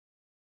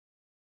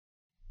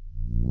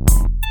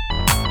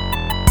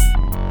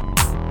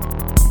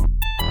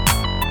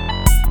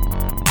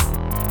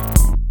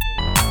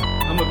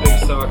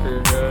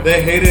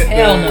They hated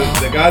Hell no.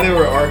 the guy they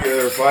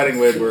were fighting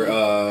with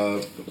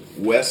were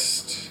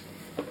West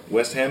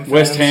Ham. Fans?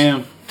 West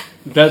Ham.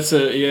 That's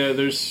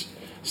there's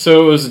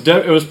so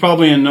it was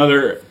probably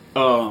another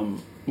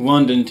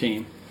London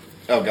team.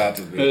 Oh, got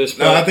to be. It's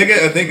No, I think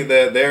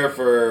that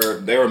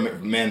they were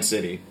Man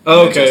City.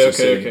 Oh, Manchester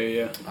City. okay,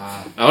 yeah.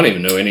 I don't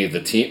even know any of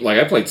the team. Like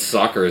I played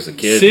soccer as a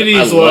kid.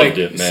 City's I loved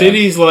it, man.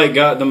 City's like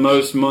got the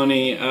most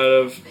money out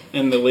of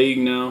in the league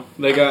now.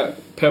 They got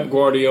Pep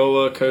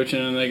Guardiola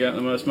coaching, and they got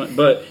the most money.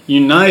 But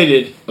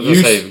United, I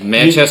was gonna say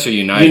Manchester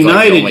United.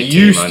 Like the only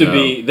used team I to know.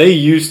 be. They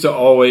used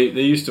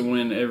to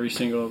win every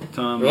single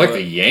time. They're like but-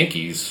 the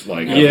Yankees,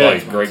 like Yeah. of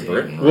like Great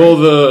Britain.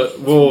 Right?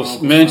 Well,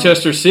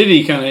 Manchester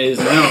City kind of is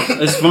now.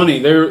 It's funny.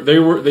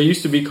 They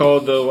used to be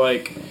called the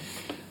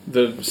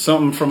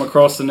something from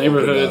across the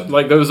neighborhood,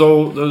 like those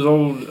old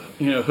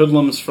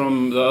hoodlums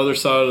from the other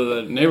side of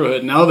the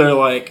neighborhood. Now they're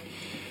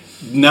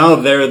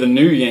the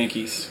new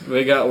Yankees.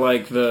 They got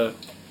like the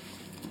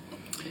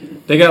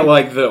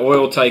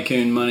oil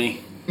tycoon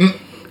money,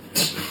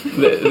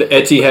 the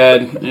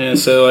Etihad, and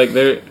so like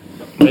they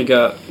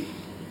got.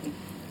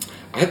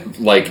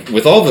 Like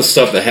with all the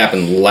stuff that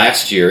happened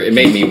last year, it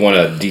made me want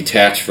to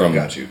detach from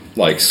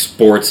like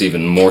sports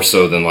even more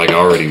so than like I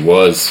already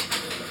was.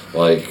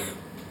 Like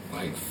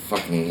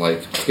fucking like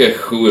I forget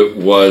who it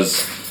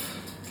was.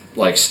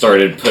 Like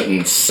started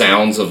putting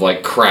sounds of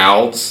like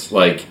crowds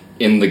like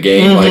in the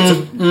game, like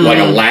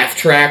a laugh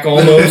track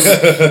almost.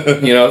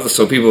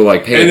 So people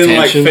like pay And attention. then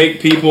like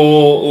fake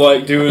people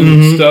like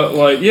doing stuff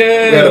like We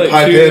gotta like,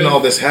 pipe shooting. in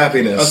all this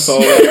happiness. I saw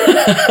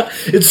that.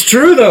 It's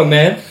true though,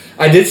 man.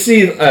 I did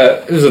see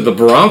the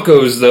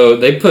Broncos though.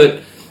 They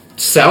put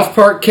South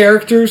Park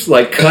characters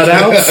like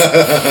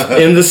cutouts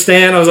in the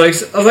stand. I was like,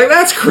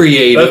 that's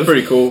creative. That's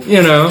pretty cool.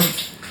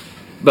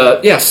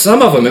 But yeah,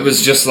 some of them it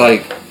was just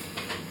like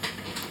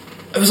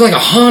it was like a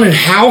haunted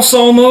house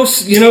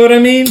almost. You know what I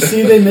mean?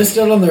 See, they missed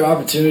out on their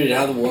opportunity to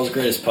have the world's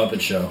greatest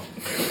puppet show.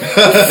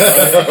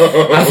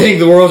 I think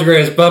the world's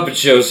greatest puppet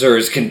show, sir,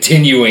 is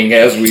continuing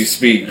as we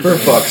speak. For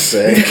fuck's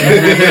sake.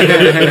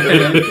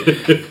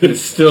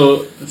 It's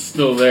still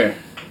there.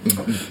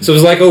 So it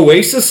was like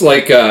Oasis,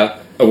 like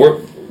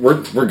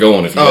we're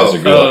going if you guys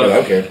are going.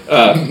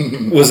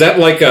 Okay. Was that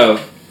like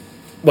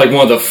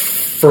one of the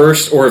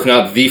first, or if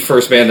not the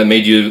first band that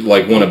made you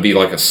like want to be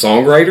like a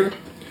songwriter,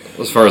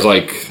 as far as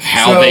like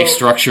how they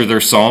structure their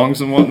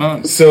songs and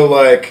whatnot? So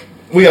like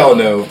we all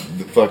know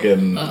the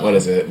fucking what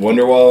is it?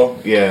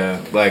 Wonderwall?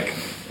 Yeah, like.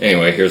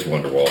 Anyway, here's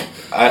Wonderwall.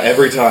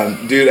 Every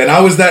time, dude, and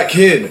I was that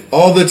kid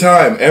all the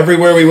time,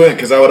 everywhere we went,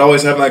 because I would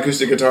always have my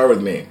acoustic guitar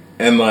with me,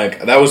 and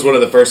like that was one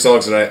of the first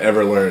songs that I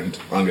ever learned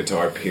on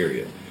guitar.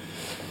 Period.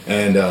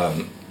 And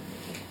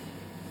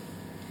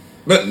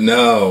but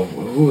no,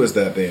 who was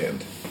that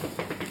band?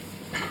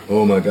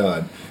 Oh my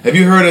god, have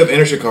you heard of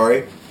Inner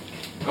Shikari?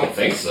 I don't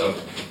think so.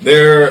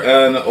 They're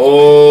an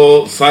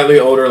old, slightly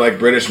older, like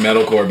British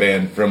metalcore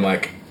band from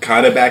like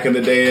kind of back in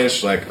the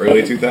day-ish, like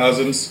early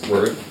 2000s.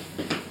 Word.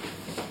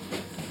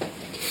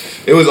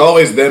 It was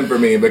always them for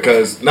me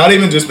because not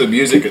even just the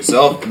music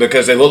itself,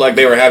 because they looked like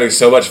they were having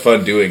so much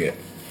fun doing it,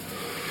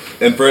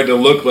 and for it to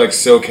look like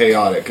so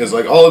chaotic, because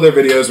like all of their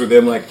videos were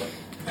them like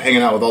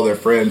hanging out with all their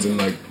friends and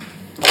like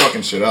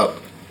fucking shit up.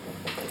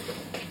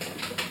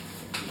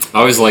 I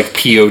always like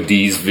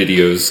POD's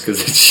videos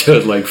because it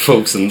showed like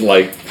folks in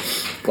like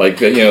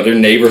their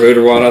neighborhood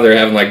or whatnot. They're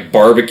having like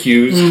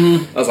barbecues.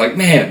 I was like,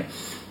 man,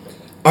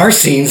 our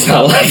scene's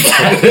not like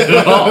that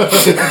at all.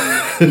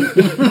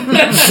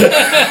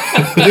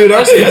 Dude,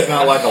 our scene's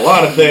not like a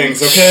lot of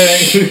things, okay?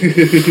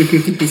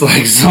 It's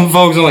like some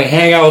folks only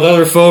hang out with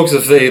other folks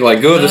if they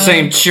like go to the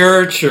same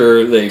church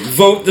or they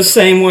vote the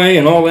same way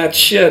and all that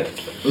shit.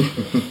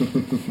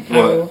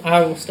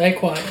 I will stay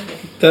quiet.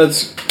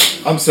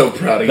 I'm so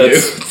proud of you.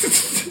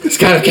 It's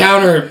kind of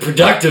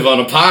counterproductive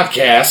on a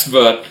podcast,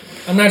 but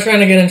I'm not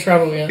trying to get in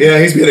trouble yet. Yeah,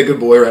 he's being a good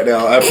boy right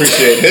now. I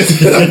appreciate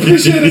it. I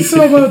appreciate it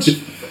so much.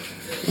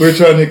 We're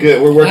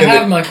working. I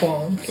have my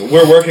qualms.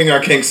 We're working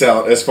our kinks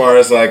out as far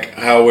as like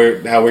how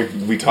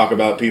we talk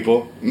about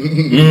people.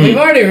 We've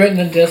already written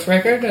a diss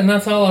record, and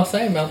that's all I'll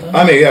say about that.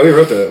 I mean, yeah, we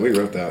wrote that.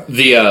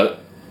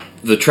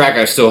 The track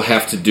I still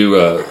have to do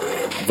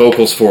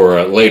vocals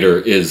for later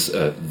is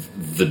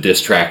the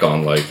diss track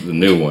on like the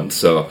new one.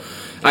 So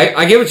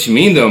I get what you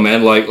mean though,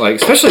 man. Like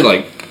especially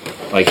like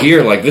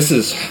here, like this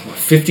is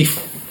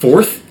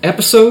 54th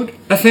episode,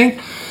 I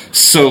think.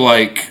 So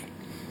like.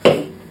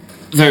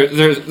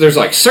 There's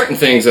like certain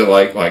things that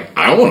like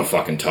I don't want to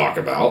fucking talk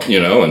about,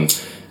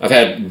 and I've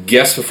had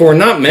guests before,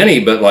 not many,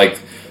 but like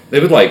they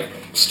would like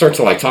start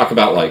to like talk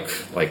about like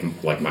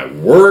my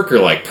work or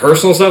like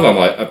personal stuff. I'm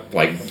like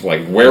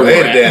where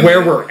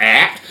we're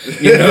at,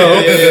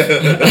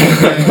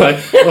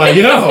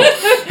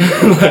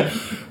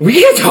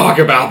 we can talk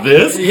about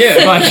this.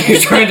 Yeah. Like you're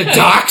trying to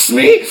dox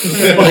me?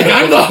 Like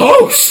I'm the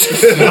host.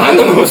 I'm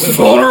the most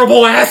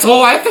vulnerable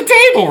asshole at the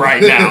table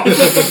right now.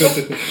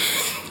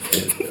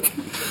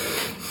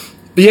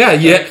 But yeah,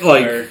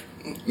 like, and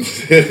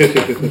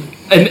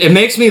it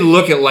makes me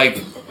look at like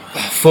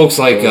folks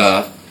like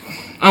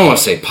I don't want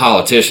to say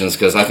politicians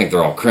because I think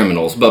they're all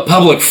criminals, but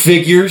public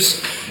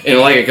figures in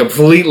like a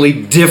completely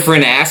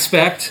different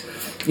aspect,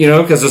 you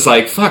know, because it's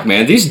like, fuck,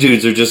 man, these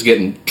dudes are just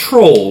getting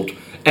trolled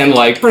and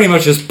like pretty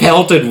much just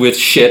pelted with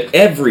shit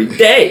every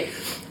day.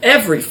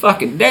 Every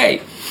fucking day.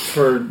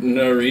 For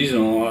no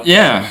reason a lot.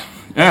 Yeah.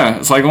 Yeah,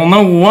 it's like, well,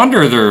 no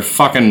wonder they're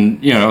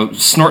fucking, you know,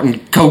 snorting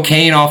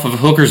cocaine off of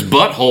hookers'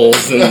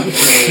 buttholes in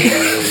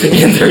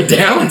their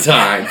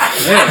downtime.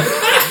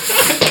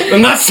 Yeah.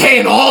 I'm not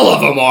saying all of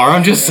them are,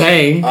 I'm just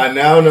saying. I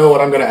now know what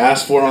I'm going to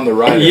ask for on the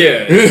rider.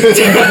 Yeah. Figured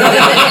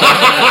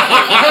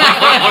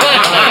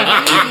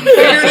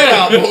it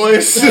out,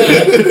 boys.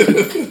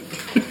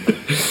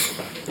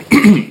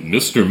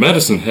 Mr.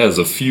 Medicine has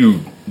a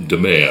few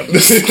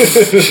demands.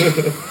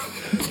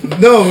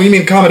 No, you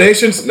mean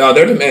accommodations? No,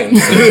 they're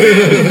demands.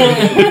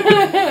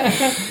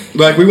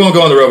 Like, we won't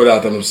go on the road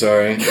without them, I'm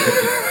sorry.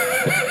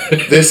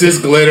 This is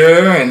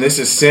Glitter, and this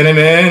is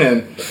Cinnamon,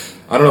 and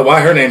I don't know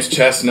why her name's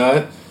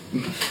Chestnut.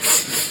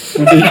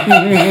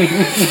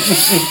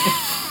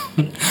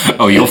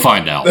 Oh, you'll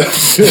find out.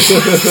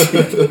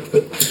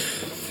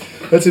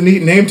 That's a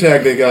neat name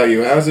tag they got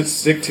you. How does it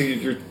stick to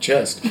your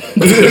chest?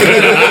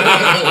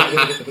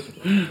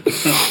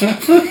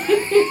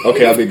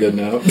 Okay, I'll be good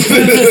now.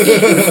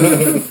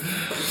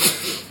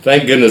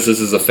 Thank goodness this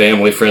is a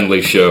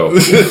family-friendly show.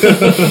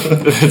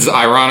 It's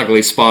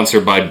ironically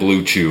sponsored by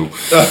Blue Chew.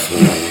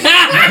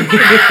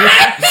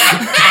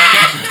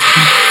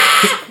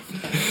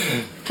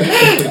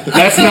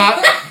 That's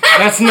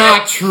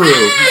not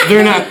true.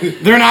 They're not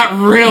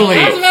really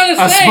I was about to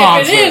a say,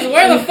 sponsor. if it is,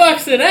 where the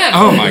fuck's it at?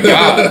 Oh my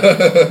god.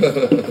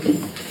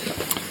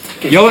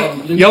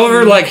 Y'all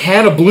ever like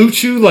had a Blue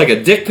Chew, like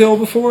a dick pill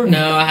before?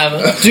 No, I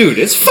haven't. Dude,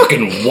 it's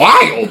fucking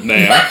wild,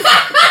 man.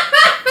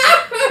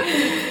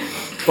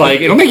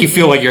 Like, it'll make you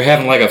feel like you're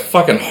having like a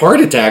fucking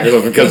heart attack or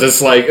something because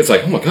it's like,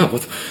 oh my god,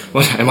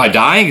 what am I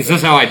dying? Is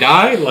this how I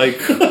die? Like,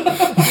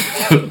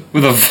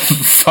 with a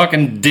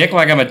fucking dick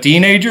like I'm a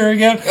teenager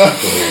again?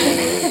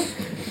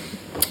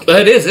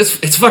 But it is.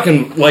 It's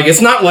fucking like,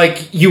 it's not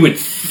like you would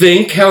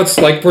think how it's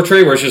like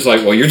portrayed, where it's just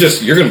like, well, you're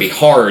gonna be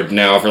hard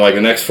now for like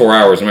the next 4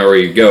 hours no matter where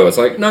you go. It's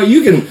like, no,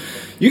 you can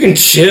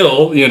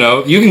chill, you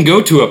know. You can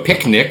go to a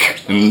picnic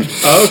and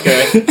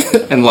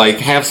and like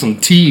have some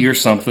tea or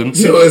something.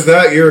 So is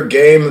that your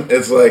game?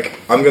 It's like,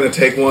 I'm gonna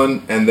take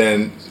one and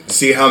then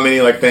see how many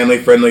like family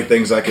friendly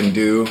things I can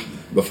do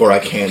before I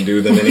can't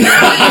do them anymore.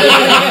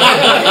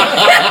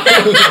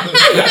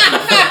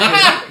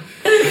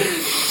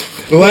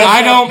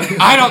 I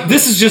don't,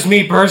 this is just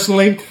me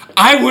personally.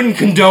 I wouldn't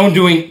condone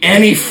doing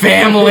any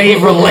family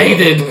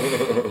related,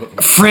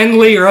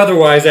 friendly or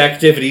otherwise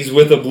activities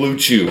with a Blue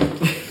Chew.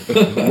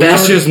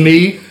 That's just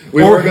me.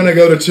 We were gonna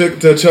go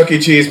to Chuck E.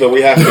 Cheese, but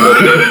we have to go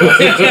to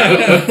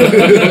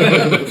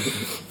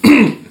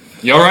David.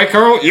 You alright,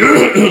 Carl?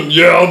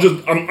 Yeah,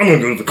 I'm gonna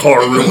go to the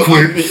car real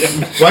quick.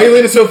 Why are you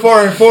leaning so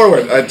far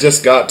forward? I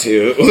just got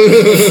to.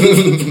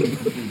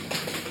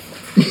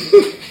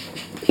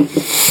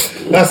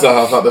 That's not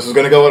how I thought this was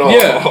gonna go at all.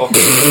 Yeah.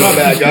 My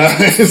bad,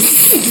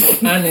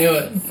 guys. I knew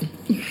it.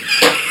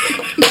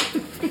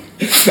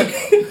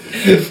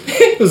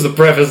 It was the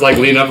preface, like,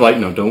 lean up, like,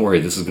 no, don't worry,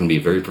 this is going to be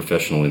a very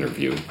professional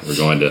interview. We're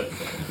going to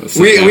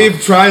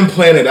We've tried and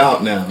plan it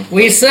out now.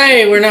 We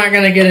say we're not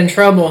going to get in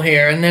trouble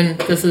here, and then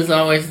this is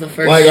always the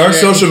first Like, our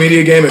shit. social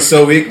media game is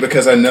so weak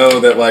because I know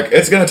that, like,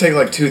 it's going to take,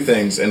 like, 2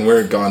 things, and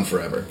we're gone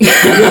forever.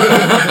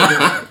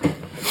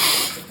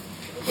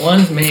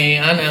 One's me,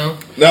 I know.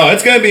 No,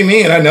 it's going to be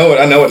me, and I know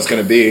what it's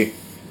going to be.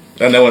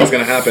 I know what's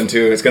going to happen,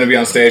 too. It's going to be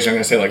on stage, I'm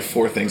going to say, like,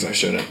 4 things I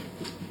shouldn't.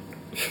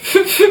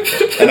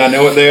 And I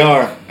know what they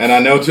are. And I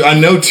know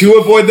to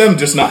avoid them,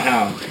 just not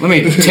how. Let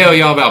me tell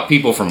y'all about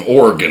people from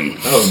Oregon.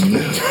 Oh, no.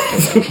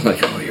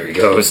 Like, oh, here he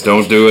goes.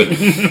 Don't do it.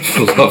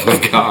 For the love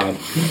of God.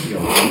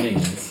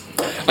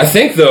 I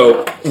think,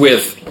 though,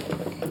 with,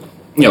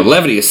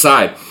 levity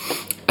aside,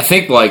 I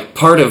think, like,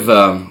 part of,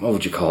 what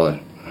would you call it?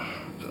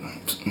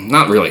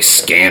 Not really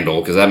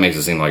scandal, because that makes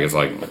it seem like it's,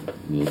 like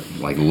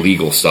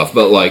legal stuff,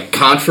 but, like,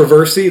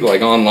 controversy,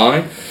 like,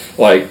 online.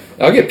 Like,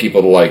 I'll get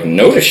people to, like,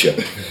 notice you.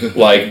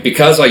 Like,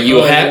 because, like,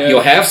 you'll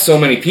have so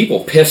many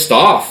people pissed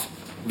off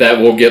that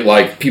will get,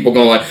 like, people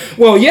going like,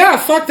 well, yeah,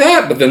 fuck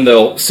that. But then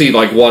they'll see,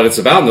 like, what it's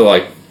about, and they're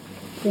like,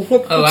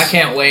 well, I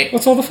can't wait.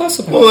 What's all the fuss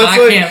about? Well, I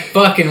can't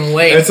fucking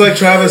wait. It's like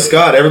Travis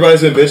Scott.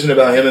 Everybody's been bitching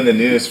about him in the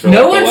news for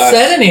no like, one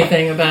said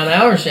anything about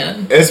our shit.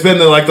 It's been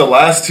like the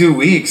last 2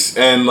 weeks,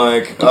 and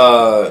like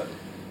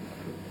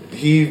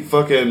he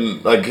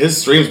fucking like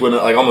his streams went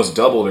like almost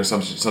doubled or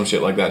some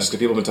shit like that. Just because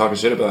people have been talking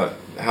shit about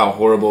how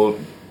horrible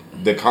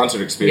the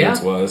concert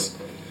experience was,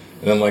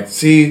 and I'm like,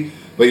 see,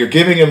 but you're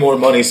giving him more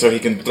money so he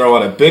can throw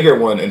out a bigger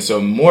one, and so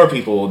more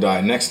people will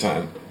die next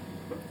time.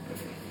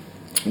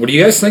 What do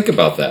you guys think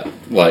about that?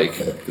 Like,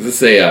 is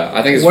this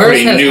I think it's Worse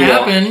pretty has new.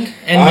 happened,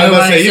 and I was gonna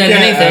nobody say, you said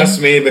can't anything. ask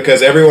me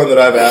because everyone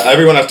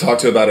I've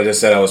talked to about it has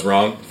said I was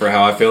wrong for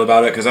how I feel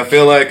about it, because I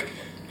feel like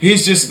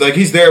he's just like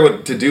he's there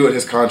to do what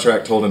his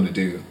contract told him to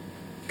do,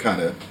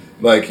 kind of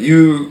like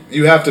you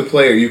have to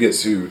play or you get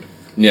sued.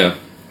 Yeah.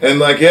 And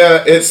like,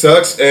 yeah, it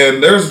sucks.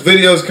 And there's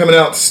videos coming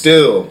out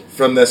still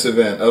from this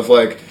event of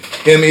like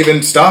him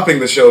even stopping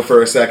the show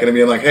for a second and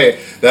being like, hey,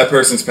 that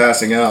person's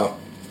passing out.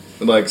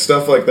 Like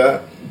stuff like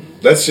that.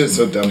 That's just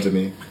so dumb to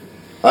me.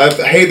 I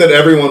hate that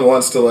everyone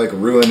wants to like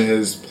ruin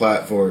his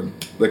platform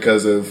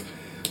because of.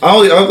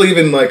 I'll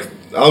even like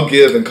I'll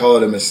give and call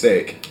it a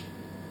mistake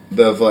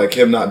of like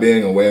him not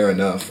being aware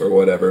enough or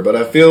whatever. But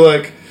I feel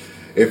like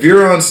if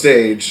you're on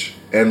stage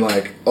and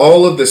like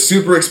all of the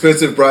super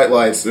expensive bright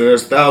lights,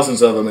 there's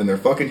thousands of them and they're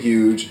fucking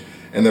huge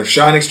and they're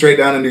shining straight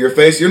down into your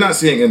face, you're not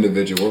seeing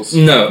individuals.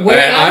 No, I was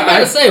about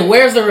to say,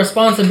 where's the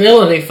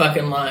responsibility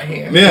fucking lie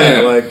here?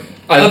 Yeah, like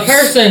a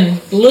person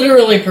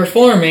literally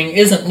performing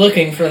isn't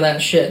looking for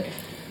that shit.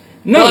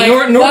 No,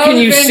 Like, nor why can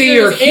would you see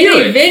or venues- hear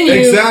any it. venue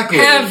Exactly.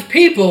 have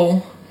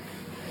people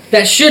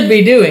that should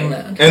be doing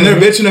that. and they're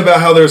bitching about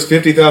how there's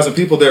 50,000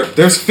 people there.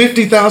 There's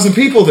 50,000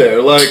 people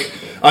there. Like,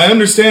 I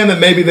understand that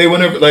maybe they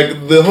went over,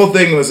 like, the whole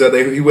thing was that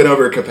he went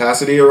over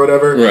capacity or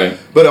whatever. Right.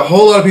 But a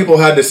whole lot of people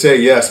had to say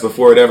yes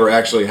before it ever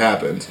actually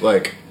happened.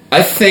 Like,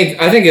 I think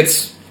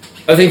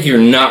you're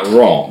not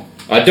wrong.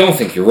 I don't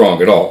think you're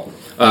wrong at all.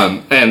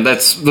 And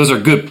those are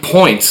good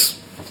points,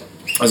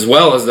 as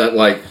well as that,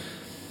 like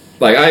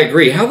I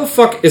agree. How the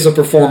fuck is a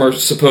performer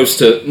supposed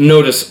to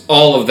notice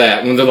all of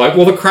that when they're like,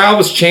 well, the crowd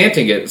was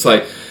chanting it? It's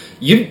like,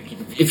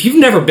 if you've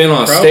never been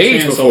on a Crowd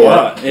stage chants a before,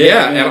 lot.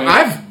 Yeah, and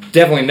I've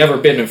definitely never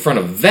been in front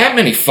of that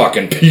many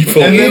fucking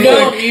people. And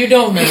then, You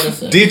don't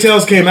notice it.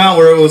 details came out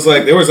where it was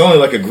like, there was only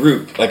like a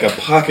group, like a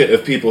pocket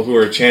of people who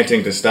were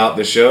chanting to stop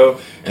the show,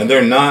 and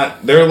they're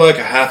like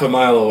a half a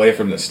mile away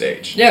from the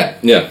stage. Yeah.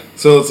 Yeah.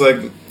 So it's like,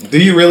 do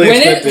you really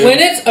expect When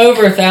it's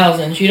over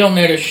thousands, you don't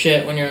notice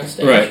shit when you're on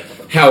stage. Right.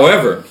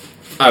 However,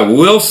 I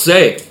will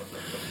say,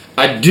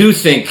 I do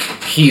think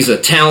he's a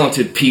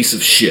talented piece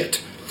of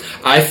shit.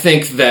 I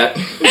think that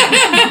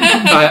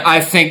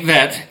I think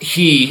that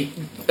he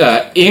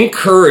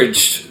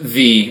encouraged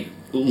the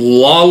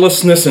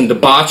lawlessness and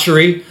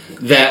debauchery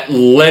that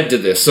led to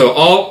this. So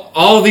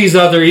all these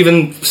other,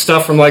 even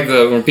stuff from like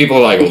when people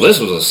are like, well, this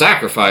was a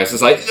sacrifice.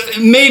 It's like,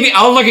 maybe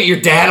I'll look at your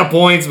data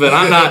points, but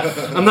I'm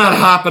not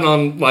hopping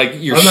on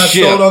like your I'm not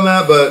shit. sold on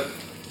that, but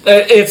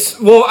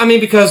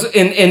Because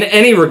in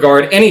any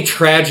regard, any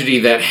tragedy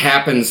that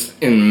happens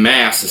in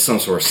mass is some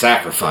sort of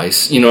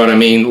sacrifice. You know what I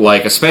mean?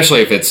 Like,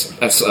 especially if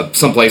that's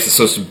someplace that's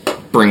supposed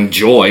to bring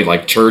joy,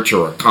 like church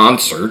or a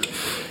concert.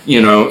 You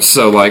know,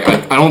 so like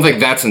I don't think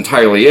that's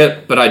entirely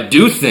it, but I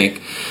do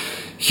think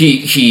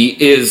he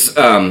is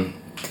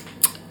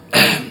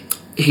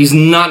he's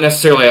not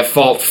necessarily at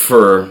fault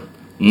for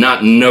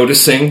not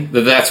noticing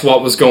that that's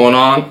what was going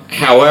on.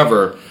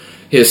 However,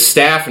 his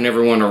staff and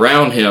everyone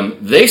around him,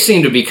 they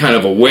seem to be kind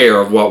of aware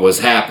of what was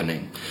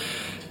happening.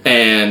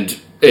 And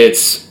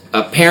it's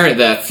apparent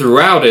that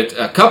throughout it,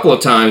 a couple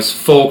of times,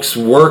 folks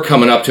were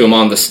coming up to him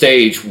on the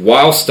stage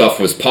while stuff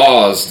was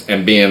paused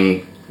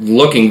and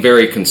looking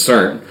very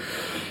concerned.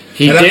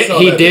 He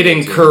did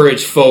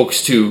encourage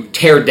folks to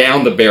tear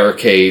down the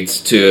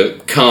barricades to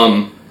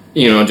come,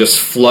 just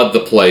flood the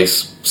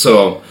place.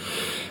 So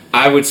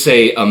I would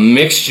say a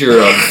mixture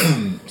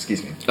of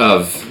excuse me,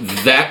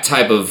 of that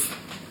type of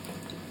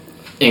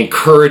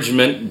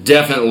encouragement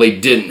definitely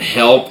didn't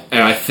help,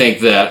 and I think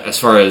that as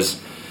far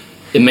as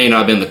it may not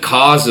have been the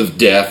cause of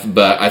death,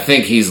 but I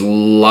think he's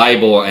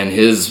liable and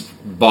his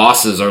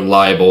bosses are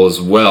liable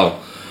as well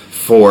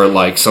for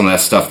like some of that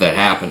stuff that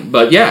happened.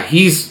 But yeah,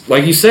 he's,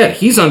 like you said,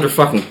 he's under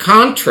fucking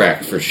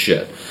contract for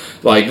shit.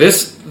 Like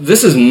this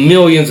is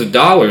millions of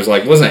dollars.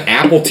 Like, wasn't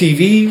Apple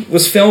TV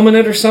was filming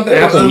it or something?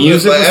 Apple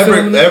Music was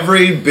filming it?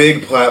 Every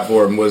big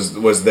platform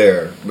was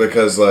there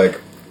because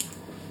like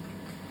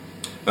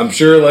I'm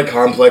sure like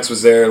Complex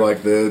was there,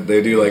 like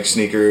they do like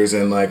sneakers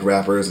and like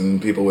rappers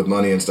and people with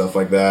money and stuff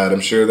like that. I'm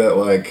sure that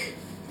like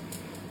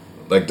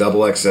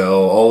Double XL,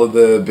 all of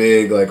the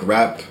big like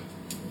rap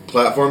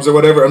platforms or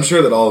whatever, I'm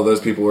sure that all of those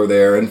people were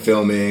there and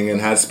filming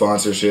and had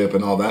sponsorship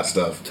and all that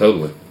stuff.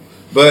 Totally.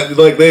 But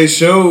like they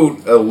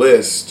showed a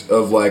list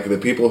of like the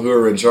people who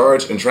were in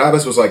charge, and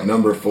Travis was like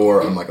number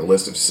 4 on like a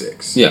list of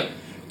 6. Yeah.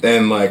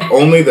 And like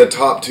only the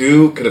top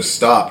 2 could have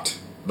stopped,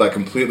 like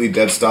completely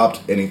dead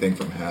stopped anything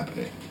from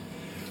happening.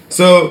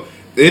 So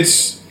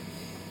it's,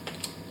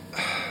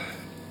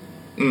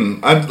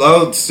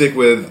 I'll stick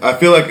with, I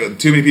feel like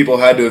too many people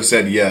had to have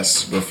said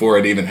yes before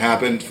it even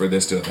happened for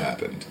this to have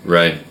happened.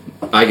 Right.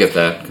 I get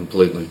that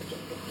completely.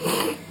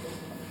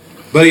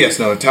 But yes,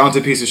 no, a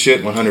talented piece of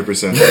shit,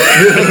 100%.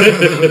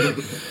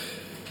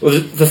 Well,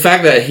 the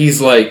fact that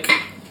he's like,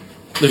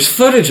 there's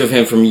footage of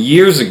him from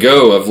years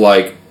ago of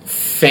like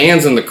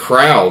fans in the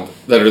crowd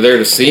that are there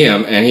to see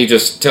him, and he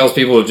just tells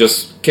people to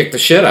just kick the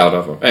shit out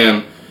of him.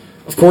 And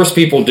of course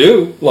people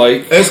do.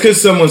 Like, That's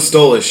because someone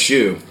stole his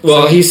shoe.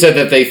 well, he said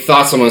that they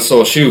thought someone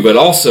stole a shoe, but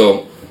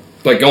also,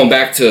 like, going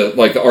back to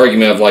like the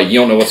argument of like, you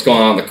don't know what's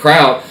going on in the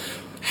crowd.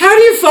 How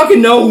do you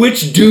fucking know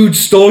which dude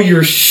stole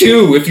your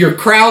shoe if you're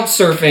crowd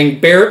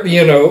surfing,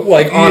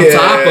 like on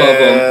top of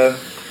him?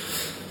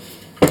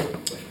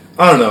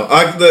 I don't know.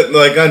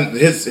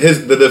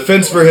 The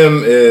defense for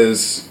him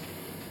is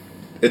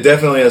It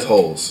definitely has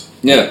holes.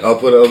 Yeah. I'll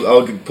put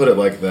it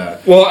like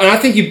that. Well, and I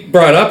think you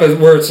brought up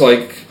where it's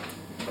like,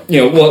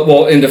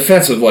 well, in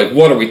defense of like,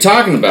 what are we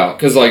talking about?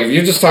 Because like, if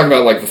you're just talking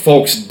about like the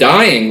folks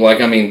dying,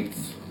 like, I mean,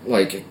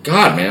 like,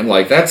 God, man,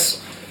 like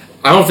that's.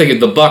 I don't think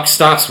the buck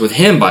stops with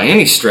him by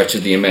any stretch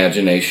of the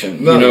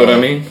imagination. No, you know what I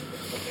mean?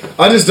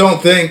 I just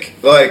don't think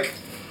like.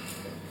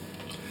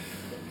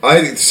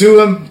 I sue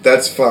him.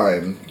 That's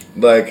fine.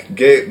 Like,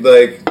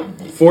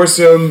 force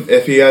him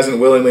if he hasn't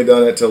willingly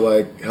done it to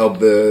like help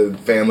the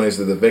families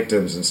of the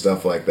victims and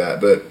stuff like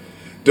that. But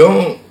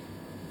don't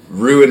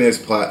ruin his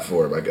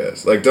platform, I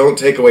guess. Like, don't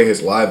take away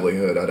his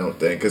livelihood, I don't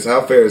think. Because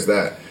how fair is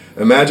that?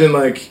 Imagine,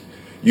 like,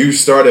 you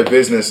start a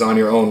business on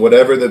your own,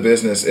 whatever the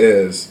business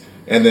is,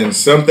 and then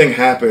something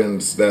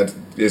happens that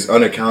is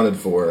unaccounted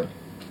for,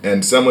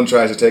 and someone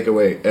tries to take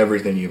away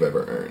everything you've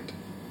ever earned.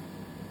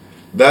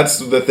 That's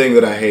the thing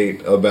that I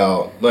hate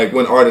about, like,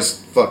 when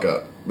artists fuck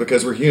up.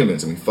 Because we're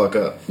humans and we fuck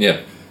up.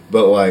 Yeah.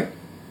 But, like,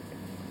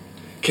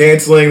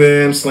 canceling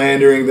them,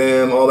 slandering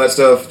them, all that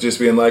stuff, just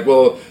being like,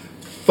 well,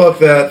 fuck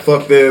that,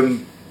 fuck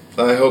them.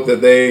 I hope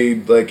that they,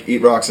 like,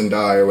 eat rocks and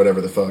die or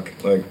whatever the fuck.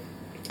 Like,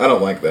 I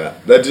don't like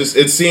that. That just,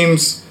 it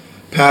seems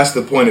past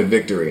the point of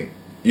victory.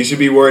 You should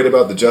be worried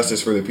about the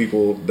justice for the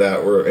people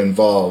that were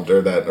involved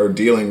or that are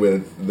dealing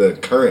with the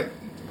current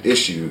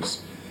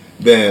issues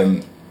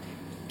than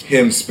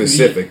him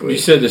specifically. You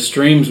said the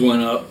streams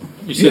went up.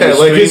 You said Yeah,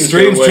 like his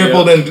streams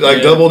tripled up. and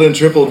like doubled and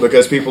tripled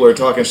because people are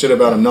talking shit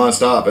about him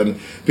nonstop, and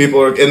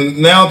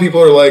now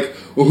people are like,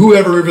 well,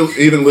 whoever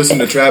even listened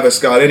to Travis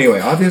Scott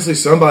anyway? Obviously,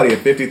 somebody at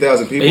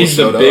 50,000 people. He's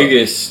showed the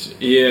biggest.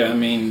 Yeah, I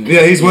mean.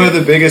 Yeah, he's one of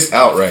the biggest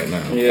out right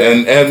now. Yeah.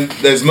 And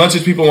as much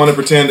as people want to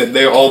pretend that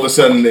they all of a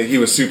sudden that he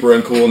was super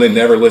uncool and they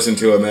never listened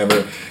to him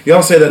ever,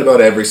 y'all say that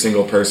about every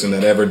single person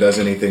that ever does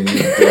anything you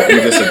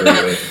disagree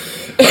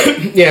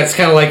with. Yeah, it's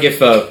kind of like if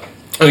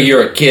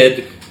you're a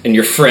kid and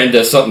your friend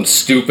does something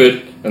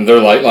stupid, and they're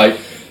like,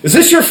 is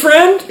this your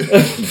friend?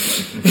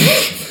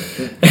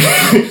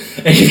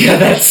 And you got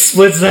that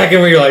split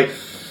second where you're like,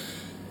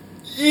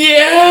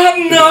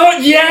 yeah, no,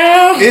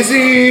 yeah. Is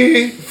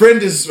he?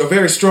 Friend is a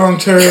very strong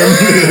term.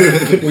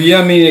 Well, yeah,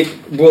 I mean,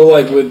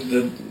 like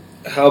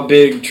with how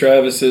big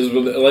Travis is,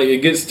 like it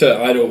gets to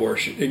idol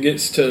worship. It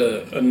gets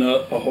to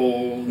a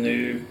whole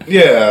new.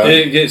 Yeah.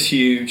 It gets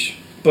huge,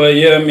 but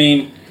yeah, I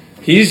mean,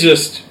 he's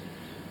just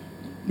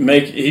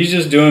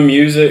doing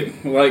music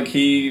like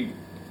he,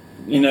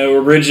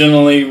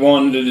 originally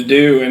wanted to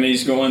do, and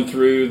he's going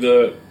through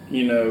the.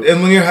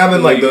 And when you're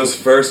having like those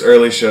first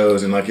early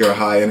shows and like you're a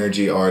high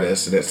energy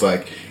artist and it's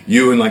like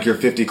you and like your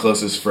 50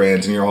 closest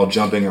friends and you're all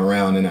jumping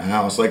around in a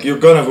house, like you're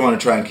gonna want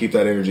to try and keep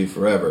that energy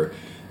forever.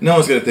 No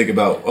one's gonna think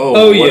about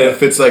what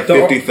if it's like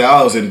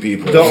 50,000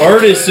 people. The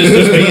artist is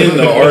just being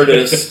the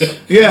artist.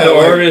 Yeah, the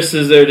like, artist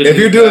is there to. If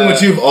you're doing what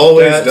you've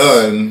always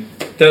done,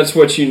 that's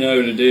what you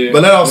know to do.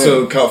 But that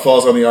also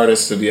falls on the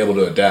artist to be able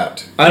to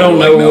adapt. I don't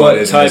know what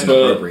it type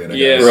of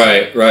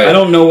right. I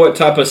don't know what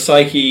type of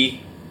psyche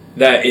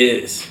that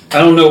is. I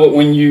don't know what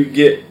when you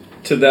get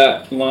to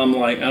that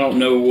limelight. I don't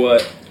know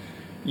what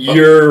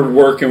you're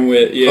working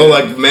with. Yeah. Oh,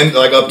 like men,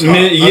 like up top.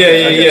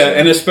 Yeah.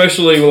 And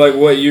especially like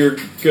what you're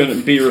going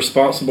to be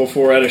responsible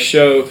for at a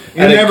show,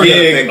 at a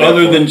gig,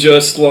 other than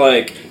just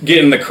like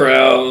getting the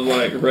crowd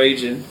like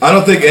raging. I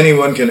don't think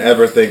anyone can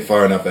ever think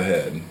far enough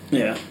ahead.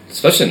 Yeah.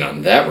 Especially not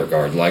in that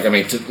regard. Like, I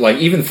mean, to like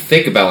even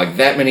think about like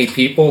that many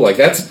people, like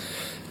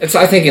it's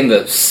I think in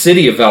the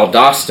city of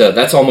Valdosta,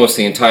 that's almost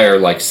the entire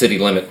like city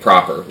limit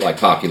proper, like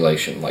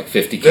population, like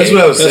 50K. That's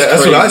what I was saying.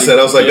 That's what I said.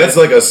 I was like, Yeah.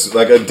 that's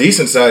like a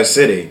decent sized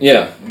city.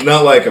 Yeah.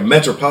 Not like a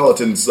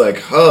metropolitan's like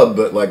hub,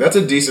 but like that's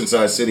a decent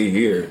sized city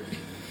here.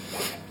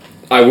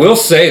 I will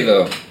say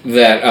though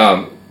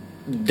that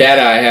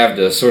data I have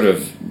to sort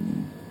of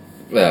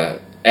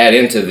add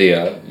into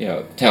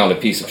the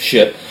talented piece of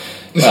shit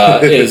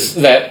is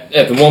that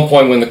at the one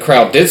point when the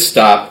crowd did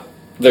stop,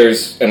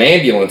 there's an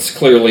ambulance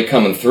clearly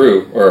coming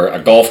through, or a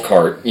golf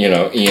cart,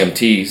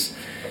 EMTs,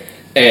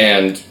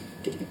 and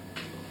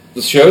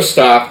the show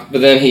stopped,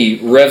 but then he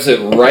revs it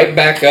right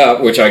back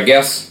up, which I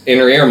guess in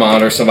her ear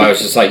monitor somebody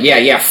was just like,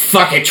 yeah,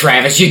 fuck it,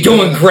 Travis, you're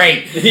doing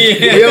great.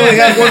 We only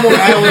have one more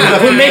hour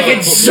left. We're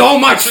making so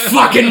much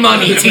fucking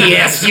money,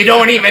 TS, you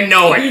don't even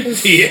know it,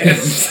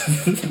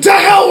 TS. To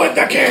hell with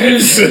the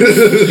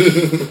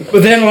kids!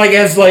 But then, like,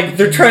 as like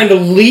they're trying to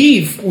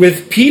leave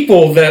with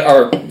people that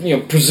are,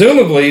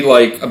 presumably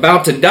like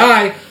about to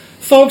die,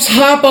 folks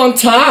hop on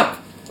top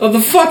of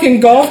the fucking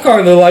golf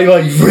cart. They're like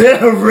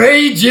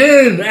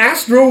raging,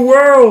 Astro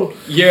World.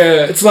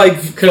 Yeah, It's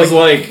like because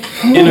like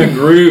in a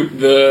group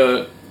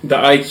the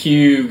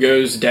IQ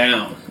goes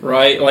down,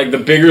 right? Like the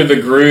bigger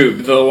the group,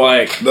 the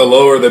The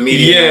lower the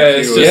median. yeah, IQ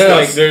it's is. just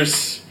like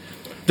there's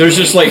there's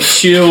just like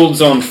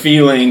shields on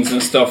feelings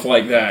and stuff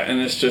like that, and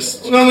it's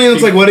just. Well, I mean,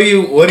 it's like what do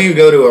you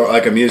go to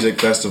like a music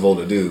festival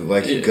to do?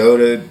 Like you go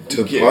to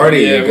party,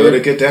 you go to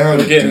get down,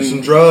 do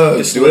some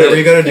drugs, do whatever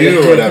you got to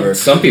do or whatever.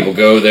 Some people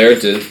go there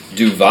to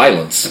do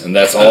violence, and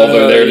that's all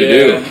they're there to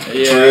do.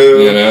 Yeah.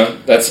 True. You know,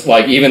 that's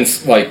like even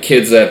like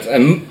kids that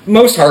and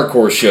most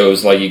hardcore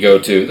shows like you go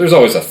to. There's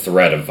always a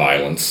threat of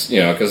violence. You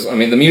know, because I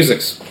mean the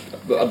music's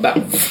about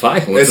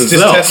violence. It's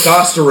just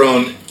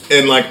testosterone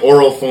in like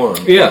oral form.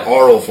 Yeah.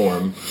 Oral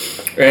form.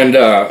 And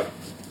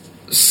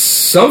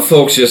some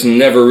folks just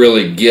never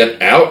really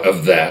get out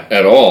of that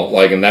at all.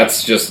 Like, and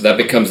that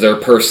becomes their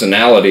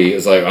personality.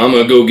 It's like, I'm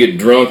going to go get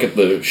drunk at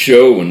the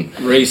show and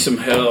raise some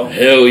hell.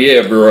 Hell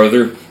yeah,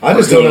 brother. I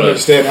just don't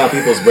understand how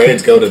people's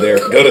brains go to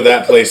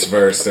that place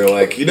first. They're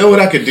like, you know what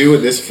I could do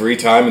with this free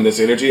time and this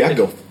energy? I could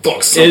go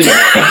fuck something.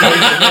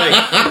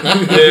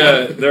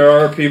 Yeah, there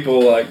are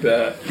people like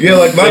that. Yeah,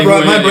 like my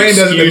brain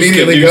doesn't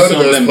immediately go to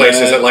those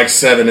places at like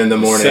 7 in the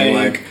morning. Same.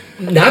 Like,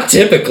 not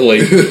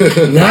typically.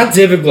 Not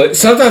typically.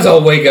 Sometimes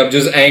I'll wake up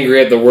just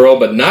angry at the world,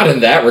 but not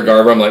in that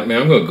regard where I'm like,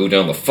 man, I'm going to go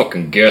down the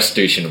fucking gas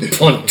station and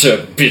punch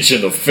that bitch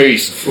in the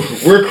face.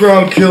 We're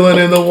crowd killing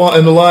in the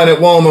line at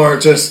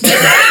Walmart, just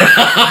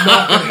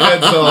knocking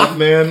heads off,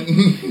 man.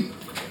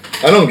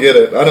 I don't get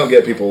it. I don't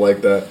get people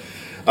like that.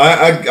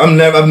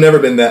 I've never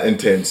been that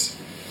intense.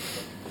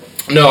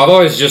 No, I've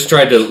always just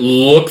tried to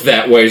look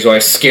that way so I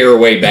scare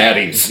away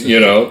baddies, you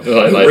know?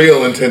 Like,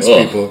 real intense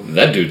people.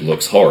 That dude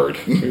looks hard.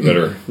 We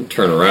better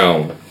turn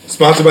around.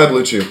 Sponsored by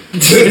Blue Chew.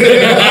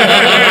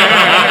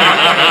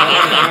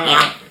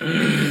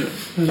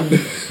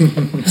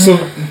 So,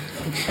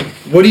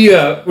 what do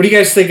you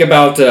guys think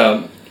about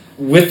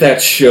with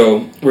that show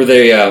where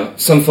they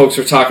some folks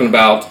are talking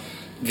about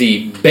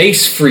the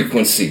bass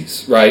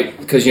frequencies, right?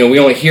 Because we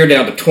only hear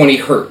down to 20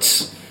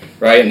 hertz,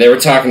 right? And they were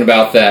talking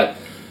about that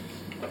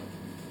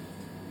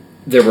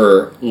there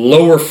were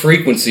lower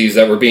frequencies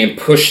that were being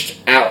pushed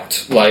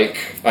out,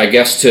 like I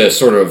guess to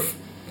sort of,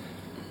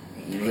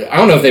 I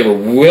don't know if they were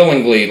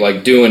willingly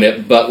like doing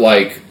it, but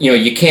like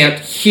you can't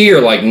hear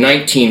like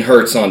 19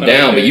 hertz on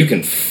down, but you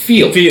can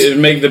feel it.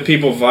 Make the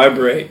people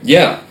vibrate.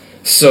 Yeah.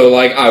 So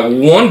like I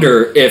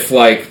wonder if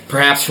like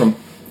perhaps from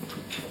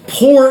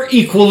poor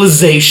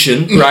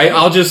equalization, right?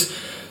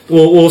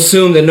 We'll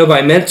assume that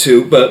nobody meant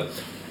to, but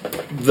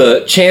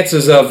the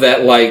chances of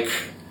that like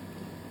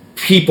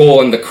people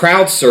and the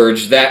crowd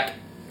surge that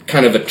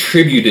kind of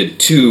attributed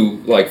to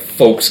like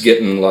folks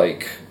getting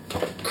like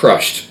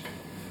crushed.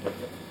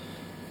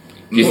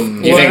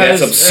 You think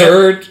that's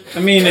absurd? I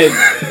mean,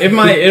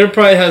 it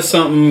probably has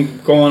something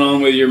going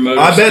on with your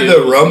motor. I bet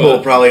the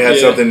Rumble probably had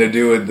something to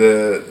do with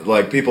the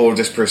like people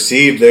just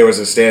perceived there was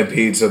a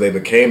stampede, so they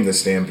became the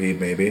stampede.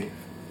 Maybe.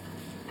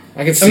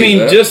 I can see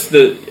that. Just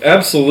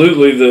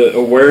absolutely the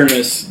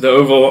awareness, the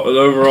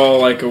overall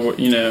like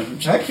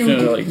like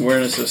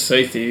awareness of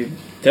safety.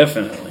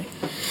 Definitely.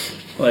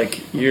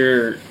 Like,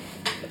 you're...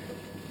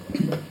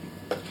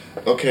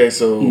 Okay,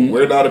 so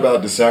we're not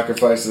about to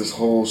sacrifice this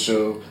whole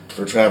show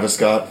for Travis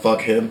Scott.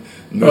 Fuck him.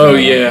 No. Oh,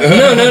 yeah.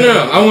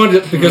 No. I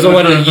wanted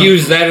to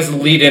use that as a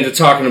lead into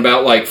talking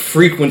about, like,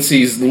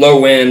 frequencies,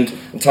 low end,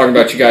 and talking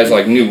about you guys,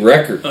 like, new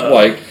record.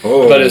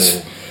 But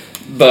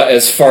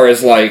as far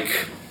as,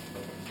 like,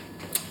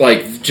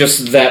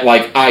 just that,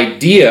 like,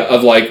 idea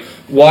of, like,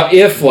 what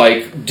if,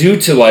 like, due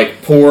to,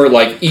 like, poor,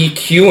 like,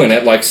 EQing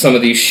at, like, some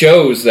of these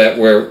shows that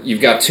where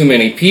you've got too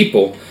many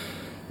people,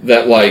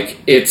 that, like,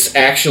 it's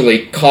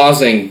actually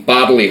causing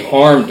bodily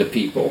harm to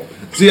people?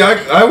 See,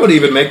 I would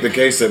even make the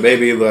case that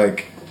maybe,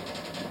 like,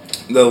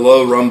 the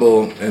low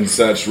rumble and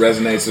such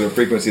resonates at a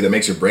frequency that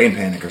makes your brain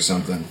panic or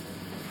something.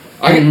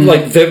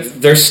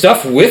 There's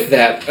stuff with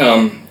that.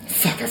 I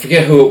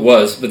forget who it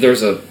was, but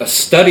there's a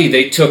study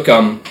they took,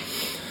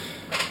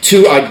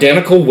 two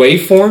identical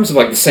waveforms of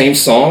like the same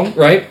song,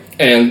 right?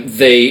 And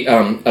they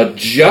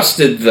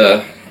adjusted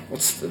the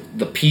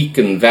peak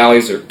and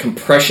valleys or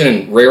compression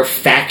and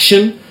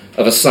rarefaction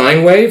of a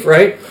sine wave,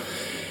 right?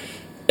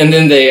 And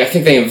then I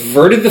think they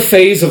inverted the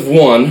phase of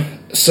one,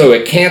 so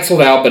it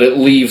canceled out, but it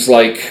leaves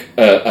like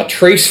a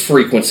trace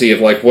frequency of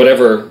like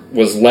whatever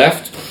was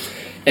left.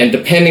 And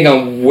depending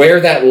on where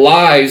that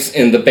lies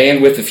in the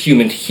bandwidth of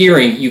human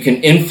hearing, you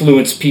can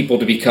influence people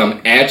to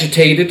become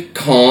agitated,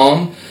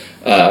 calm,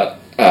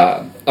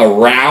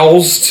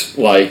 aroused,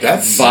 like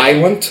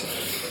violent.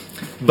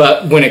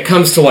 But when it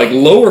comes to like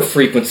lower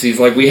frequencies,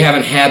 like we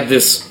haven't had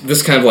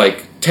this kind of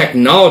like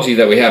technology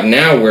that we have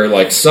now where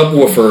like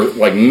subwoofer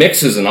like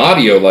mixes an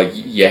audio, like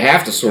you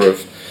have to sort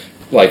of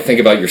like think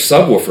about your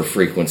subwoofer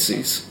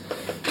frequencies.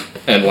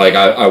 And like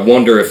I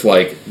wonder if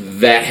like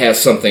that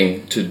has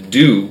something to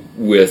do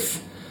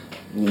with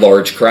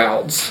large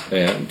crowds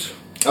and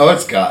oh,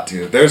 it's got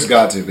to. There's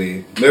got to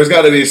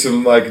be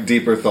some like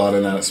deeper thought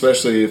in that,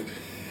 especially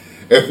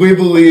if we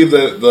believe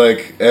that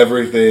like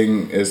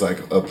everything is like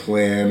a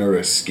plan or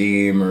a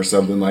scheme or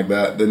something like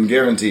that, then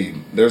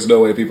guaranteed there's no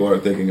way people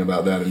aren't thinking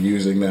about that and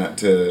using that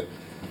to,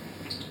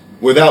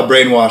 without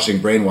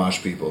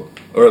brainwash people,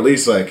 or at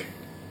least like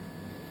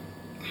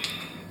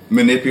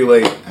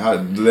manipulate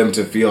them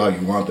to feel how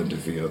you want them to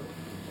feel.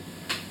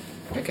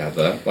 I got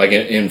that. Like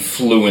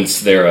influence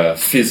their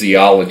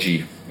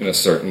physiology in a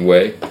certain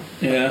way.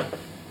 Yeah.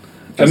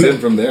 And then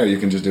from there, you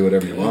can just do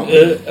whatever you want.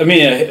 I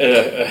mean,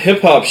 a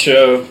hip hop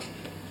show,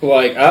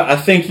 like I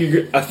think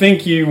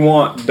you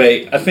want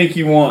bait. I think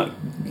you want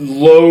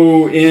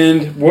low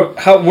end.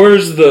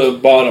 Where's the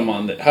bottom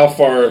on that? How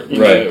far?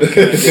 Right.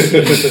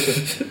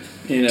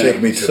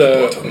 Take me to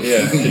the bottom.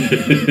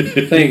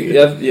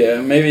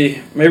 Yeah.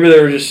 Maybe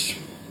they were just.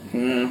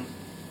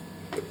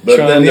 But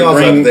then you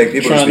also have to think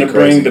people trying just to be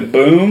crazy. bring the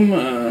boom.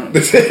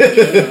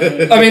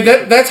 I mean,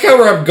 that's kind of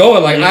where I'm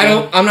going. Like,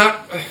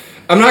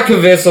 I'm not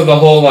convinced of the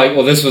whole like,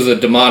 well, this was a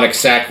demonic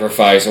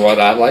sacrifice or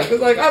whatnot. Like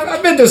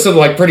I've been to some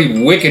like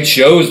pretty wicked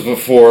shows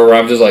before where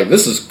I'm just like,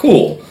 this is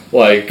cool.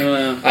 Like,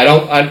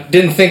 I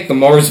didn't think the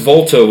Mars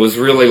Volta was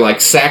really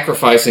like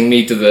sacrificing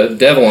me to the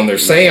devil on their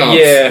seance.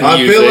 Yeah, I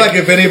feel like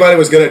if anybody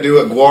was gonna do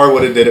it, Gwar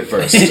would have did it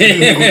first.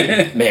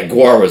 Man,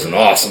 Gwar was an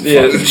awesome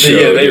fucking show.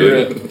 Yeah, they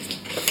dude.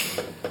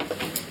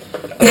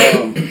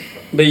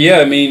 But yeah,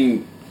 I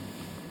mean,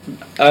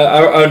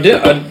 I'm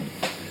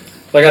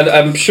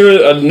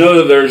sure I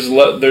know that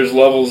there's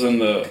levels in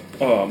the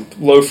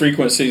low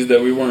frequencies that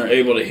we weren't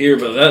able to hear,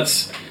 but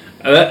that's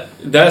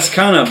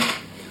kind of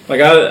like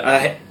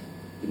I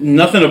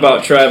nothing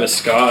about Travis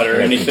Scott or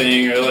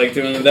anything or like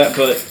doing that,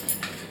 but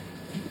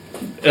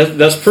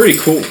that's pretty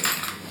cool.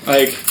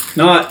 Like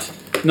not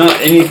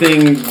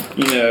anything,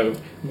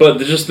 but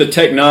just the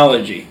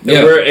technology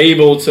that we're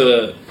able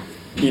to,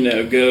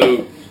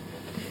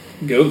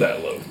 go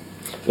that low.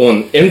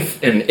 Well,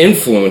 and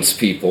influence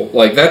people.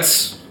 Like,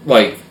 that's,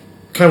 like,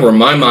 kind of where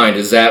my mind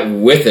is at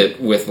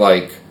with,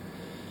 like,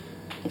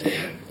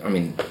 I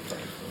mean,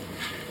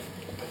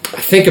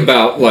 I think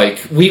about,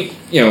 like,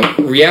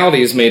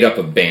 reality is made up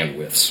of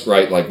bandwidths,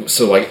 right? Like,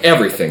 so, like,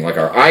 everything, like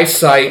our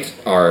eyesight,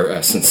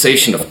 our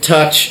sensation of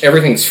touch,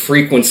 everything's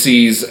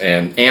frequencies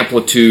and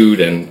amplitude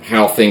and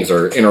how things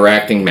are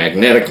interacting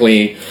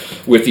magnetically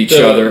with each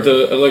other.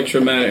 The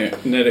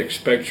electromagnetic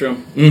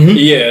spectrum. Mm-hmm.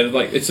 Yeah,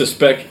 like it's a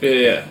spectrum.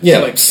 Yeah,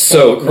 like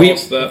so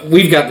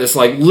we've got this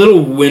like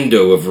little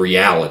window of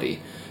reality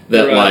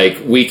that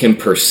like we can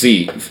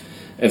perceive,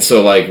 and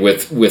so like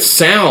with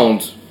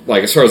sound,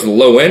 like as far as the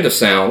low end of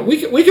sound,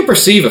 we can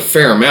perceive a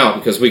fair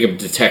amount because we can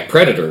detect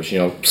predators,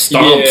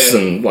 stomps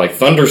and like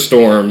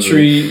thunderstorms,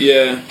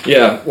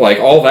 like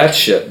all that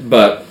shit.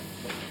 But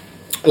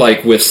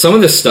like with some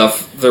of this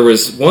stuff, there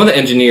was one of the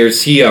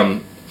engineers. He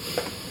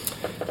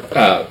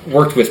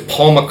worked with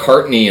Paul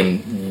McCartney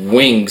and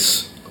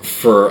Wings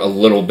for a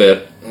little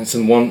bit. It's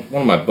in one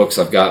of my books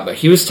I've got, but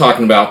he was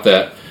talking about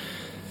that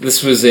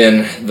this was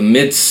in the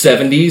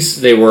mid-'70s.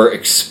 They were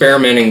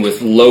experimenting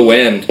with low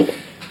end,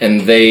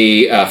 and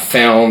they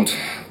found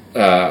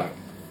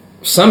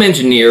some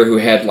engineer who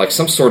had like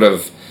some sort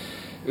of,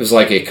 it was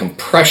like a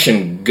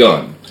compression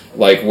gun,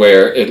 like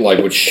where it like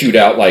would shoot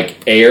out like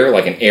air,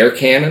 like an air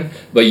cannon,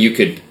 but you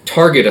could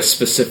target a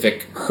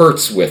specific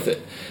hertz with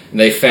it. And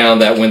they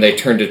found that when they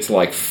turned it to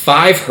like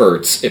 5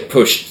 hertz, it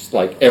pushed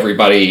like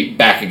everybody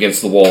back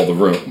against the wall of the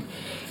room.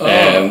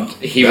 And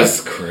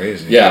that's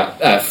crazy.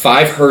 Yeah,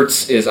 5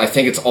 hertz is, I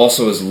think it's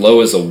also as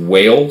low as a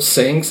whale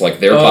sings, like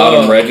their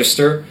bottom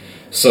register.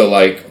 So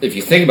like, if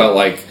you think about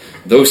like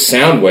those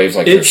sound waves,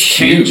 like it's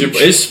changeable.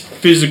 It's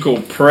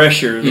physical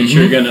pressure that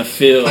you're gonna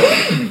feel.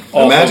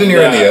 Imagine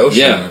you're in the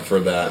ocean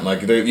for that.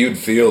 Like you'd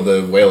feel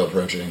the whale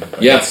approaching.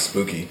 Like, yeah, it's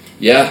spooky.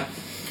 Yeah.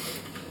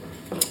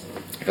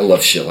 I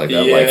love shit like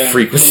that, like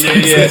frequencies.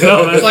 Yeah.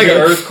 It's like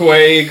an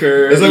earthquake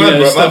or it's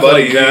like my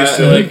buddy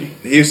like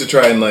he used to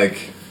try and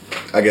like,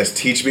 I guess,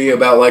 teach me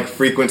about like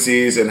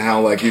frequencies and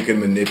how like you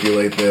can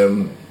manipulate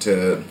them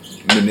to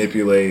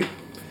manipulate,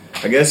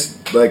 I guess,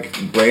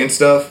 like brain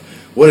stuff.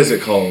 What is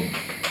it called?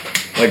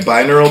 Like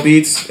binaural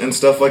beats and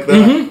stuff like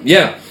that. Mm-hmm.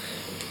 Yeah.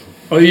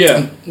 Oh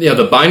yeah. Yeah.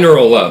 The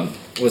binaural.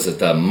 Was it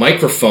the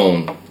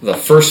microphone? The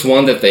first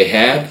one that they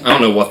had. I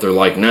don't know what they're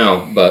like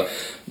now, but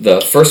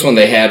the first one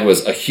they had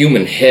was a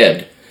human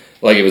head.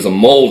 Like it was a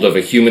mold of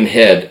a human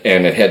head,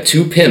 and it had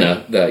 2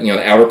 pinna, the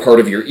outer part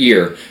of your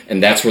ear,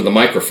 and that's where the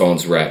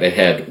microphones were at. It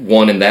had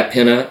one in that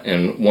pinna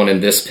and one in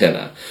this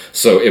pinna.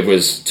 So it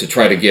was to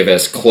try to give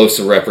as close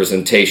a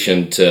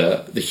representation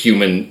to the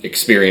human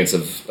experience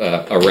of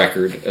a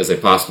record as they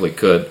possibly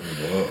could.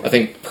 Whoa. I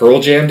think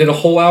Pearl Jam did a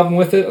whole album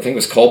with it. I think it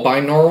was called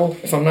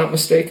Binaural, if I'm not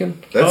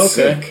mistaken. That's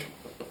sick.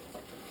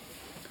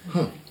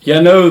 Huh. Yeah,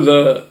 I know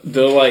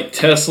the like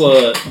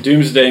Tesla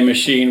Doomsday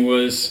Machine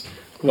was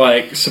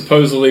like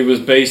supposedly was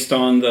based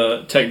on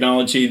the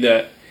technology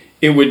that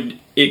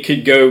it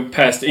could go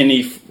past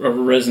any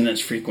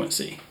resonance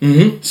frequency.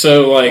 Mm-hmm.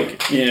 So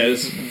like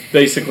it's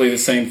basically the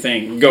same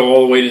thing. Go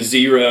all the way to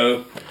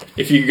 0.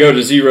 If you go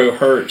to 0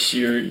 hertz,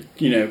 you're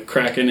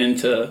cracking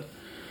into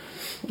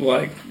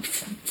like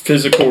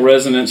physical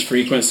resonance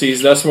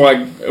frequencies. That's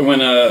why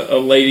when a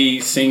lady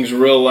sings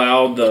real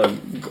loud,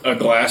 a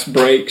glass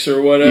breaks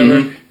or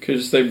whatever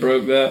because they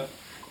broke that.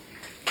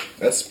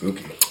 That's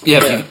spooky.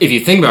 Yeah, if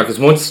you think about it, because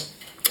once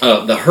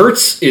the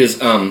hertz is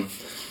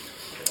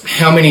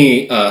how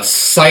many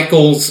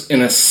cycles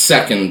in a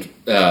second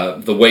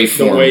the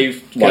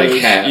waveform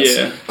has.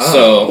 Yeah.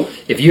 So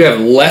if you have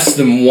less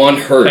than 1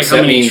 hertz,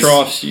 How many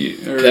troughs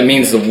that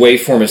means the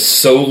waveform is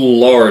so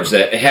large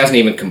that it hasn't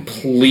even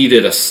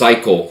completed a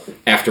cycle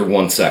after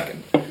 1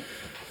 second.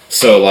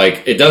 So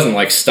like it doesn't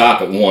like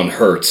stop at 1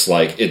 hertz.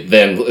 Like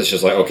it's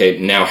just like, okay,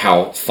 now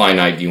how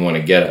finite do you want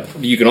to get it?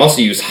 You can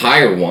also use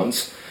higher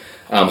ones.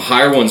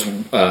 Higher ones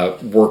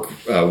work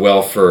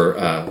well for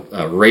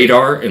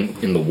radar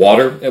in the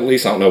water, at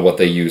least. I don't know what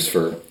they use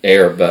for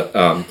air, but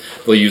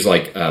they'll use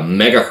like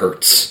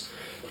megahertz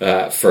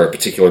for a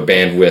particular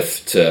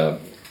bandwidth to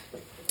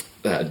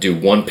do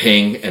 1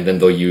 ping, and then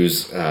they'll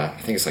use, I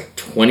think it's like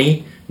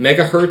 20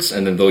 megahertz,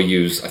 and then they'll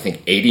use, I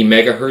think, 80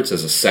 megahertz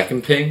as a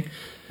second ping.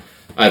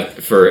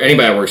 For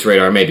anybody that works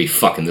radar, I may be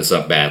fucking this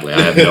up badly.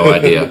 I have no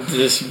idea.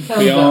 Just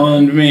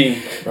beyond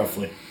me.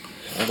 Roughly.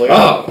 I was like,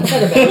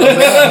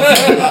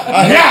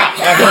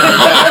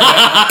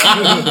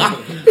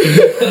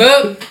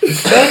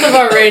 Both of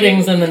our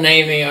ratings in the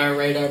Navy are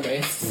radar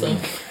based. So.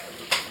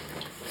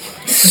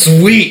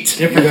 Sweet.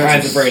 Different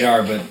kinds of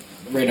radar, but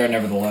radar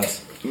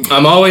nevertheless.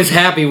 I'm always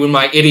happy when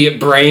my idiot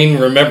brain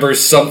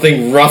remembers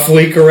something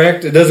roughly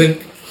correct. It doesn't...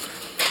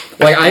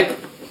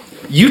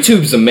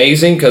 YouTube's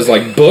amazing because,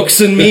 like, books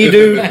and me,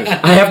 dude,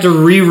 I have to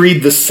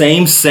reread the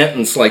same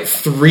sentence, like,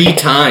 3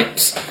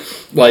 times.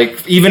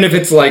 Like, even if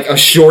it's, like, a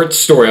short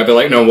story, I'd be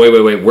like, no,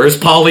 wait, where's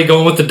Polly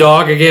going with the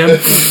dog again?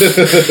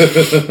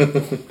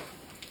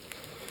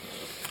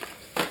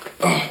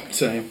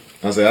 Same.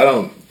 I was like, I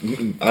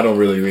don't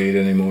really read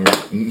anymore.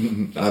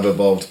 I've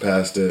evolved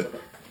past it.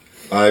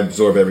 I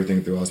absorb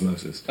everything through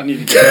osmosis. I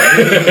need to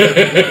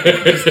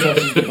get Just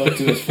touches the book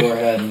to his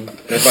forehead. And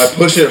If I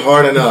push it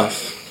hard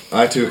enough,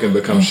 I too can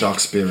become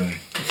Shakespeare.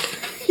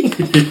 You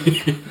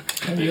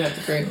have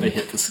to great. They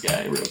hit the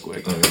sky real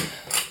quick. Okay.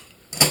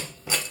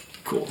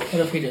 Cool. What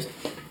if he just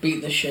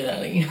beat the shit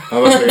out of you? I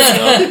was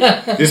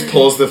thinking, just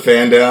pulls the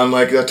fan down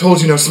like, I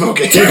told you no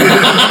smoking.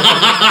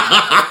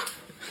 I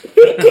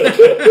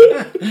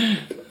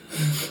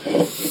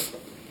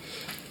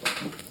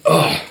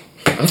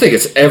don't think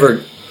it's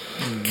ever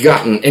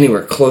gotten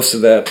anywhere close to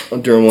that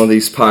during one of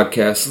these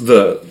podcasts.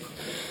 The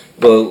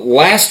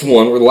last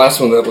one, or the last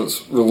one that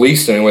was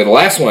released anyway, the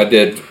last one I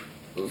did,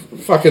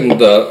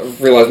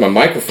 realized my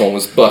microphone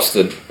was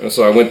busted, and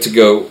so I went to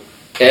go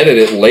edit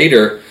it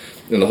later,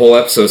 and the whole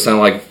episode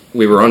sounded like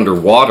we were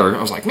underwater.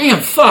 I was like, man,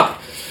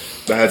 fuck!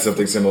 I had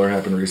something similar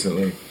happen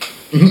recently.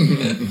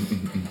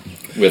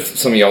 With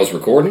some of y'all's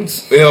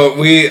recordings? You know,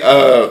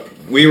 I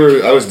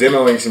was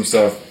demoing some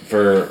stuff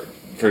for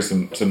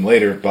some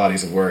later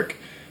bodies of work,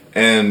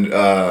 and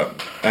I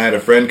had a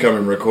friend come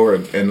and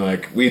record, and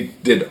like we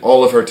did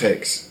all of her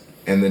takes,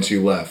 and then she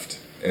left,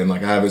 and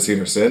like I haven't seen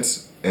her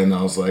since, and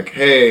I was like,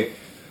 hey,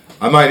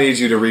 I might need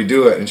you to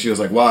redo it, and she was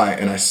like, why?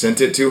 And I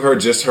sent it to her,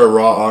 just her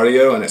raw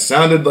audio, and it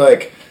sounded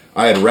like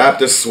I had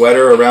wrapped a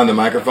sweater around the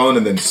microphone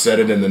and then set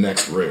it in the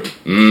next room.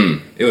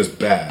 It was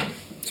bad.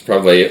 It's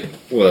probably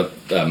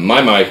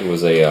my mic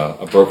was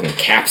a broken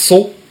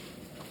capsule,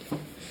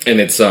 and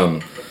it's I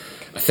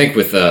think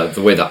with the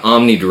way the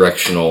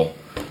omnidirectional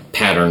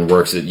pattern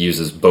works, it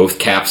uses both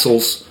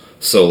capsules.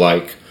 So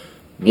like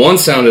one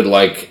sounded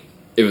like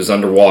it was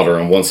underwater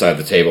on one side of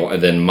the table,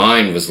 and then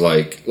mine was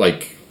like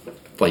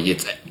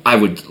it's. I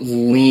would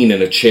lean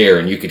in a chair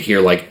and you could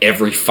hear like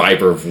every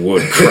fiber of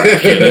wood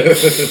crack in it.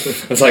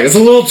 It's like it's a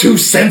little too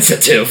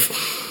sensitive.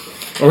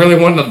 I really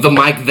wanted the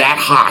mic that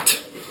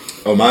hot.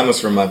 Oh, mine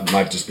was from my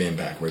mic just being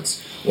backwards.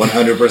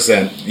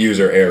 100%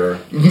 user error.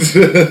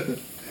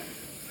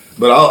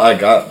 But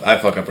I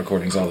fuck up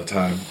recordings all the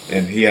time,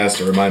 and he has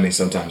to remind me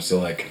sometimes to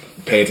like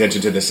pay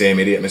attention to the same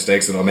idiot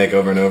mistakes that I'll make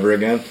over and over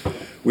again.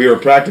 We were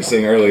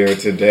practicing earlier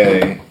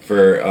today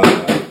for.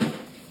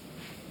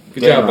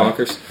 Good job,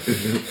 Bonkers.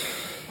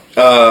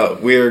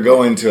 We are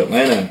going to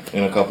Atlanta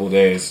in a couple of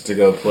days to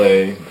go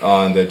play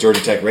on the Georgia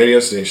Tech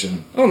radio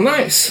station. Oh,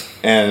 nice.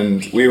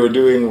 And we were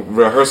doing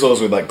rehearsals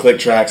with like click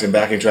tracks and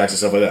backing tracks and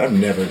stuff like that. I've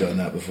never done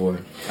that before.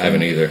 I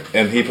haven't either.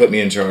 And he put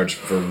me in charge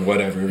for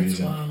whatever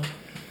reason. Wow.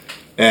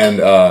 And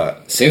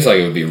seems like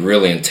it would be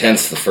really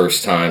intense the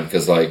first time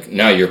because like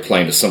now you're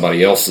playing to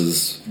somebody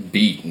else's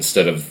beat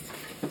instead of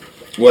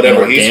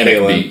whatever an he's organic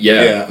feeling. beat.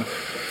 Yeah.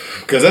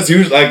 Because that's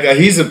usually like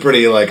he's a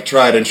pretty like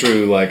tried and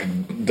true like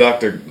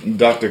Dr.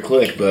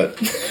 Click, but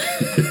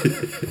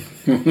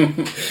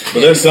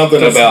there's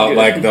something about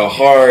like the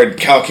hard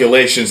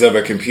calculations of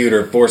a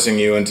computer forcing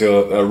you into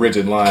a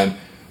rigid line.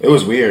 It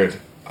was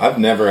weird. I've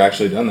never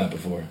actually done that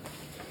before.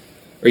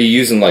 Are you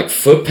using like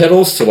foot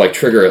pedals to like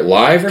trigger it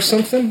live or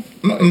something?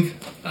 Like,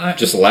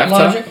 just a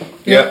laptop? Logic?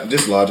 Yeah,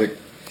 just Logic.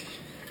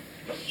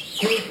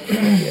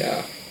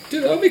 Yeah.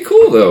 Dude, that'd be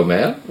cool though,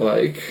 man.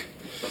 Like,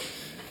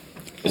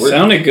 It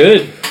sounded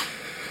good.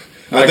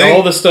 Like think-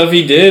 all the stuff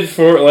he did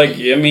for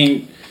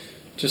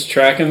just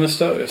tracking the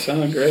stuff. It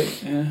sounded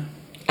great. Yeah.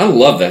 I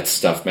love that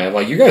stuff, man.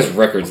 Like, you guys'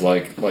 records,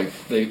 like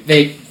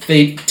they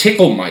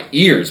tickle my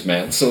ears,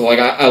 man. So, like,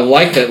 I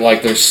like that,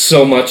 like, there's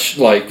so much,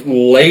 like,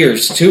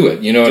 layers to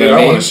it. You know what Dude, I I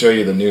mean? want to show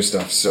you the new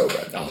stuff so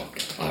bad. Oh,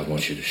 I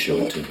want you to show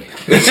it to me.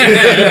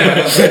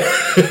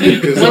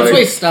 Once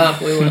we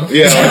stop, we will.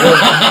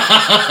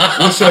 Yeah,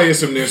 we'll show you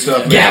some new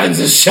stuff. Gavin's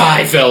a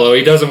shy fellow.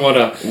 He doesn't want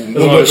to show me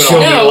No, we're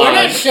live.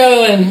 not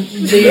showing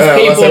these Yeah,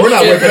 people we're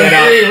not shit whipping for it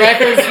out. 3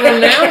 records from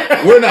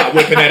now. We're not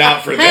whipping it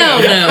out for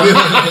Hell them. no.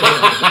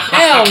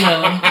 Hell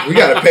no. We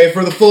got to pay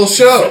for the full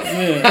show.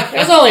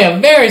 There's only a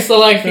very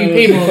select few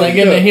people that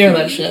get to hear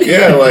that shit.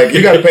 Yeah, like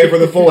you got to pay for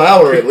the full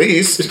hour at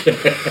least.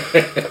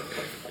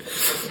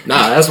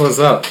 Nah, that's what's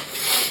up.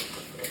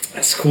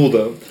 That's cool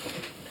though.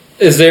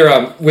 Is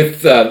there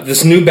with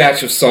this new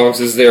batch of songs?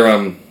 Is there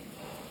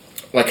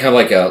like kind of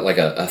like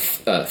a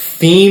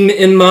theme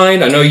in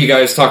mind? I know you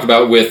guys talked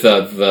about with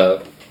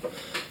the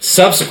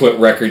subsequent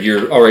record.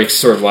 You're already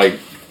sort of like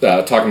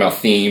talking about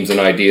themes and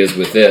ideas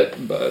with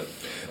it, but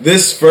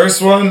This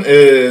first one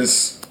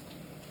is.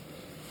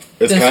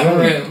 It's This kind of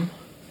room.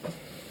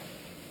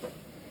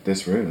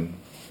 This room.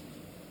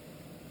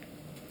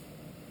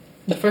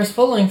 The first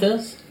full length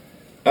is.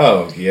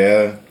 Oh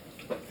yeah,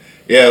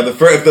 yeah. The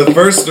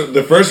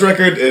first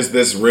record is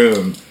This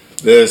Room.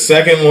 The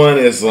second one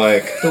is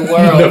like The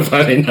world.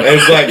 nobody knows.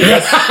 it's like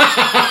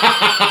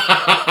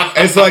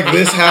it's like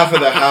this half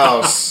of the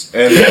house,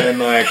 and then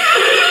like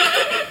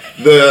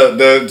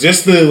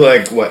the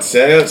like what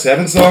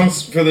 7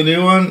 songs for the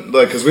new one,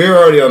 like because we were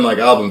already on like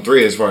album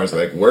 3 as far as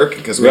like work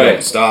because we Right.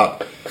 don't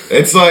stop.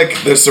 It's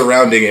like the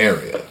surrounding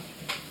area,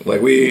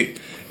 like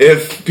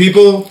if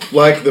people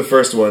like the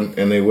first one,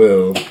 and they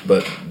will,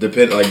 but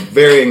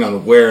varying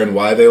on where and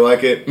why they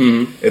like it.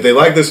 Mm-hmm. If they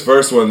like this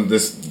first one,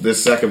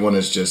 this second one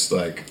is just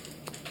like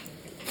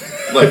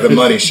the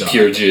money shot.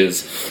 Pure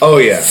jizz. Oh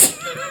yeah.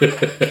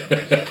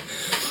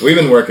 We've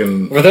been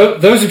working. For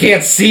those who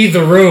can't see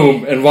the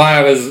room and why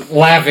I was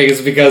laughing is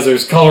because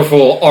there's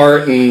colorful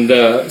art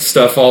and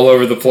stuff all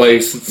over the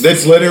place.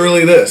 It's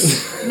literally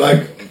this.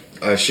 Like,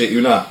 I shit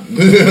you not.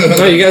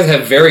 No, you guys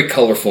have very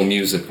colorful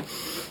music.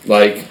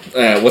 Like,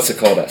 what's it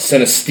called?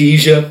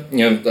 Synesthesia.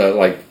 You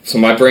know, so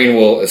my brain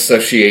will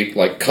associate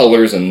like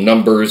colors and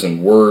numbers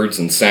and words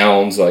and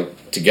sounds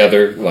like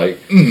together. Like,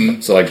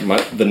 so like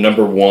the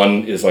number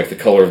 1 is like the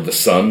color of the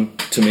sun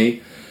to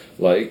me.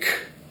 Like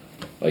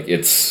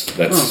That's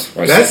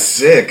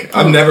sick.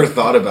 I've never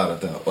thought about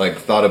it though. Like,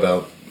 thought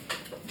about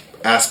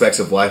aspects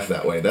of life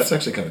that way. That's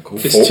actually kind of cool.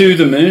 Is 2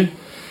 the moon?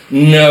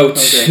 No,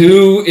 Okay.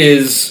 2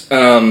 is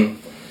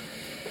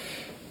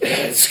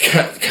it's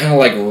kind of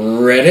like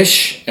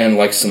reddish and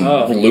like some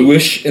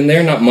bluish in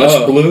there. Not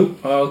much blue,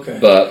 Oh, okay.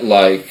 but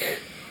like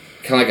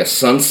kind of like a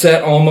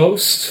sunset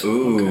almost.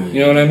 Ooh. You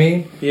know what I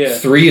mean? Yeah.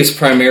 3 is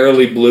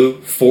primarily blue.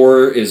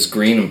 4 is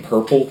green and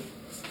purple,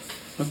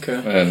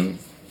 Okay. and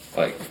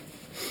like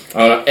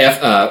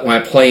when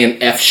I play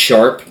an F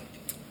sharp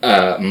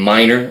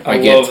minor, I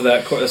get love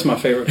that chord. That's my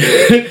favorite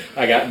chord.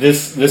 I got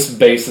this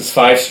bass is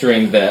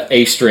 5-string. The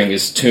A string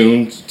is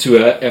tuned to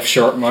a F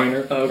sharp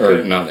minor, Okay.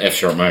 or not F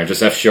sharp minor,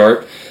 just F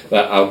sharp.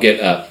 But I'll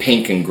get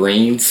pink and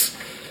greens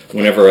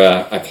whenever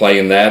I play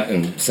in that,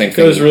 and same It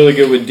thing. goes really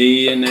good with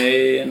D and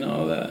A and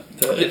all that.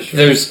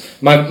 There's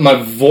my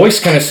voice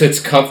kind of sits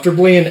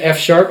comfortably in F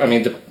sharp. I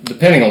mean,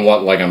 depending on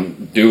what like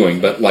I'm doing,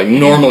 but like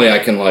normally I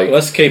can like. Well,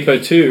 that's capo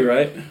 2,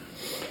 right?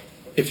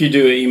 If you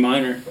do an E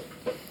minor.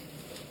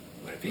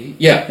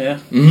 Yeah. Yeah.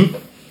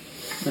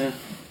 Mm-hmm.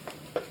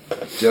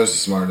 Joe's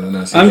smarter than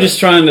us. I'm just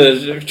trying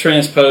to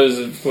transpose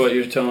what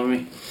you're telling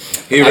me.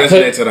 He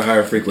resonates at a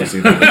higher frequency.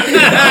 Than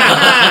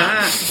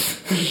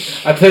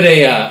I put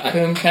a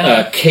Boom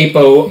count.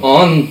 capo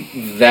on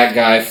that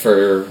guy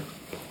for.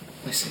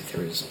 Let's see,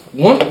 there is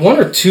one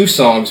or 2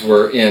 songs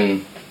were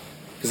in,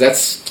 because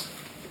that's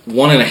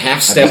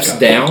 1.5 steps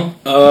down.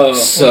 Oh.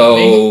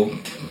 So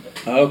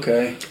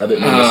Okay. I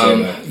didn't mean to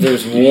say that.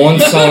 there's one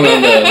song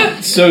on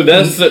the. So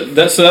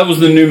that was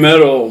the new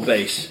metal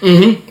bass.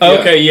 Mm-hmm.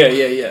 Okay.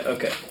 Yeah.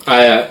 Okay.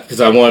 Because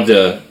I wanted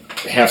to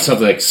have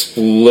something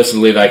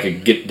explicitly that I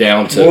could get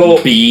down to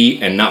Well,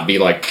 B and not be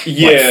like floppy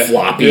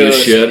yeah,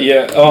 as shit.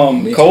 Yeah.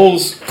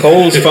 Cole's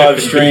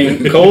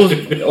 5-string. Cole's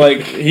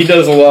like he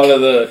does a lot of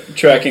the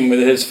tracking with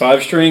his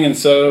 5-string, and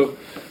so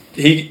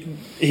he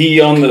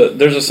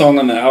there's a song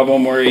on the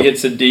album where he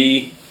hits a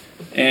D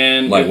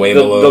and Like way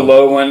the low. the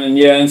low one,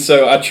 and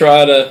so I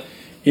try to,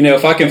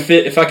 if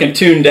I can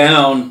tune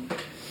down,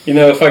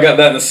 if I got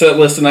that in the set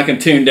list and I can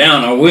tune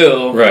down, I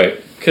will. Right.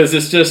 Because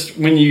it's just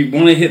when you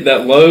want to hit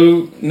that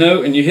low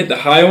note and you hit the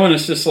high one,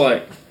 it's just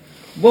like,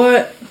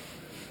 what?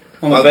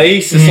 On the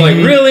bass, it's like,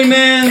 really,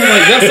 man?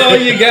 Like, that's all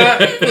you got?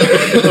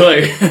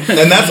 Like,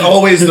 And that's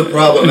always the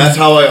problem. That's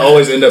how I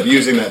always end up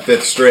using that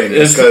 5th string.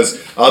 Is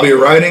because I'll be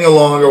riding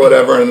along or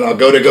whatever, and I'll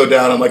go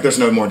down. I'm like, there's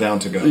no more down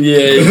to go.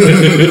 yeah.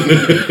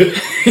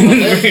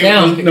 There's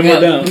down to No go.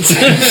 more down.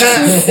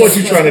 What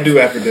you trying to do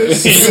after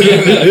this?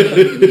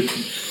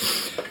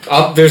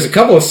 There's a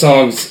couple of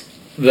songs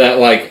that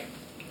like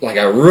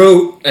I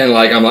wrote and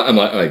like I'm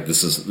like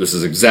this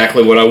is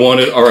exactly what I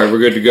wanted. All right, we're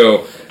good to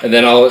go. And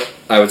then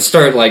I would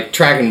start like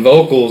tracking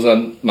vocals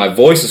and my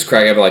voice is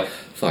cracking. I'd be like,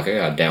 fuck, I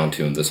gotta down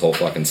tune this whole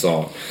fucking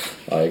song.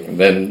 Like, and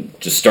then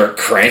just start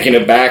cranking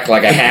it back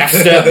like a half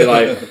step. Be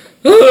like,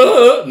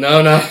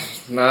 no,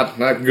 not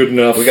good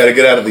enough. We got to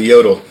get out of the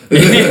yodel.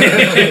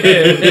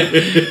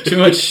 Too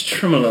much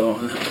tremolo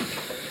on that.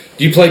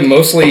 Do you play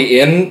mostly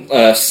in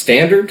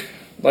standard,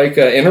 like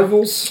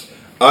intervals?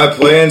 I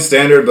play in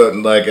standard, but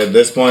like at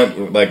this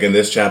point, like in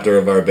this chapter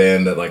of our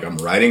band that like I'm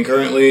writing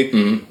currently,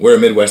 we're a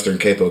Midwestern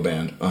capo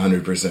band,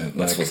 100%.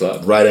 That's like, what's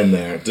up. Right in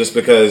there, just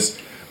because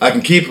I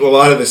can keep a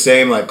lot of the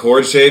same like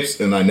chord shapes,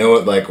 and I know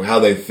it like how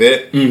they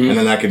fit, and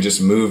then I can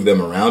just move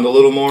them around a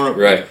little more,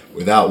 Right.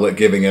 without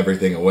giving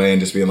everything away and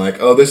just being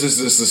like, oh, this is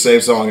just the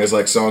same song as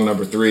like song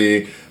number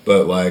 3,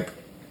 but like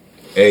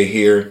A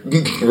here.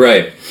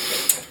 Right.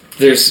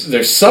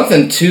 There's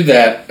something to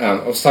that.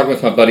 I was talking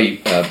with my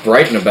buddy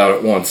Brighton about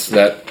it once.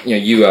 That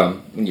when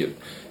you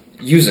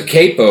use a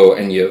capo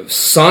and you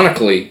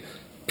sonically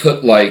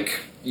put like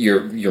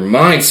your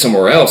mind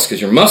somewhere else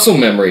because your muscle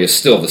memory is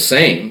still the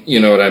same. You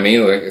know what I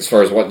mean? Like as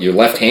far as what your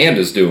left hand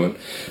is doing,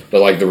 but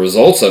like the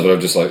results of it are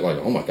just like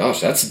oh my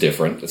gosh, that's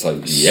different. It's like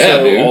yeah,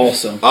 So dude.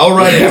 awesome. I'll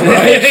write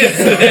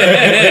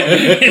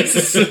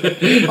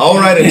I'll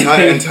write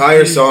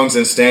entire songs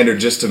in standard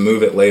just to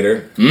move it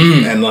later,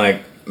 and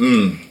like.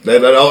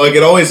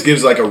 It always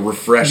gives like a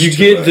refresh. You to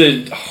get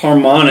it. the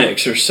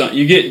harmonics or something.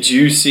 You get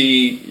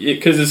juicy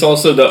because it's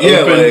also the Yeah,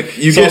 open. like,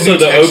 you it's get also new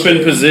the texture.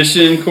 open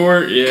position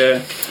chord.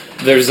 Yeah,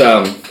 There's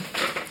a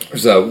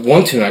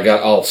one tune I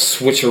got. I'll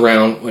switch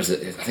around. What is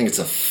it? I think it's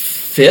a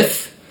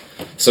fifth.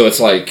 So it's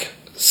like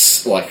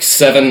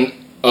 7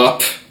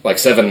 up, like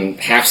 7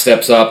 half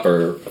steps up,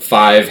 or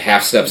 5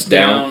 half steps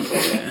down.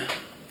 Yeah.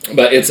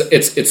 But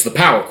it's the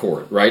power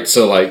chord, right?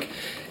 So like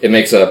it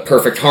makes a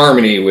perfect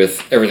harmony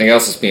with everything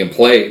else that's being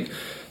played.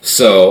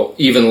 So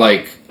even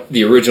like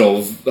the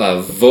original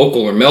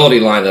vocal or melody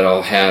line that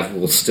I'll have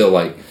will still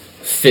like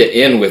fit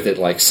in with it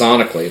like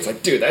sonically. It's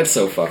like, dude, that's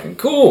so fucking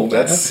cool. Man.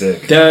 That's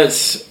sick.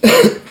 That's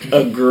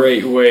a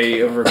great way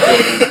of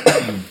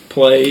recording.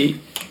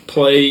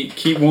 play,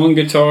 keep one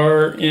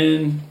guitar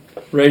in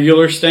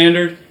regular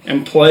standard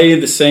and play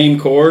the same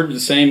chord, the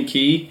same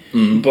key,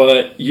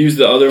 but use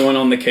the other one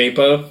on the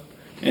capo,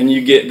 and you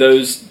get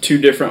those 2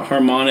 different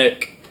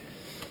harmonic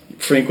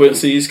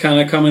frequencies kind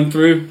of coming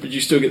through, but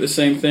you still get the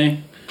same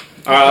thing.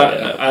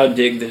 I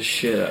dig this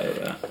shit out of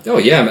that. Oh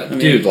yeah, man.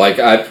 Dude, like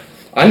I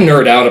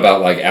nerd out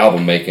about like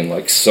album making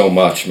like so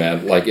much,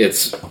 man. Like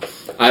it's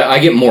I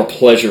get more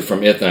pleasure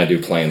from it than I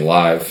do playing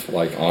live,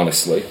 like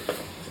honestly.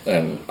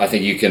 And I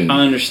think you can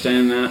I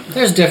understand that.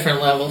 There's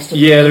different levels. To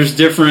Yeah, there's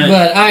different.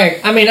 But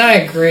I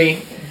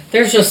agree.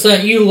 There's just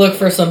you look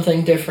for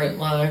something different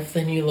live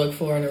than you look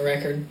for in a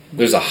record.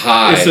 there's a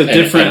high. It's a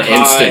different an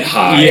instant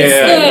high.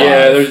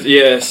 Yeah, there's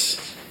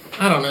yes.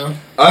 I don't know.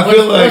 I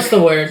feel like What's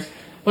the word?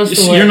 What's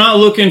the word? You're not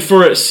looking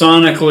for it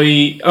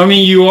sonically. I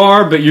mean, you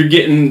are, but you're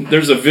getting.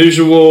 There's a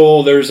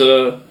visual. There's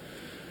a.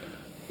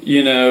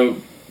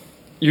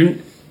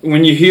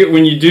 When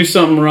you do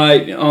something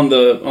right on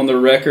the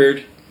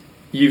record,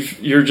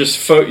 you're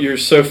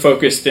so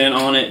focused in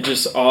on it,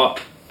 just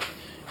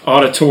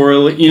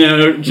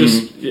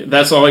auditorily.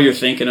 That's all you're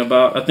thinking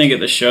about. I think at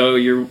the show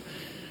you're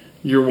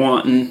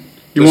wanting.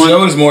 the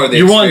show is more the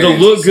You're wanting to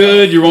experience look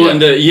good. itself. You're wanting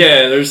to.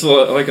 Yeah, there's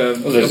like a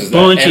there's that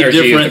bunch of energy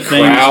of different the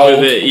things crowd.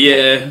 with it.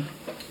 Yeah.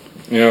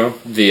 You know,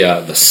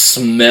 the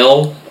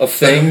smell of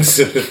things,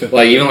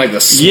 like even like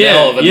the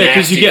smell of a Yeah,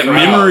 because you nasty get crowd.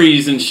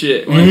 memories and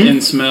shit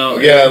and smell.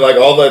 Yeah, like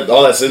all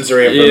that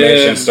sensory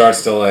information Yeah.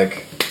 starts to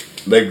like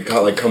they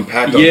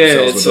compact on Yeah,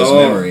 themselves with it's those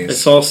all memories.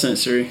 it's all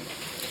sensory.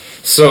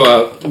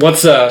 So,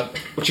 what's your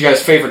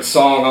guys' favorite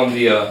song on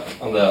the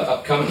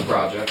upcoming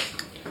project?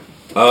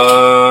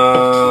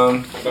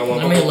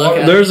 Let me look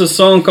at There's a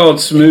song called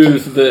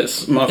 "Smooth"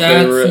 that's my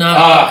favorite. That's not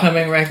an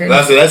upcoming record.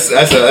 That's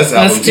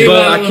album too too.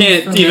 But I albums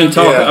can't from even that.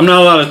 talk. Yeah. I'm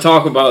not allowed to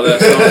talk about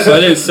that song, so I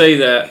didn't say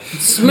that.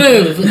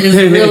 Smooth is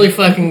really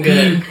fucking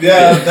good.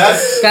 Yeah,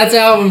 that's That's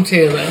album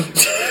 2 though.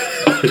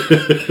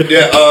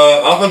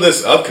 off of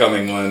this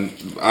upcoming one.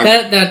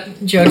 That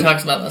Joe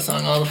talks about that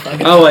song all the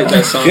fucking I time. like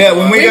that song. Yeah,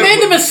 when We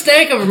made the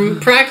mistake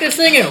of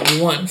practicing it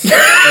once for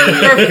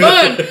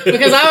fun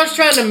because I was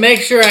trying to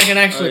make sure I could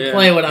actually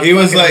play what I'm. he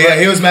was fucking like,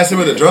 playing. he was messing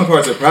with the drum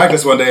parts at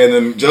practice one day, and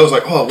then Joe was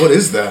like, "Oh, what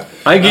is that?"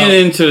 I get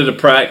into the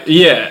practice.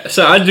 Yeah,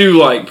 so I do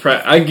like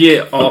I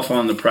get off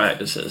on the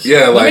practices.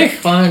 Yeah, Let me like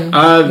find.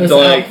 I this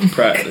like album.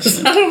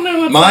 practicing. I don't know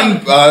what's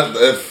mine.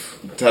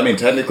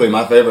 Technically,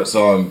 my favorite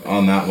song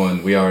on that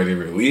one we already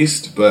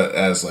released, but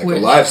as like Which?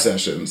 the live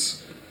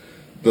sessions,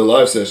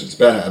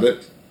 Bad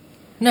Habit.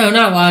 No,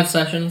 not live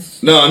sessions.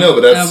 No, I know,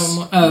 but that's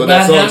Album- but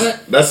Bad Habit?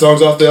 that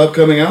song's off the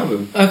upcoming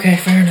album. Okay,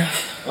 fair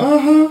enough.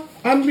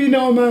 I'm be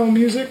knowing my own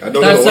music. I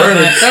don't That's know not the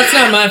my, words. that's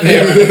not my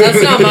favorite.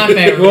 That's not my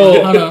favorite. Hold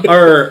on.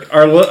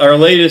 Well, our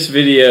latest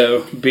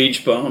video,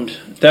 Beach Bummed.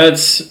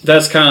 That's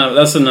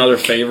another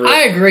favorite.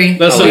 I agree.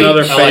 That's I like-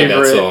 another I like that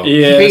favorite. song.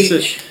 Yeah,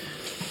 Beach.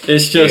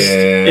 it's just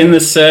Yeah. in the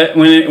set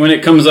when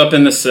it comes up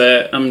in the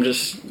set. I'm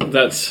just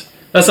that's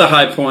a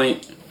high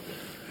point.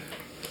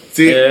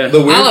 See, Yeah.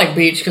 the weird, I like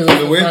Beach because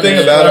the weird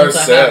thing about our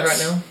sets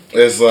right now.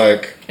 is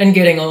like And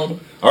getting old.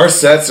 our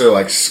sets are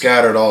like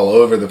scattered all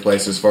over the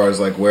place as far as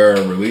like where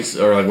a release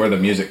or like where the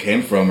music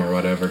came from or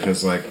whatever.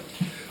 Because like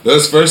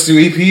Those first 2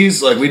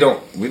 EPs, like I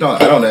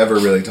don't ever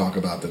really talk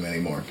about them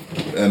anymore.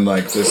 And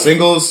like the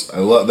singles,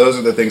 those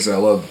are the things that I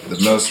love the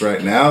most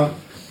right now.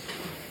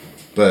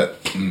 But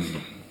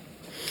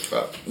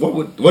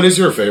what is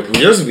your favorite?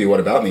 Yours would be What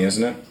About Me,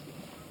 isn't it?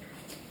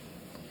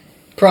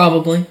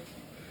 Probably.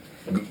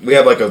 We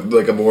have like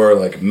a more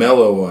like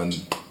mellow one.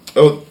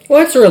 Oh,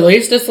 Well, it's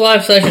released. It's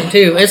live session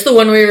too. It's the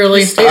one we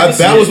released here.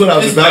 that was what I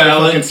was about to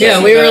fucking say.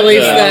 Yeah, we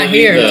released that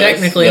here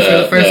technically for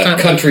the first time.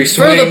 Country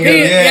For the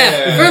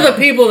swing. for the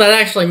people that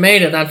actually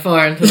made it that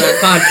far into that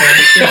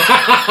podcast. Yeah.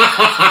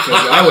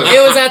 'Cause I was,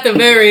 It was at the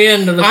very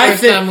end of the I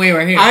first think- time we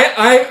were here.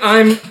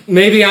 I'm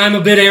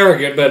a bit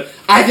arrogant, but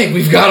I think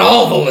we've got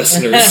all the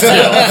listeners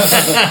still.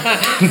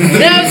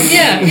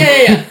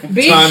 Yeah.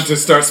 Beach. time to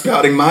start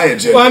spouting my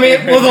agenda.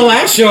 Well, the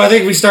last show, I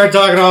think we started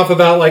talking off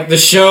about like the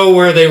show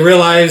where they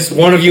realized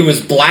one of you was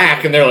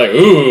black, and they're like,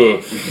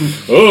 "Ooh,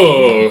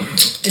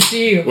 It's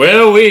you.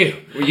 well,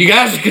 you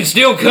guys can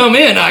still come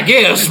in, I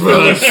guess."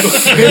 But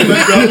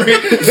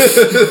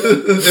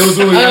It was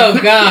when we Oh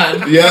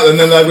God. yeah, and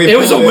then like we it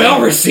was a pulled in.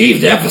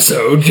 well-received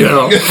episode, you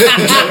know.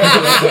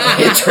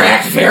 It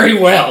tracked very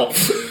well.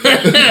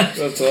 That's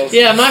awesome.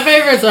 Yeah, my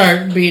favorites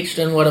are Beached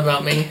and What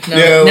About Me.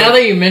 Now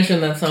that you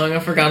mentioned that song, I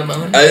forgot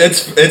about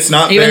it. It's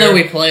not Even fair. though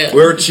we play it.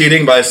 We're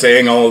cheating by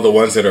saying all of the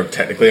ones that are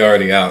technically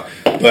already out.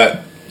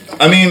 But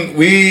I mean,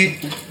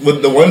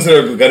 with the ones that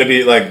are going to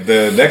be like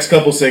the next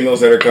couple singles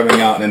that are coming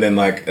out, and then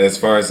like as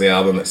far as the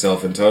album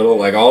itself in total,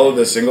 like all of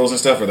the singles and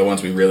stuff are the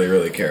ones we really,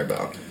 really care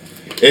about.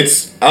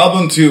 It's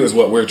album 2 is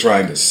what we're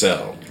trying to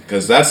sell,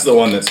 because that's the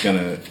one that's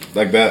gonna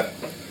like that.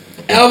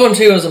 Album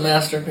 2 is a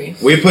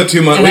masterpiece. We put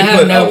too much. And We I have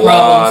put no a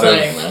problem lot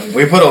saying of. that.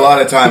 We put a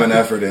lot of time and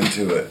effort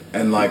into it,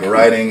 and like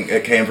writing,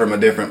 it came from a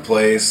different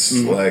place.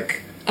 Mm-hmm.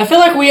 Like I feel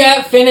like we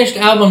finished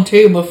album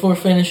 2 before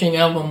finishing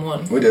album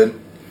 1. we did.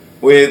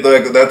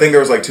 I think there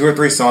was like 2 or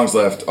 3 songs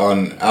left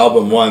on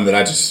album 1 that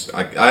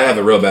I have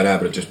a real bad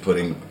habit of just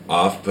putting them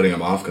off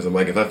because I'm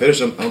like, if I finish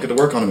them, I don't get to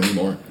work on them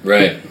anymore.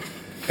 Right.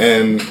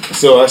 And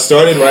so I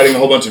started writing a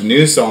whole bunch of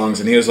new songs,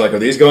 and he was like, "Are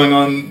these going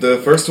on the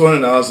first one?"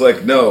 And I was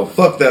like, "No,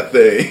 fuck that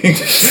thing."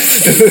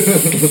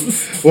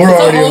 It's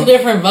a whole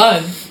different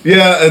vibe.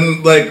 Yeah,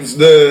 and like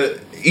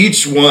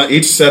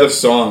each set of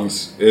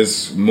songs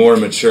is more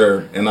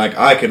mature, and like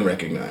I can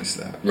recognize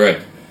that. Right.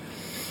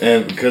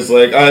 And because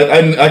like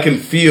I can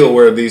feel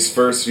where these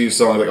first few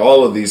songs, like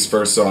all of these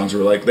first songs,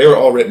 were like they were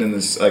all written in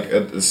this like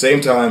at the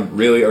same time,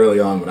 really early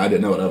on when I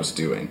didn't know what I was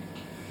doing,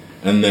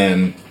 and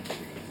then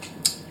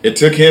it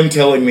took him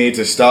telling me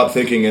to stop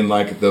thinking in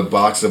like the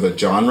box of a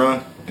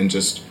genre and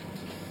just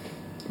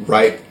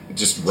write,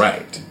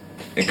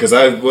 because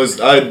that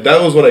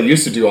was what I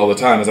used to do all the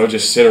time. Is I would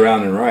just sit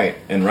around and write,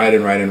 and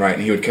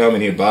he would come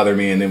and he would bother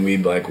me, and then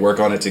we'd like work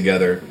on it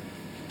together,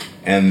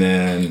 and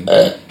then.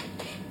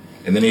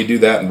 And then he'd do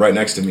that and right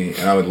next to me,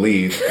 and I would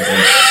leave because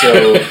I'm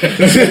so.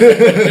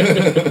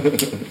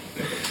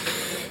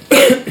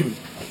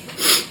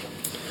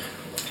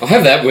 I'll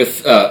have that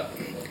with. I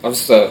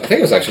think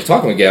I was actually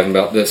talking with Gavin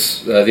about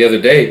this the other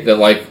day. That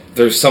like,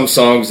 there's some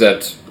songs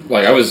that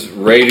like I was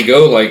ready to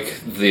go like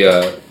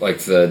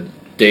the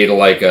day to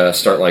like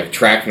start like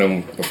tracking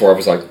them before I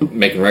was like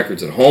making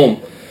records at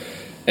home,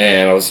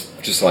 and I was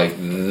just like,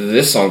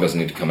 this song doesn't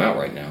need to come out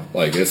right now.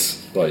 Like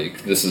this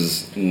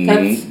is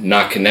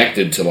not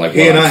connected to like. He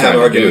what and I'm I have trying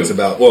to arguments do.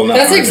 about. Well, not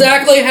That's arguments.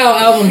 exactly how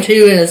album 2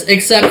 is,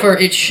 except for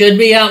it should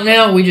be out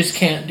now. We just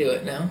can't do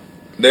it now.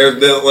 They're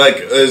like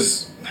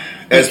as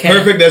Okay.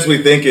 perfect as we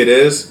think it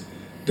is.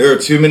 There are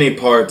too many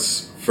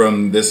parts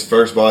from this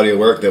first body of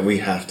work that we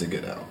have to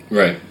get out.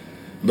 Right.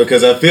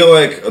 Because I feel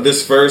like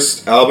this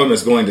first album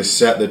is going to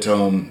set the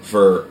tone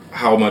for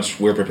how much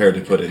we're prepared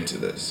to put into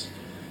this.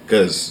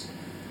 Because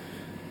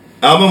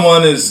album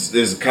 1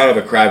 is kind of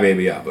a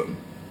crybaby album.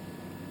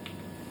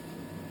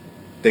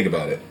 Think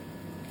about it.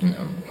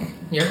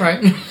 You're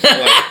right.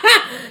 Like,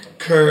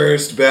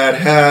 Cursed, Bad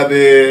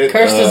Habit.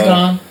 Cursed is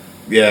gone.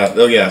 Yeah.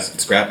 Oh, yes.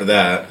 Scrap to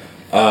that.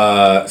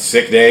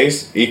 Sick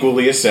Days,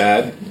 equally as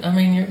sad. I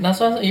mean,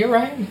 you're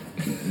right.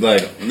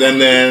 Like, and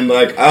then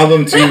like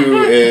album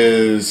 2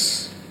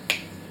 is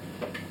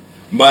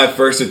my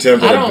first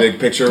attempt at a big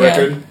picture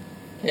record.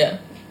 Yeah.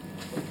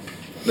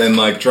 Then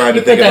like trying to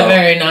Put think that about.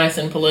 very nice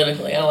and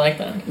politically. I like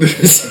that.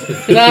 Because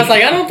I was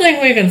like, I don't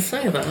think we can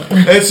say that.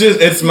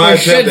 It's my We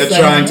should attempt at say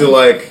trying that. to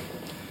like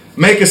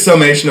make a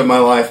summation of my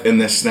life in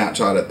this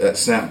snapshot at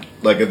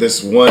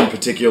this one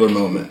particular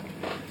moment.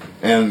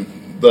 And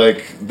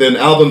like then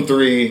album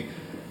 3,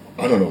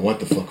 I don't know what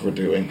the fuck we're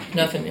doing.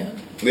 Nothing yet.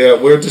 Yeah,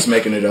 we're just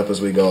making it up as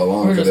we go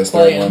along We're for just this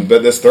playing. third one.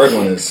 But this third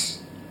one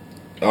is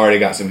already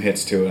got some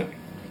hits to it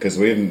because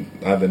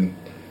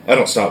I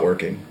don't stop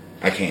working.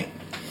 I can't.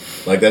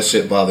 Like that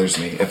shit bothers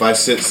me. If I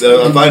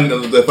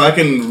if I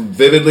can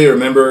vividly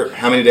remember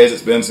how many days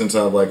it's been since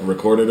I've like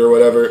recorded or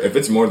whatever, if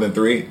it's more than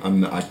 3,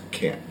 I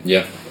can't.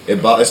 Yeah.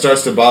 It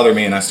starts to bother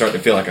me, and I start to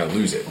feel like I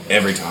lose it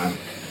every time.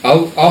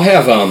 I'll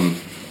have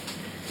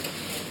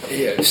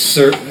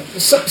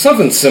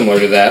something similar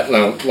to that.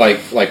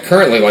 Like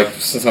currently, like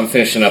since I'm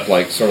finishing up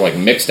like sort of like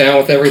mix down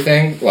with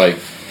everything, like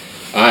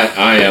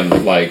I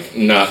am like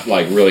not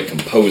like really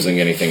composing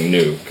anything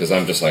new because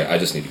I'm just like I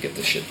just need to get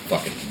this shit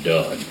fucking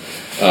done.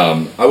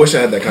 I wish I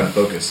had that kind of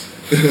focus.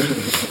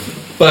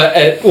 But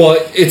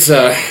it's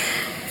a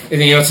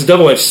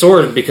double-edged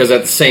sword because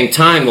at the same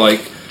time,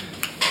 like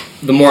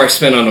the more I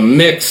spend on a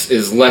mix,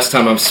 is less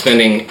time I'm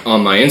spending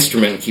on my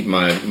instrument and keep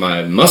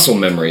my muscle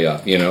memory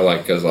up. You know,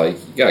 like because like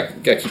you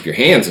gotta keep your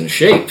hands in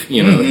shape.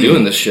 You know,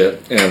 doing this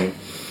shit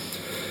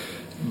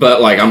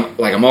But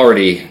I'm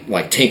already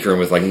like tinkering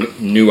with like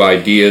new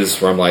ideas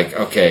where I'm like,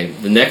 okay,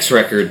 the next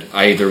record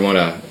I either want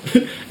to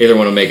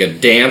make a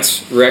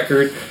dance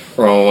record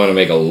or I want to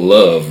make a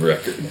love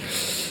record.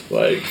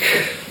 Like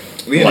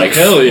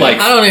hell yeah.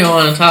 I don't even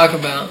want to talk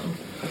about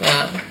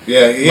that.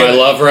 Yeah. My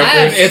love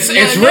record. It's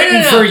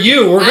written for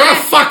you. We're gonna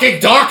fucking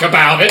talk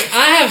about it.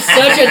 I have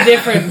such a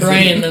different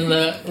brain than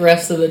the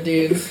rest of the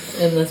dudes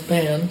in this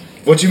band.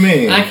 What you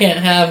mean? I can't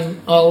have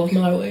all of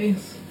my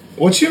ways.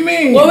 What you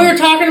mean? What we were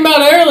talking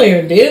about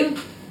earlier, dude.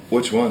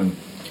 Which one?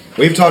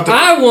 We've talked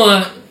about... I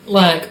want,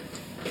 like,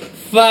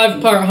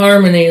 5-part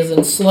harmonies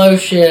and slow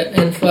shit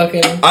and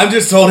fucking... I've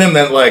just told him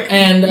that, like,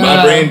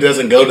 my brain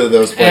doesn't go to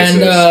those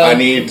places. I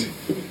need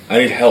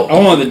help. I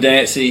want the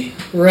dancey.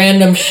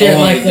 Random shit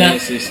like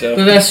that. Stuff.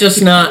 But that's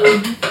just not...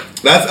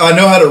 I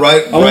know how to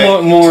write... I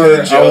want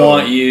more I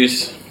Want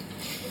Yous.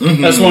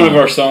 Mm-hmm. That's one of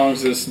our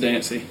songs that's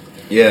dancey.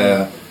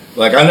 Yeah.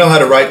 Like, I know how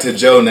to write to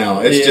Joe now.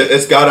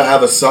 It's got to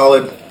have a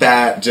solid,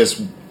 fat,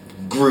 just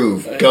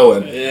groove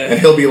going. And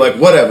he'll be like,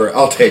 whatever,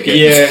 I'll take it.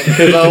 Yeah,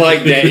 because I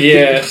like that.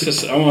 Yeah, it's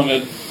just, I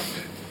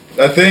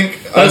think...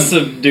 That's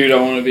the dude I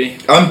want to be.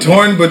 I'm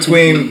torn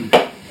between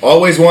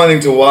always wanting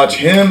to watch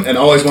him and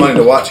always wanting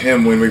to watch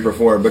him when we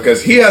perform.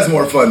 Because he has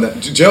more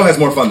fun Joe has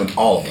more fun than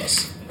all of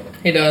us.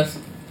 He does.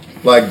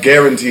 Like,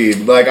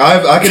 guaranteed. Like,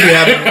 I could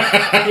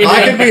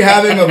be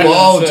having a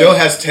ball. Joe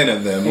has 10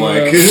 of them.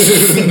 Like,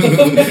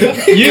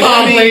 you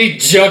calmly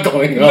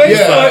juggling.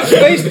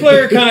 Bass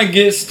player kind of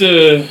gets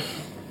to,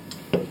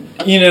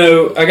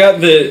 I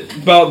got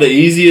about the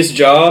easiest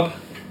job,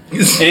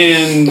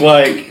 and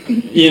like,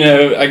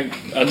 I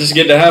just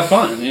get to have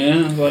fun.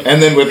 Like,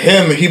 and then with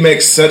him, he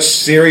makes such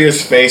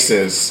serious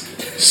faces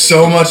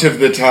so much of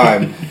the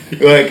time.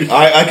 Like,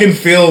 I can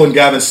feel when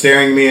Gavin's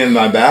staring me in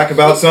my back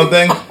about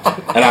something,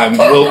 and I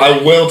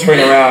will turn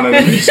around and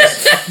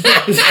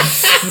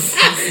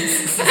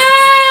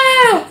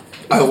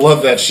I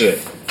love that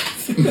shit.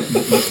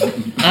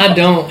 I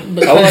don't.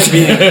 But it's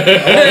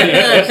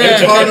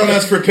hard on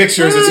us for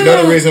pictures. It's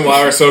another reason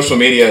why our social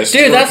media is...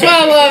 Dude, that's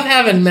why I love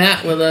having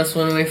Matt with us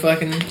when we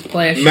fucking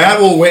play a show.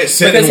 Matt will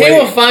sit and wait. Because he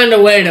will find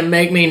a way to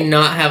make me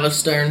not have a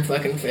stern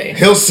fucking face.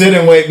 He'll sit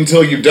and wait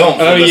until you don't.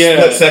 For the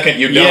split second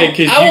you don't.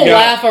 I will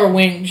laugh or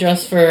wink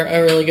just for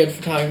a really good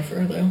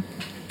photographer, though.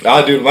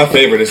 Dude, my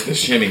favorite is the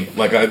shimmy.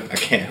 Like, I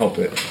can't help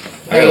it.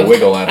 I gotta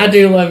wiggle at it. I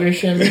do love your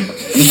shimmy. You're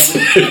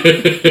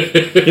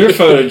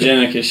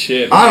photogenic as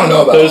shit. Man. I don't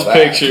know about those that.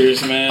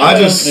 pictures, man. I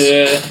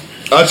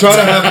try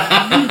to remember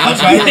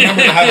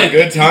to have a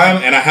good time,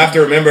 and I have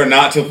to remember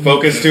not to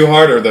focus too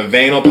hard, or the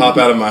vein will pop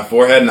out of my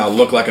forehead, and I'll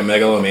look like a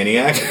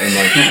megalomaniac. And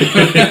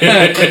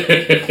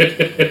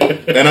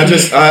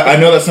I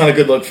know that's not a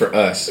good look for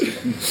us.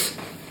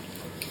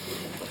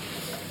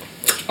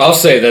 I'll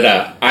say that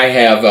I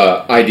have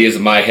ideas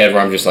in my head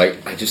where I'm just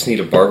like, I just need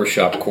a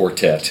barbershop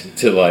quartet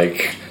to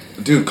like...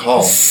 Dude,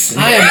 call.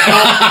 I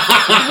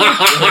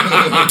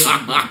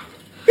am...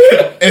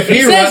 If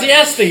he says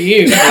yes to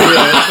you.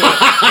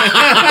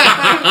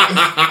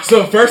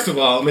 So first of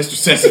all, Mr.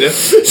 Sensitive.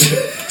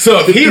 So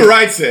if he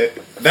writes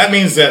it, that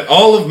means that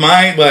all of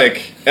my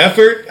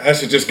effort has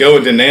to just go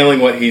into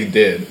nailing what he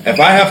did. If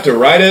I have to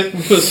write it,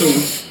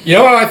 you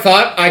know how I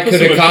thought I could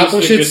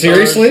accomplish it?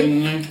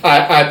 Seriously,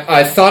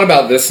 I thought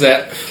about this.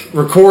 That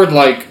record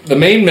like the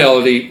main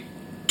melody,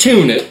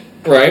 tune it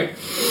right,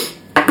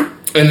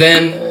 and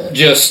then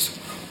just.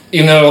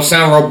 It'll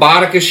sound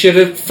robotic as shit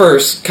at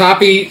first.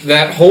 Copy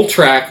that whole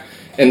track,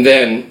 and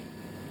then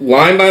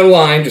line by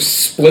line, just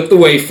split the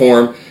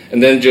waveform,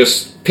 and then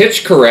just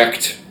pitch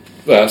correct,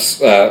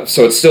 so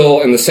it's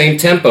still in the same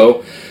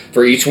tempo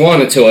for each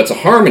one until it's a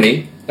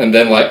harmony, and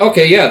then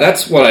okay, yeah,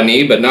 that's what I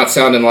need, but not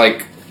sounding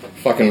like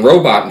fucking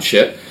robot and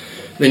shit.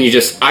 Then you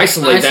just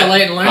isolate that.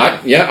 And learn.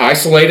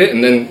 Isolate it,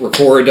 and then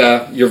record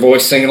your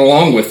voice singing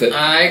along with it.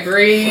 I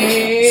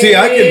agree. See,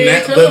 I can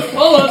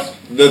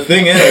the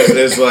thing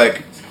is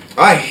like.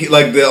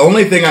 The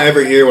only thing I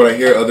ever hear when I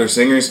hear other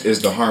singers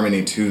is the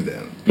harmony to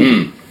them.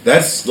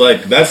 That's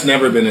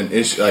never been an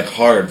issue,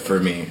 hard for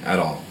me at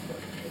all.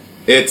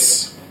 I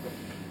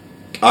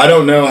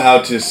don't know how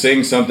to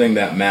sing something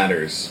that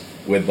matters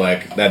with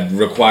that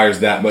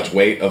requires that much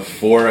weight of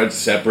 4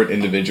 separate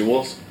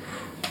individuals.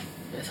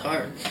 It's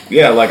hard.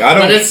 Yeah, I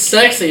don't. But it's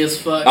sexy as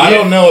fuck. I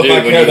don't know if I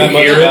care that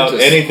much about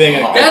anything.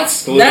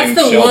 That's the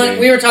Shelby. one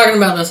we were talking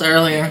about this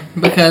earlier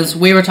because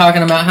we were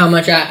talking about how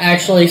much I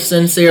actually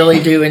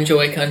sincerely do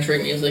enjoy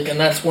country music, and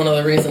that's one of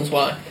the reasons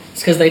why.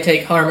 It's because they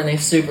take harmony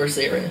super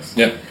serious.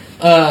 Yeah.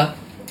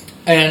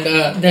 And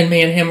then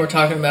me and him were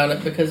talking about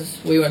it because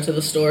we went to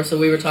the store, so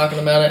we were talking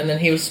about it, and then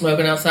he was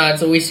smoking outside,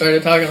 so we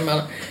started talking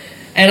about it.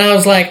 And I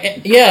was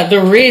like, yeah, the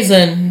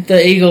reason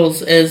the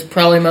Eagles is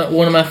probably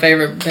one of my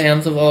favorite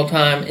bands of all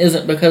time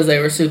isn't because they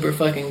were super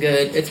fucking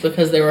good. It's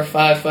because they were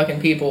 5 fucking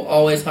people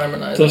always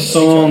harmonizing. The with each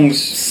other.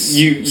 songs,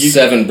 you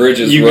Seven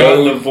Bridges you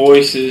Road. got the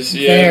voices.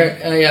 Yeah.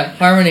 They're,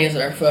 harmonies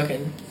are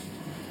fucking.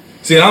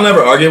 See, I'll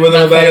never argue with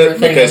him My about favorite it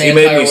thing because in he the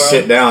made entire me world.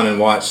 sit down and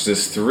watch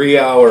this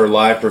 3-hour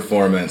live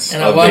performance.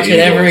 And I of watch the it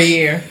every Eagles.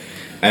 year.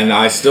 And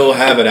I still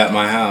have it at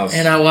my house.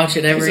 And I watch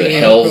it Is every it year.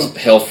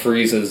 Hell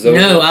Freezes Over?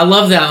 No, I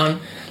love that one.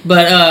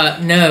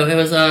 But, no, it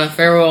was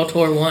Farewell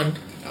Tour 1.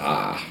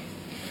 Ah.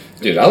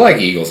 Dude, I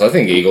like Eagles. I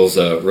think Eagles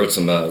wrote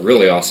some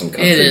really awesome It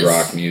country is.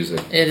 rock music.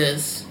 It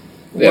is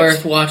Yes.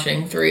 worth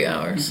watching 3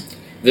 hours.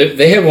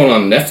 They had one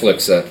on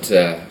Netflix that,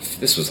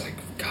 this was like,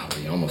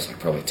 golly, almost like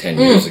probably 10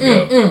 years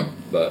ago.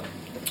 But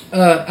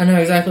I know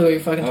exactly what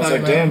you're fucking I was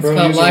talking like, about. damn, bro, It's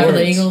called use the Life of the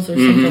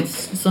words.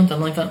 Eagles or something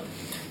like that.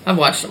 I've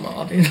watched them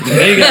all, dude.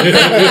 They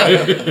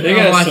I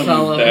got watched some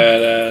all of them.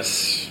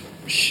 badass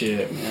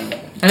shit, man.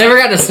 I never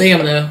got to see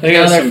them though. They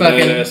Now got they're some fucking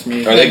badass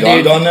music. Are they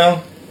Dude. gone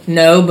now?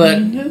 no, but I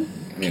mean,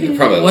 they're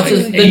probably what's like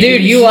his, the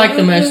dude you like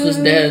the most is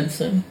dead.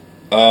 So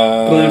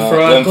Glenn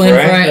Fry. Glenn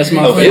Fry, That's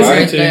my Glenn favorite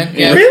Fry's too. dead.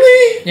 Yeah,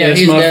 Really? yeah, That's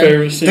he's my dead.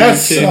 favorite singer That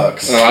too.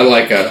 sucks. Oh, I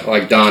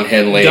like Don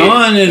Henley.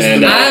 Don is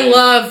and, the- I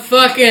love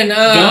fucking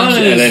Don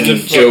and is then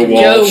the Joe fucking-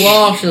 Walsh. Joe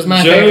Walsh is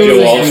my Joe favorite. Joe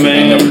is Walsh the would be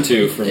man. number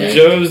 2 for me.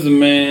 Joe's the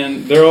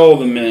man. They're all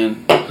the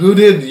men. Who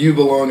did You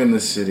Belong in the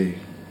City?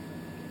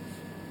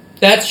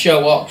 That's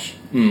Joe Walsh.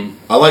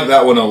 I like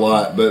that one a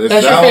lot, but it's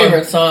That's that your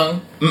favorite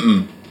song,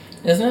 one.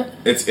 isn't it?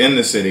 It's In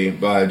the City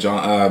by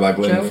by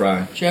Glenn Joe,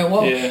 Fry. Joe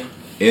Walsh.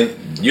 Yeah.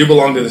 You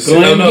Belong to the City.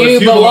 Glenn- Oh, no, You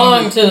it's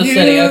belong to the You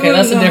city. Okay,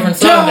 that's a different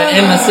song than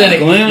In the City.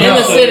 Glenn In the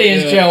also, City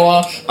is yeah. Joe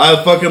Walsh.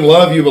 I fucking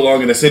love You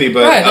Belong in the City,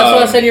 but Right, that's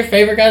why I said your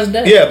favorite guy's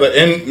dead. yeah, but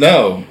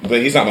but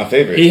he's not my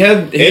favorite. He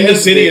had In the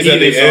City is at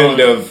the Eagles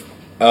end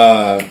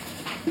on.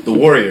 of The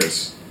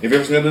Warriors. Have you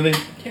ever seen that movie?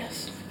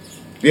 Yes.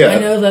 Yeah, I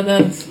know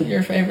that's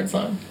your favorite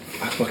song.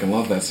 I fucking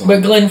love that song.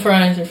 But Glenn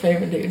Fry is your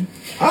favorite dude.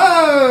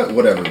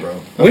 Whatever, bro.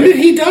 When did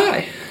he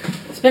die?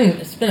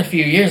 It's been a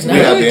few years now.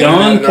 Yeah,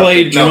 Don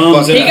played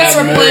drums He and got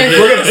had more replaced.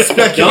 We're gonna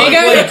speculate. Don He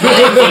got played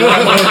replaced. drums and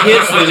had more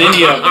hits than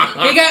any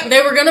of them.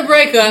 They were gonna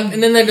break up,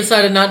 and then they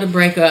decided not to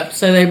break up,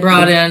 so they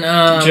brought in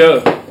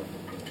Joe.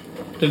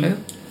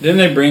 Didn't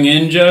they bring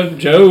in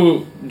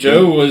Joe?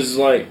 Joe was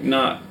like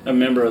not a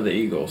member of the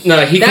Eagles.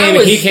 No, he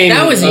came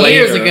that was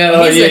years later. ago.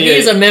 Oh, he's, yeah,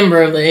 he's yeah. a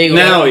member of the Eagles.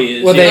 Now he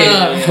is. Well, they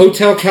Yeah.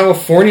 Hotel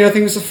California, I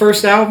think was the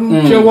first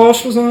album Joe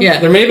Walsh was on. Yeah.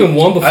 There may have been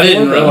one before. I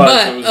didn't but-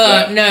 realize it But was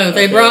that. no,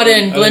 they Okay. brought in I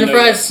didn't Glenn know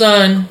Fry's that.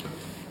 son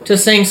to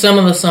sing some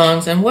of the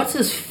songs. And what's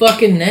his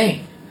fucking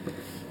name?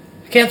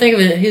 I can't think of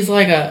it. He's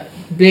like a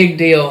big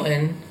deal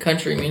in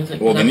country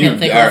music. Well, but then I you can't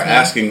think are of his name.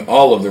 asking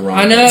all of the wrong.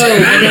 I know,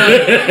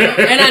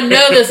 and I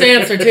know this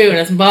answer too, and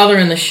it's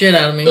bothering the shit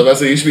out of me. So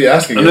that's what you should be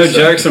asking. I know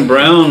yourself. Jackson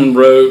Brown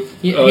wrote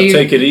He-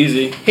 "Take It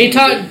Easy." He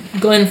taught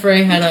Glenn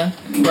Frey how to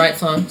write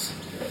songs.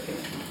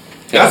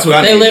 That's what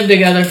I They need. lived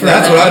together for.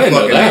 That's a what while. I didn't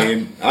know that. fucking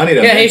need. I need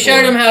a. Yeah, he mentor.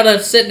 showed him how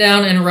to sit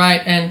down and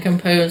write and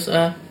compose.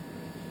 An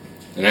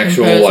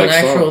actual compose like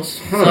an actual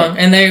song. song.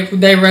 And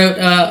they wrote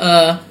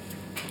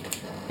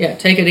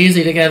Take It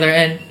Easy together,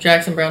 and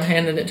Jackson Brown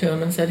handed it to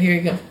him and said, "Here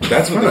you go."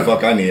 That's what the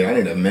fuck I need. I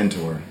need a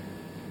mentor.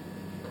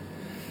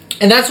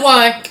 And that's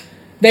why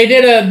they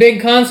did a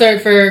big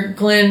concert for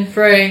Glenn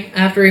Frey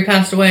after he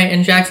passed away,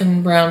 and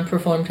Jackson Brown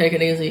performed "Take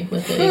It Easy"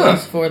 with the Huh.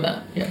 Eagles for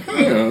that. Yeah, I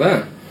didn't know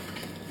that.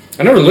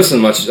 I never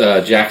listened much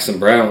Jackson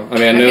Brown. I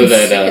mean, I know can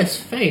that. see his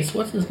face.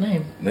 What's his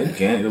name? No, you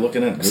can't. You're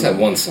looking at. What's that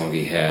one song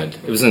he had?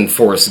 It was in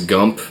Forrest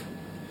Gump.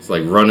 It's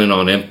like Running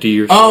on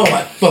Empty or Oh, something.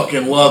 I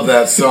fucking love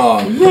that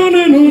song.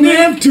 Running on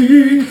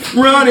empty,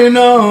 running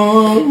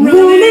on,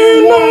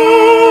 running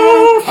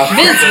on.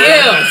 Vince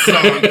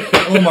Gill.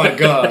 Oh my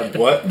god,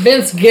 what?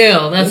 Vince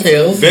Gill. That's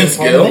who. Vince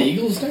Part of the Gill?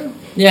 Eagles now?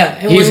 Yeah,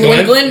 and He's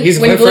when Glenn- he's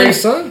when Glenn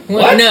Frey's son?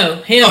 when- No,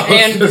 him Oh,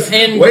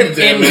 and wait a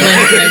damn minute.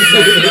 Glenn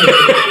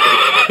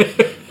Frey's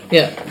son.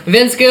 Yeah,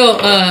 Vince Gill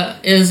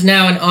is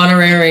now an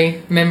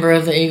honorary member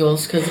of the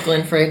Eagles because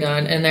Glenn Frey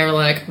died, and they were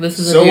like, "This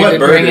is a So dude what to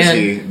bird bring is in."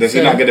 he? Does he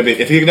So- not get to be?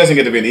 If he doesn't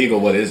get to be an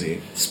eagle, what is he?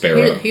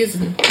 Sparrow. He's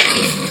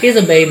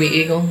a baby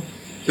eagle.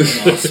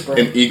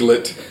 An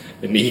eaglet.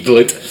 An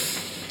eaglet.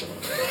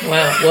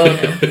 Wow. Whoa.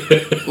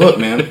 Now. Look,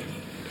 man.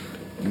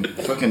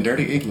 Fucking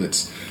dirty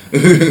eaglets.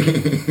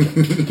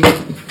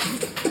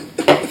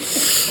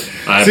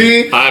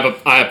 See?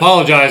 I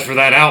apologize for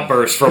that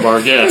outburst from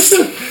our guest.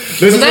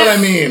 This is what I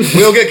mean.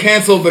 We'll get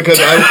canceled because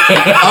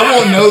I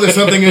won't know that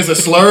something is a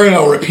slur and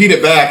I'll repeat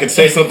it back and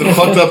say something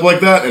fucked up like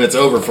that and it's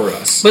over for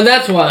us. But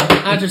that's why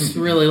I just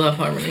really love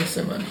harmony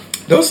so much.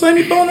 Don't slam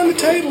your bone on the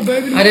table,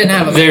 baby. I didn't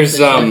have a There's,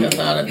 message like I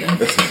thought I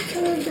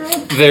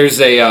did. There's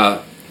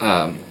a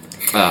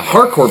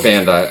hardcore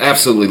band I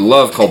absolutely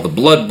love called the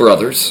Blood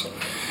Brothers.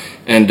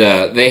 And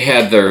they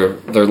had their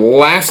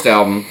last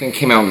album, I think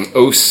came out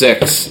in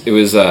 06. It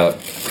was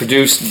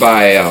produced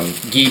by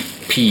Guy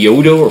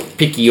Picciotto, or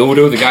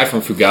Picciotto, the guy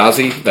from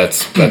Fugazi.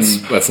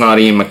 That's not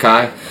Ian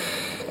Mackay.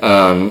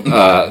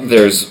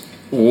 There's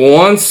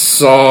one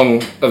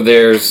song of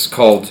theirs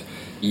called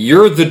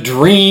 "You're the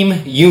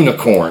dream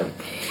unicorn,"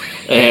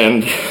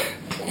 and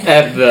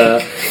at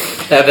the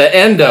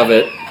end of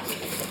it,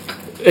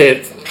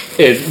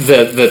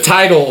 the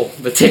title,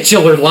 the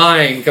titular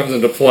line comes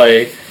into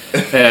play,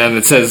 and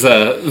it says,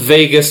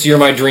 "Vegas, you're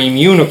my dream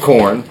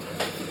unicorn."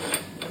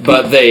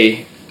 But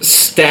they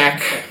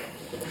stack.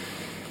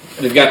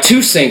 They've got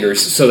two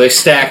singers, so they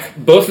stack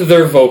both of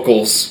their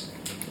vocals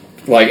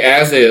like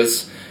as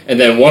is, and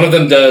then one of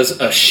them does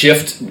a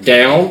shift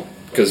down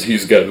because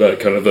he's got that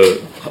kind of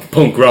a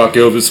punk rock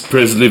Elvis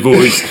Presley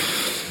voice,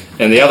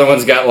 and the other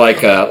one's got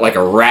like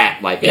a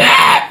rat, like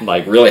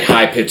really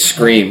high pitched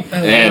scream,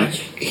 and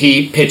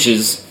he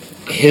pitches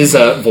his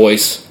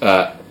voice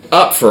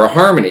up for a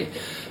harmony.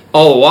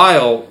 All the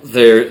while,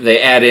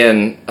 they add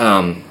in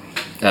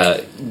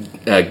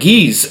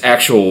Guy's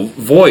actual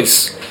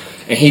voice.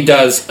 And he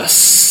does a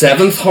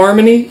seventh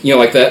harmony,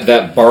 like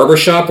that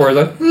barbershop where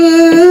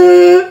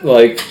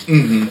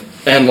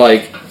and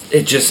like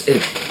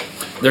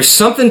there's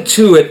something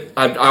to it.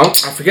 I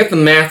forget the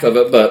math of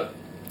it, but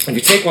if you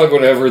take like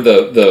whatever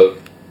the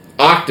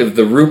octave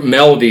the root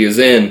melody is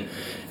in,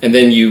 and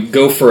then you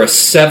go for a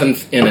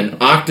seventh in an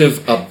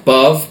octave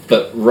above,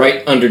 but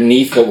right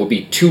underneath what would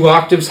be 2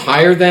 octaves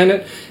higher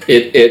than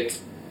it.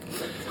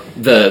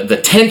 The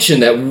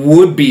tension that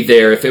would be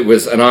there if it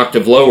was an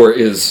octave lower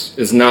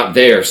is not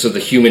there, so the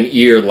human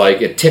ear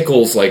it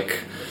tickles like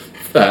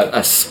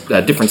a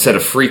different set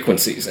of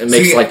frequencies. It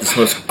makes this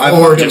most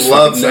gorgeous. I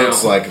love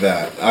notes like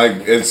that.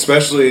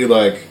 Especially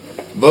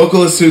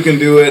vocalists who can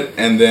do it,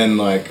 and then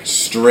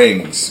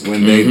strings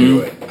when they do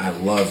it. I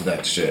love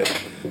that shit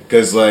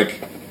because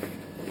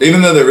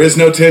even though there is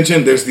no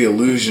tension, there's the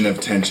illusion of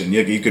tension.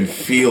 You can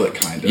feel it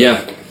kind of.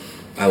 Yeah.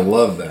 I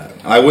love that.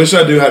 I wish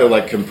I knew how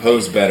to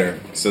compose better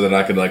so that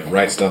I could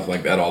write stuff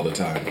like that all the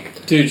time.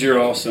 Dude, you're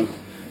awesome.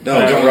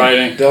 No, don't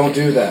writing. Don't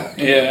do that.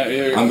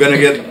 Yeah, I'm gonna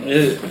get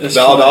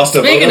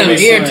Valdosta. Speaking of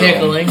ear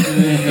tickling.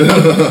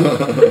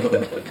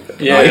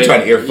 Yeah, you're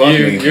trying to ear fuck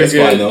me. That's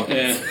good. fine though.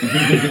 Yeah.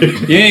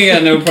 You ain't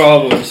got no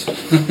problems.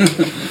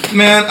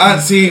 Man, I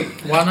see.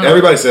 Why not?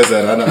 Everybody says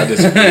that. I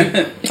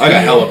disagree. I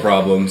got hella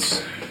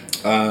problems.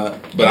 But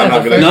I'm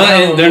not gonna.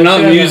 They're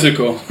not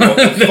musical.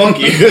 Fuck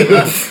you.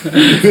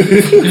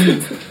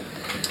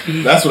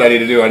 That's what I need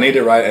to do. I need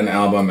to write an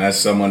album as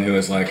someone who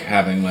is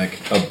having a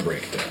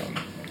breakdown,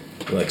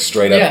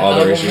 straight up all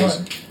their issues.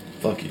 One.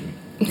 Fuck you.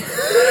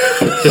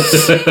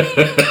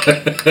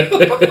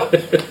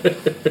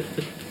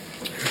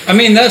 I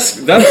mean that's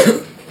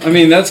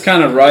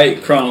kind of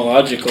right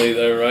chronologically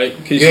though, right?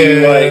 Because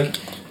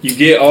you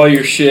get all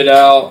your shit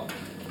out,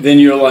 then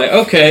you're like,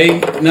 okay,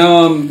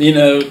 now I'm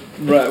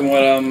right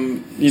what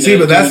I'm. See,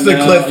 but that's the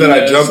cliff that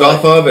I jumped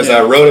off of. Is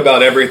I wrote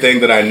about everything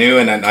that I knew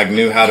and I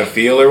knew how to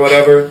feel or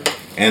whatever,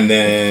 and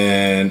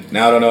then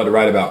now I don't know what to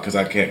write about because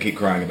I can't keep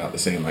crying about the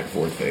same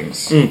 4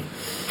 things. Well,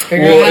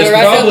 it's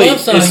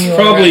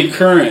probably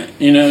current.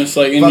 It's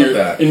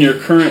in your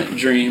current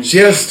dreams. She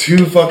has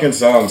 2 fucking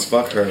songs.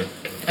 Fuck her.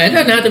 It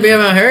doesn't have to be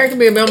about her. It can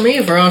be about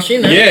me for all she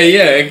knows. Yeah.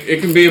 It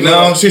can be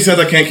about. No, she says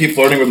I can't keep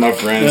flirting with my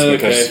friends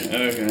because.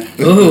 Okay.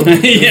 Ooh.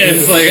 Yeah,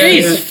 it's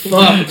Jeez,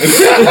 fuck.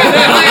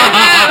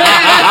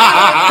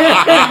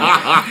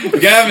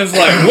 Gavin's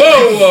like,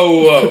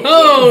 whoa.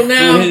 Oh,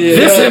 no.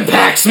 This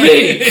impacts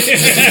me.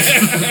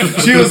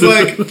 She was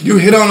like, you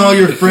hit on all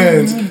your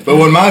friends, but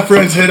when my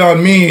friends hit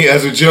on me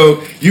as a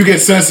joke, you get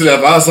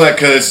sensitive. I was like,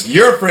 because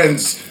your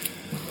friends.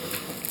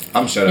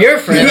 I'm shut up. Your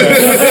friends.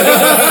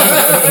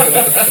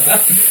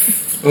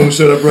 Oh,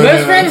 shut up right now.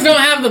 Most friends don't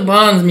have the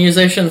bonds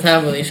musicians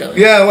have with each other.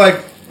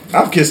 Yeah,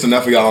 I've kissed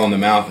enough of y'all in the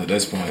mouth at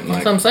this point.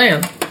 That's what I'm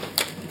saying.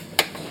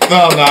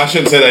 No, I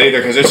shouldn't say that either,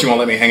 because then she won't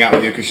let me hang out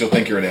with you because she'll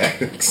think you're an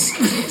ex.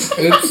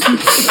 Oops.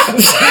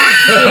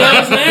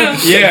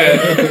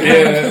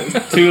 Yeah,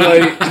 too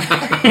late.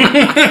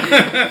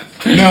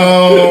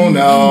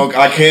 No,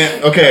 I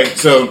can't. Okay,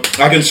 so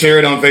I can share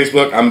it on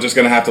Facebook. I'm just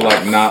going to have to,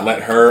 not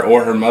let her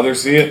or her mother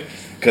see it,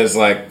 because,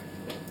 now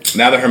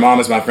that her mom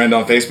is my friend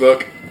on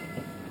Facebook,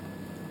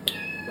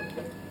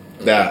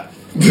 that.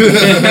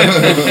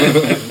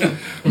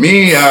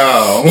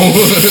 Meow.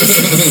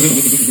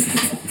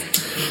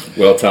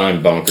 Well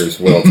timed,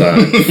 bonkers. Well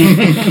timed.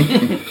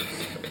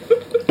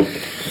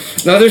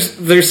 No,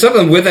 there's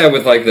something with that,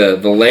 with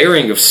the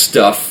layering of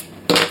stuff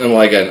and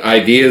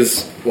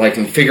ideas,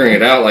 and figuring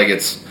it out.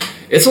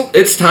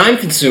 It's time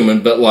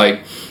consuming, but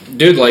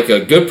dude,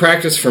 a good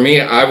practice for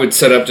me, I would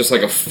set up just a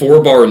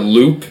 4-bar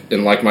loop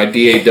in my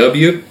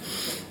DAW,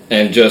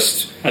 and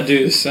just I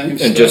do the same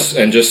and stuff.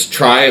 just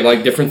try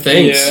different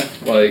things.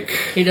 Yeah.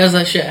 He does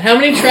that shit. How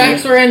many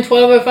tracks were in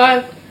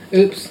 1205?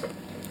 Oops.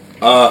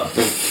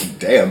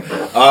 Damn.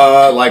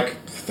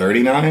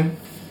 39?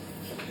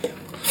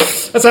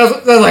 That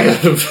sounds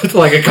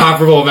like a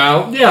comparable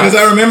amount. Yeah. Because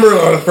I remember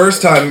the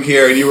first time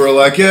here, and you were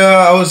like,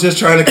 yeah, I was just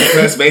trying to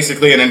compress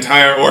basically an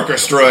entire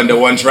orchestra into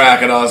one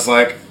track, and I was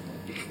like,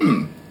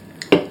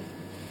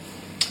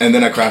 And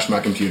then I crashed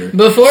my computer.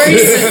 Before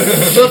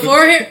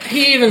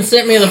he even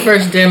sent me the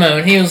first demo,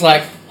 and he was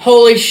like,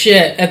 holy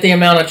shit at the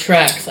amount of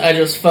tracks I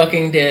just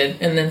fucking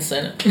did, and then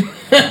sent it.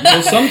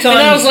 Well, sometimes and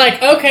I was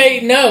like,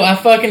 okay, no, I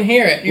fucking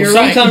hear it. You're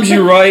right. Sometimes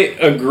you write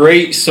a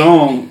great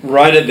song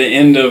right at the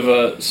end of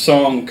a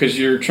song because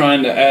you're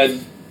trying to add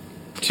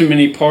too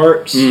many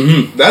parts.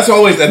 Mm-hmm. That's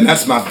always, and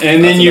that's my.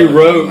 And then you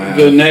wrote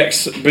the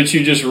next, but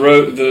you just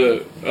wrote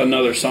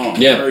another song.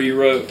 Yeah. Or you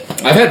wrote.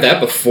 I've had that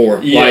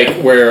before,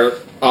 like where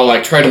I'll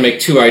like try to make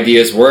two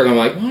ideas work. I'm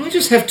like, well, I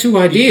just have two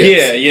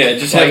ideas. Yeah,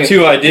 just like have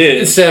two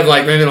ideas instead of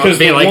like maybe like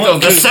being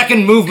like the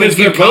second movement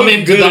can come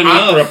into the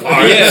opera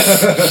part. Yeah,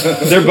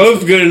 they're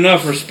both good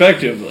enough,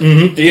 respectively.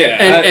 Mm-hmm.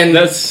 Yeah, and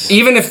that's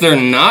even if they're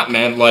not,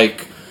 man.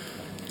 Like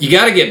you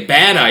got to get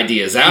bad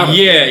ideas out.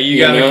 Yeah, you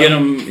got to get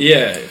them.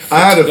 Yeah, I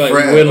had a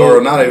friend,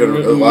 or not even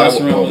a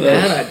rival.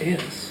 Bad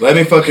ideas. Let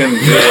me fucking.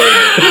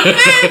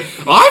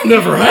 I've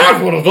never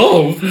had one of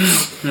those.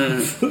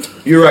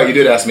 You're right. You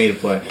did ask me to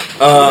play.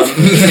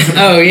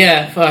 Oh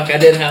yeah, fuck! I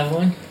did have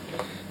one.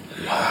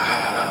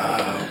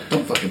 Wow!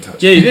 Don't fucking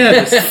touch. Yeah, you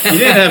didn't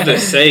have to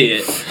say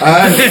it.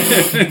 I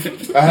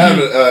have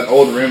an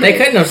old roommate. They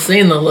couldn't have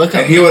seen the look.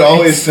 And he would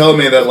always tell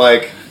me that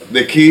like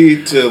the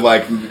key to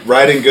like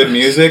writing good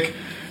music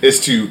is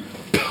to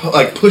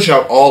like push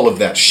out all of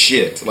that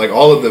shit, like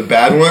all of the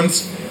bad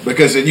ones.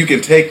 Because then you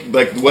can take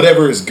like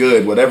whatever is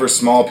good, whatever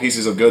small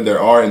pieces of good there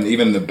are, and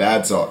even the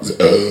bad songs,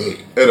 and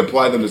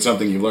apply them to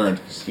something you learned.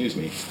 Excuse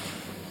me.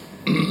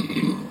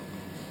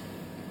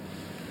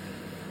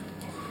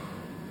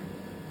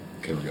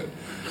 Okay, we're good.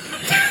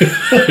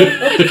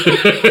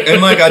 And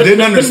like I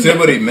didn't understand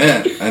what he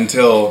meant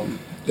until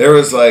there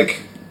was like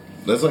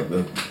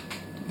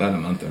about a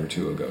month or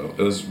two ago.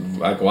 It was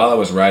like while I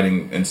was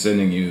writing and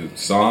sending you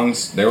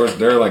songs, there were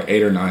like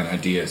 8 or 9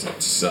 ideas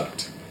that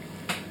sucked.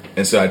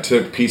 And so I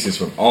took pieces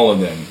from all of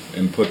them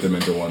and put them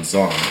into one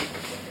song.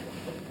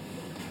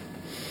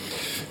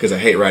 Because I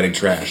hate writing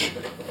trash.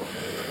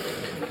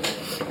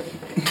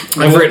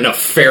 I've written a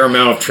fair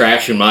amount of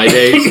trash in my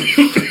days.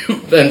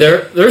 And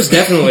there's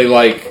definitely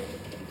like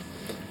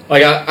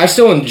I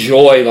still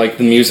enjoy like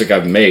the music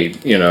I've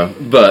made, you know,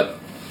 but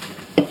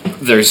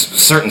there's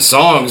certain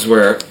songs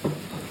where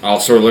I'll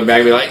sort of look back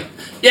and be like,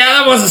 yeah,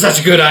 that wasn't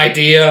such a good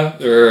idea.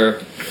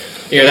 Or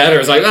that or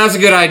it's like, that's a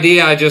good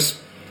idea, I just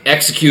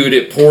execute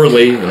it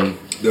poorly. And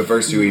the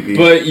first 2 EPs.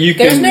 But you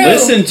can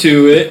listen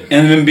to it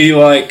and then be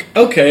like,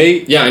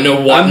 okay. Yeah, I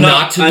know what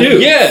not to do.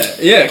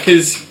 Yeah,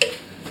 because,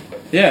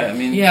 I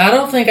mean. Yeah, I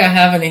don't think I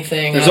have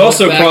anything. There's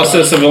also a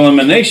process of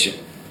elimination.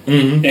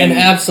 Mm-hmm. And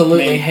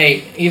absolutely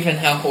hate even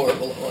how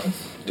horrible it was.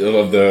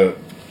 Of the...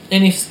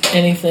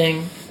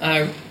 Anything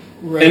I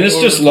wrote. And it's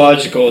just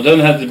logical. It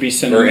doesn't have to be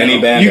sentimental. Or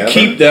any band you ever.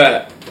 Keep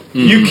that. Mm-hmm.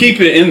 You keep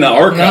it in the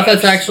archives. Not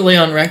that's actually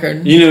on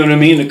record. You know what I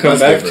mean? To come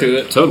That's back to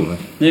it. Totally.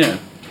 Yeah.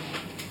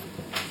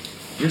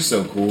 You're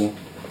so cool.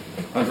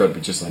 I'd rather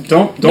be just like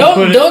Don't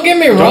get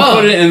me wrong. Don't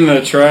put it in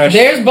the trash.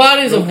 There's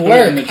bodies of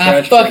work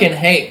I fucking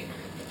hate.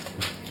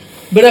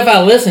 But if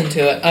I listen to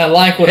it, I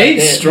like what I did.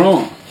 Hate's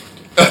strong.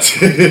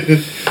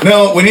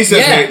 No, when he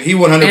says hate, he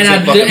 100% and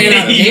I fucking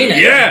mean it.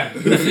 Yeah.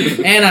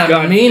 And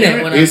I mean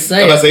it when I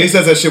say it. He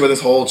says that shit with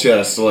his whole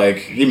chest. Like,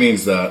 he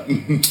means that.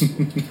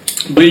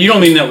 But you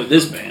don't mean that with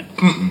this band.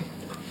 Mm-mm.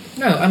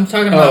 No, I'm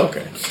talking about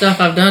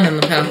stuff I've done in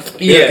the past.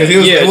 Yeah,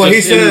 because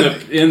he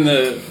said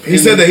he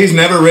said that he's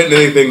never written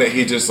anything that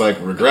he just like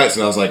regrets,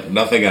 and I was like,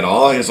 nothing at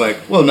all. He's like,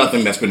 well,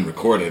 nothing that's been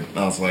recorded. And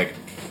I was like,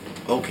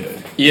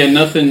 okay. Yeah,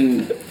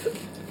 nothing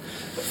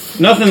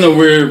that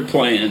we're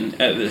playing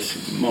at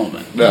this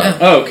moment. No.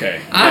 Oh,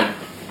 okay.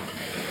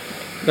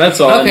 That's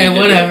all. Okay,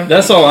 whatever.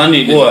 That's all I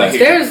need to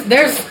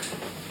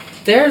do.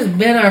 There's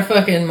been our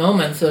fucking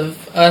moments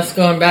of us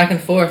going back and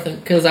forth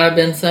because I've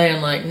been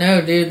saying like, no,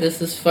 dude,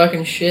 this is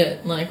fucking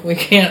shit. Like, we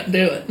can't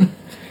do it.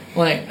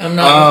 Like, I'm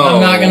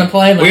not gonna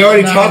play. We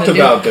already talked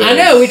about this. I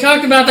know we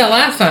talked about that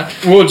last time.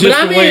 Well,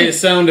 just the way it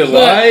sounded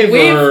live,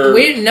 or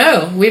we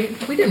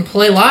didn't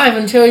play live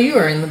until you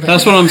were in the band.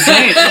 That's what I'm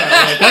saying.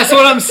 That's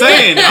what I'm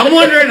saying. I'm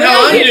wondering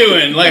how I'm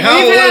doing. Like,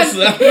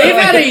 we've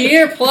had a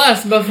year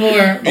plus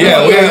before.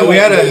 Yeah, we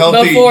had a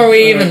healthy before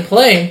we even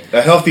played.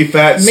 A healthy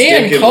fat. Me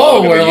and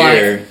Cole were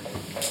like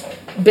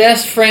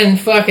best friend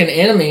fucking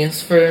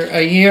enemies for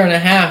a year and a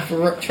half,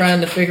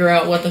 trying to figure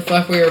out what the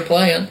fuck we were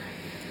playing.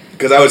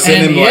 Because I would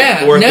send him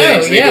like 4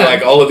 things, and he'd be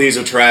like, all of these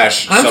are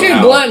trash. I'm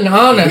too blunt and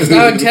honest.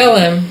 I would tell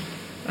him,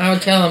 I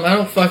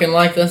don't fucking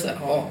like this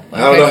at all.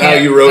 Like, I don't know how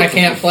you wrote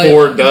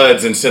 4 that.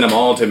 duds and sent them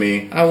all to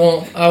me. I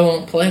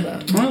won't play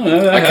that.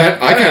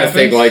 I kind of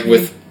think like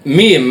with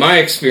me and my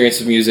experience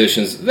with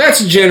musicians,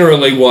 that's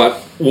generally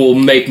what will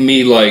make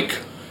me like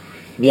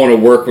want to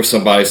work with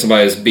somebody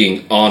that's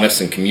being honest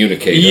and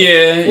communicative.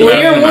 Yeah.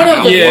 Well, you're one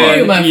of the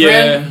few, my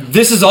friend.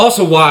 This is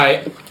also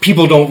why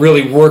people don't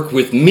really work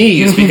with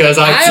me, is because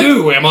I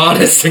too am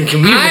honest and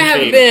communicative. I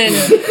have been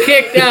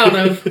kicked out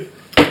of.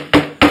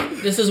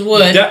 This is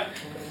wood.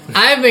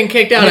 I've been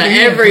kicked out of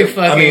every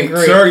fucking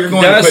group. sir, you're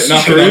going That's to quit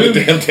knocking true. on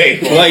the damn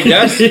table. Like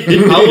that's,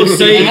 I will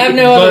say, I have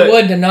no other but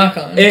wood to knock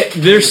on.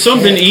 there's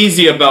something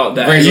easy about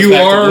that. Brings us You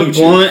back to are Blue Chew.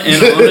 blunt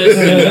and honest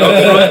and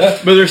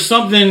upfront, but there's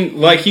something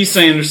like he's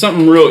saying. There's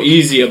something real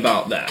easy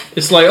about that.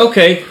 It's like,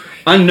 okay,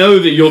 I know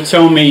that you'll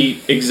tell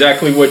me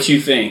exactly what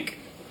you think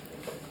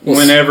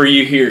whenever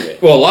you hear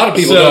it. Well, a lot of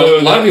people So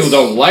don't. A lot of that's- people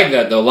don't like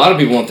that though. A lot of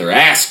people want their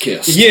ass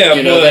kissed. Yeah,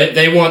 you know, but-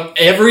 they want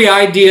every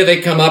idea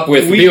they come up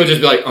with. People just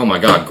be like, Oh my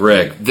God,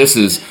 Greg, this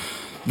is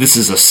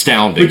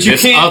astounding. But you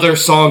this can't- other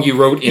song you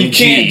wrote in You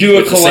G can't do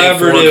a with the same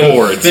four collaborative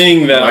chords.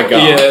 thing that. My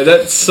God. Yeah,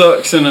 that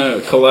sucks in a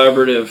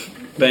collaborative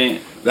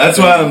band. That's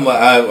why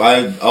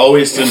I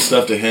always send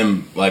stuff to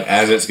him like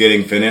as it's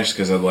getting finished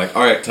because I'm like,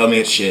 all right, tell me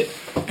it's shit,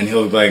 and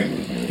he'll like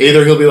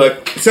either he'll be like,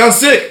 it sounds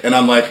sick, and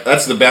I'm like,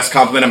 that's the best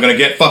compliment I'm gonna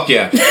get, fuck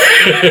yeah,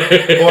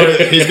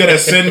 or he's gonna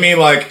send me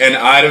like an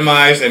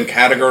itemized and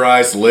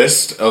categorized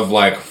list of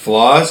like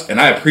flaws, and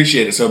I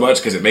appreciate it so much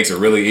because it makes it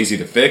really easy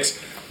to fix.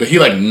 But he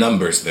like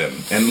numbers them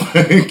and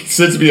like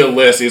sends me a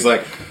list. He's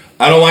like,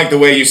 I don't like the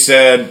way you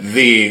said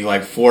the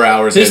like 4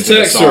 hours His into the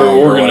texts song are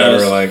or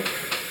organized. whatever. Like,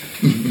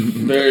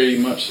 Very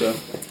much so.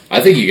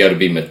 I think you got to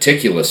be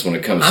meticulous when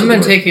it comes. I'm to the work.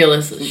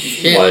 meticulous as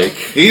shit. Like,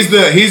 he's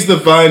the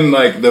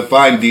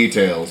fine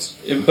details.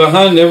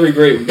 Behind every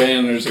great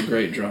band, there's a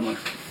great drummer.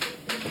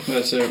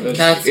 That's it.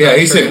 That's Yeah, not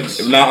he true.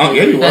 said, "No,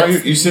 yeah, you are.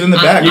 That's- You sit in the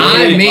back."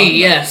 I me,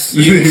 yes.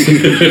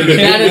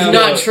 That is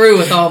not true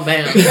with all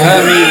bands.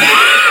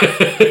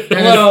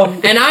 Well,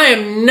 And I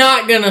am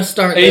not gonna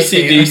start this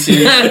here.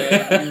 AC/DC.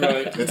 Yeah, you're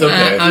right. It's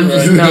okay. I'm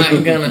just not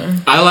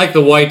gonna. I like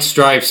the White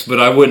Stripes, but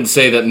I wouldn't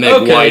say that Meg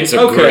Okay, White's a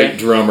okay. great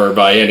drummer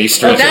by any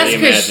stretch of That's the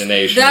because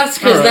imagination.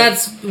 Alright.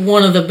 that's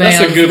one of the That's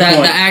a bands good that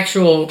point. the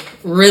actual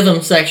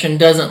rhythm section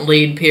doesn't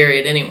lead.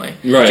 Period. Anyway,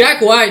 Right.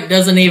 Jack White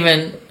doesn't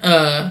even,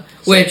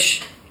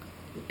 which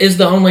is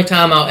the only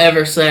time I'll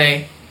ever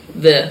say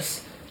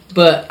this.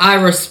 But I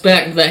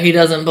respect that he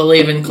doesn't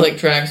believe in click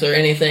tracks or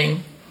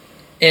anything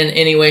in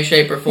any way,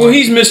 shape, or form. Well,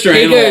 he's Mr.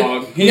 He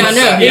Analog. goes, yeah, I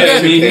know. He, yeah, goes,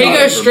 I mean, he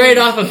goes straight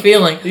off a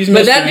feeling. He's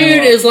But Mr. that dude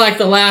Analog. is like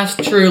the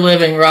last true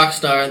living rock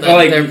star that I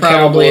like there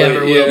probably Cowboy,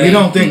 ever yeah. will be. You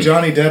don't think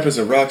Johnny Depp is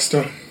a rock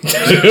star?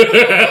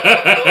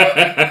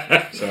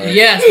 Sorry.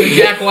 Yes, but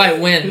Jack White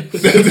wins.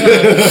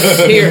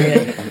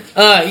 Period.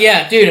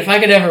 Yeah, dude. If I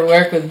could ever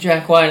work with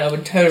Jack White, I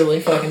would totally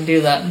fucking do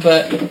that.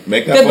 But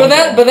Make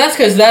that. but that's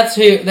because that's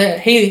who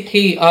that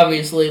he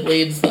obviously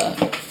leads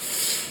that.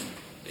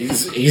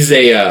 he's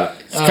a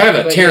kind of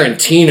a but yeah.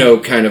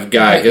 Tarantino kind of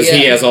guy because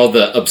he Yeah. has all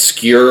the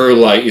obscure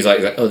like he's like,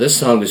 oh, this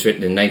song was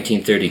written in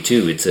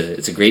 1932.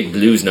 It's a great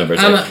blues number.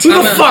 It's I'm like, a- who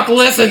I'm the a- fuck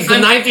listens to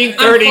I'm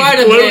 1930 quite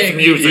a blues big-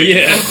 music?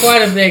 Yeah. I'm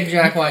quite a big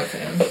Jack White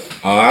fan,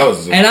 Oh, I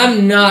was. and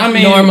I'm not I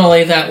mean-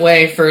 normally that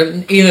way for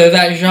either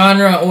that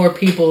genre or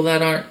people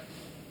that aren't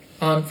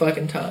on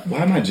fucking time. Why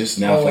am I just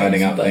now Always,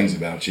 finding out but- things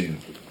about you?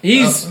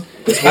 He's.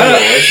 This whole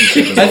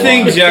relationship is I a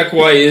think lie. Jack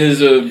White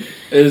is a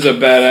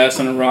badass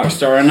and a rock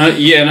star, and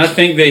I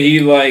think that he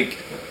like.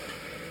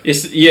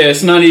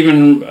 It's not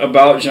even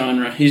about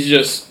genre. He's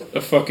just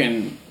a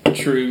fucking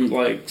true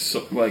like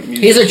musician.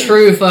 He's a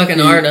true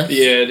fucking artist.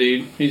 Yeah,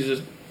 dude. He's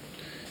just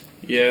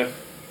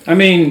I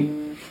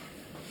mean,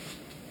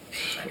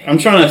 I'm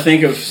trying to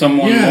think of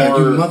someone Yeah, more.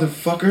 you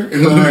motherfucker.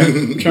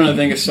 I'm trying to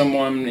think of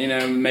someone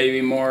maybe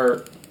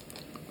more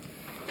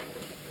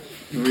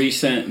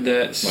recent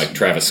that's Like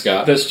Travis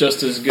Scott. that's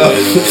just as good.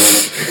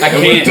 I And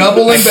we're can't.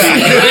 doubling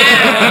back.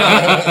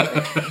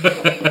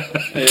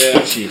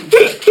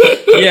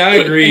 Yeah, I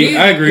agree.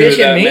 I agree with bitching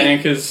that, me? man.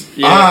 Because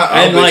I'll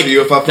and bitch like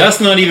you if I- that's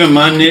not even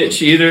my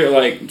niche either.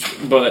 Like,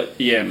 but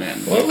yeah, man.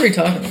 What were we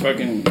talking about?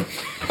 Fucking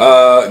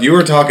You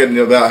were talking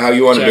about how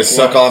you wanted to Jack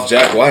suck White. off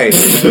Jack White.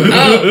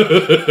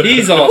 Oh,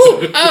 he's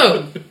awesome.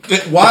 oh,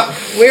 What?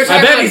 we were I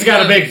talking bet about he's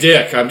got a big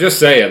dick. I'm just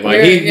saying. Like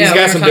We're- he's yeah,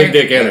 got we some were big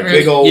talking- dick energy.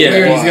 Big old.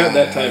 Yeah, wad. he's got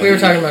that type. We were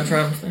talking about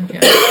drums.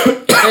 Yeah.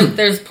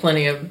 There's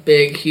plenty of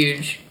big,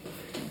 huge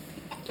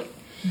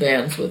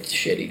bands with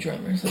shitty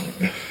drummers. I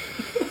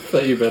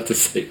thought you were about to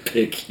say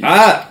pig.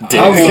 I won't,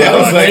 Yeah, I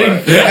was like,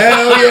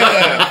 hell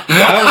yeah.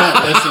 I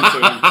won't listen to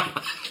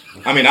him.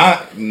 I mean,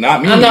 not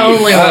me. I'm the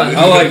only one.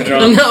 I like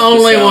drums. I'm the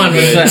only Sound one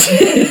who's good.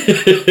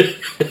 that.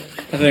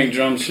 I think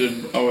drums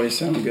should always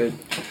sound good.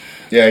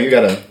 Yeah, you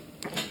gotta.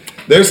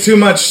 There's too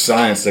much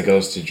science that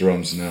goes to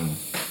drums now.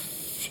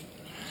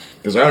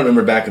 Because I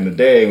remember back in the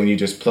day when you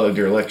just plugged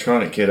your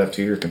electronic kit up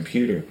to your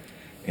computer,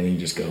 and you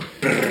just go.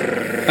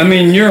 I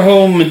mean, your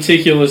whole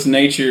meticulous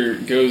nature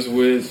goes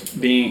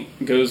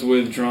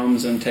with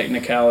drums and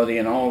technicality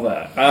and all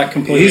that. I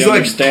completely He's like-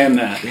 understand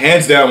that.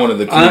 Hands down, one of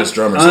the coolest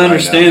drummers. I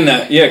understand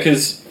that. Yeah,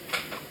 because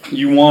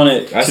you want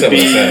it I to said what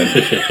I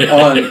be said.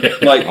 on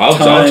like I'll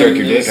time jerk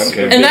your dick, is I don't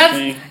care. a And big that's-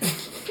 thing.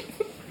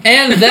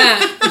 And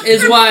that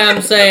is why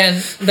I'm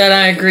saying that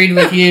I agreed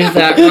with you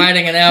that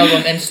writing an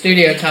album and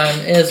studio time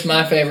is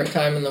my favorite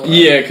time in the world.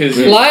 Yeah, because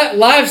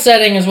Live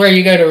setting is where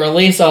you go to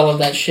release all of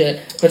that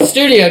shit, but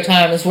studio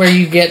time is where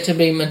you get to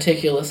be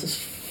meticulous as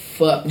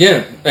fuck.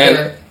 Yeah, and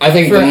For- I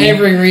think For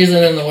every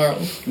reason in the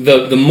world.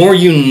 the more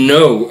you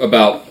know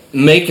about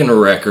making a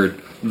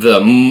record, the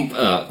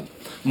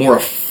more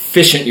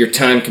efficient your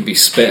time can be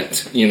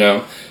spent, you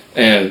know,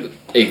 and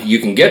you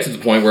can get to the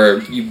point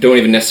where you don't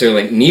even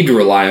necessarily need to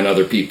rely on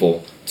other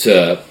people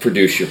to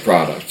produce your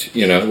product,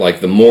 you know,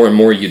 like the more and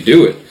more you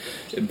do it.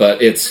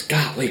 But it's,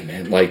 golly,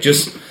 man, like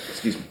just,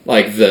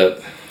 like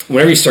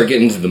whenever you start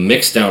getting into the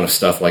mix down of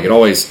stuff, like it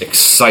always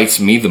excites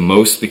me the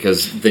most,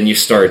 because then you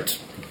start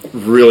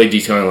really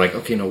detailing, like,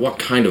 okay, now what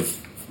kind of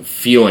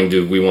feeling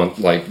do we want,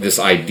 like, this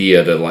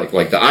idea to, like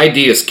the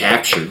idea is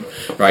captured,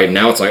 right?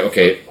 Now it's like,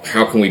 okay,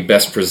 how can we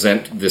best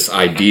present this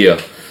idea,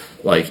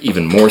 like,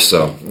 even more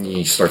so?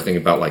 You start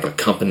thinking about, like,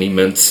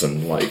 accompaniments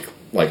and, like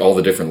all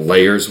the different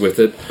layers with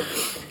it.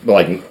 But,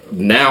 like,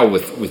 now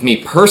with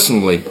me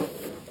personally,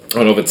 I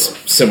don't know if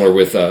it's similar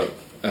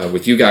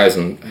with you guys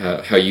and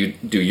how you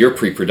do your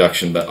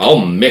pre-production, but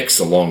I'll mix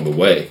along the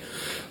way.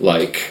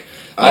 Like,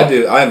 I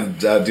do.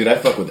 Dude, I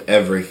fuck with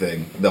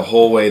everything the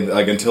whole way,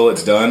 like, until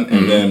it's done,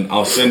 and then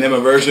I'll send him a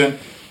version,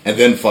 and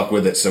then fuck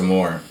with it some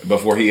more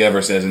before he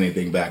ever says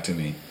anything back to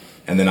me.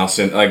 And then I'll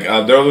send, like,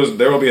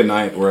 there will be a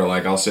night where,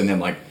 like, I'll send him,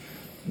 like,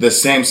 the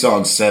same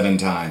song 7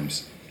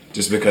 times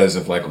just because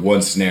of, like,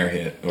 one snare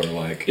hit, or,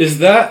 like... Is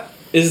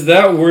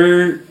that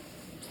where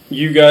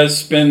you guys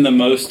spend the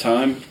most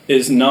time?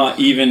 Is not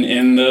even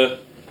in the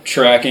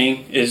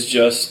tracking, is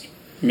just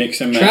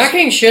mix and master?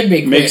 Tracking should be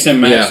quick. Mix and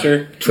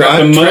master.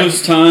 Yeah.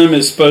 Most time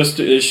is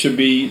should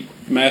be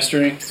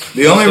mastering.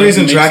 The only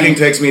reason tracking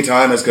takes me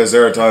time is because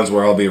there are times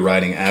where I'll be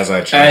writing as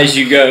I track. As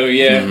you go,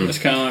 yeah. That's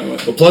kind of like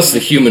what... Well, plus the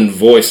human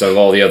voice of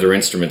all the other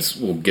instruments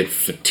will get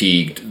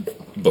fatigued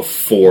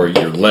before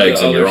your legs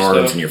and your arms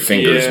stuff. and your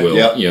fingers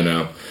will, you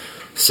know.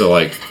 So,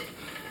 like...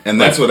 And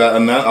that's what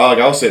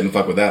I'll sit and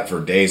fuck with that for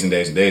days and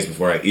days and days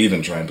before I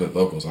even try and put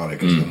vocals on it,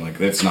 because I'm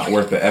like, it's not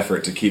worth the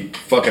effort to keep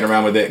fucking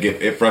around with it,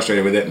 get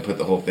frustrated with it, and put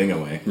the whole thing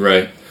away.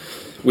 Right.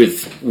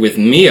 With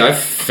me, I've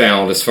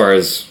found, as far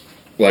as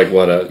like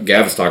what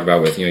Gav was talking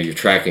about with, you know, your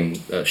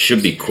tracking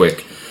should be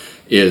quick,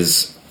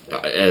 is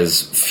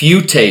as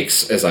few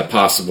takes as I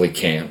possibly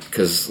can,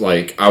 because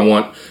like I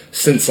want,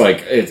 since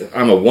like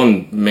I'm a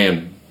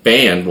one-man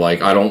band,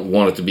 like I don't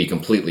want it to be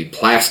completely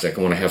plastic.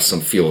 I want to have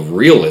some feel of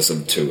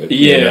realism to it.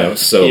 Yeah. You know?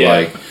 So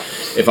like,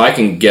 if I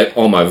can get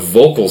all my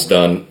vocals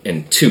done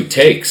in 2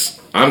 takes,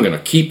 I'm gonna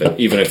keep it,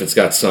 even if it's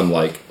got some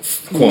like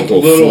quote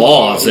unquote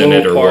flaws in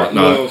it or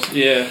whatnot.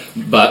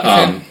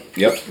 But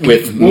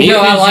with me, no,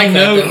 I like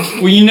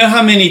that. Well, you know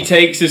how many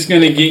takes it's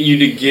gonna get you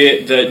to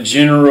get that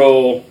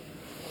general,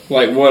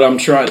 like what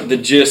the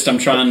gist I'm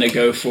trying to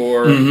go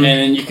for, and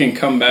then you can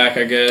come back,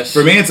 I guess.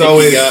 For me, it's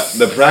always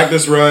the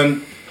practice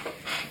run,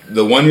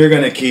 the one you're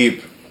going to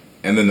keep,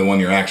 and then the one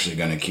you're actually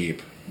going to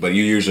keep. But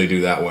you usually do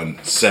that one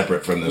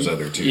separate from those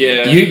other 2.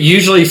 Yeah.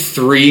 Usually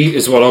 3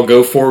 is what I'll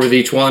go for with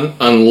each one,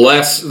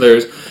 unless there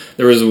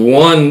was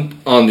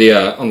one on the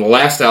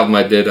last album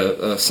I did,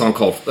 a song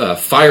called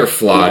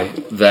Firefly,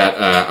 that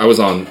I was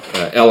on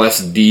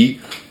LSD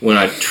when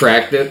I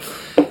tracked it.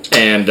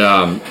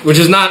 And which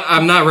is not,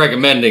 I'm not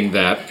recommending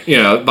that, you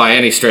know, by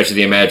any stretch of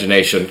the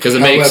imagination, because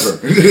it makes,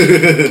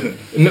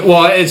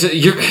 well,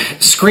 your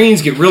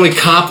screens get really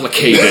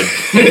complicated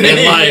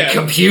in like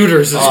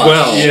computers as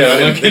well. Yeah, I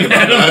didn't think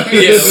about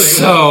that.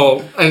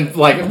 So, and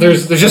like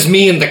there's just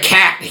me and the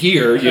cat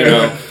here, you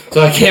know. So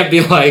I can't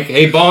be like,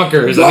 hey,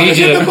 bonkers, I need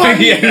you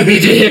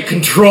to hit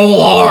Control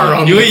R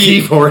on the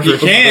keyboard. You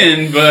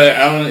can, but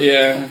I don't.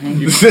 Yeah,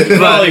 you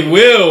probably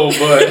will,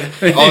 but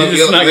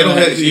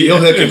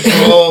he'll hit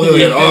Control, he'll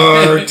hit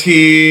R,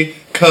 T,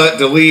 cut,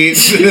 delete.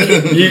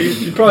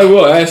 you probably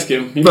will ask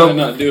him. He might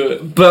not do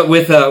it. But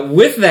with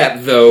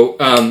that though,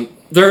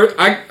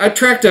 I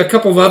tracked a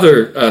couple of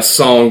other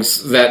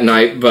songs that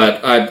night,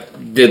 but I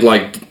did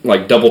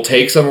like double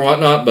takes and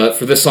whatnot. But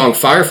for this song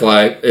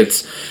Firefly,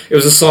 it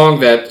was a song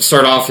that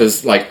started off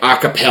as like a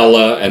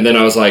cappella, and then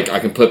I was like, I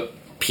can put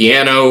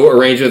piano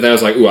arrangement. Then I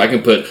was like, ooh, I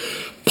can put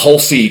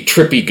pulsy,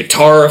 trippy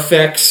guitar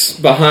effects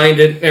behind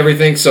it and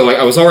everything. So like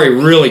I was already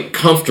really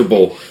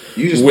comfortable.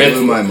 You just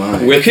blew my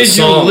mind. Because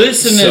you're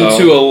listening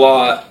to a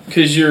lot,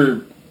 because you're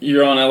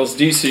on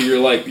LSD, so you're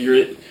like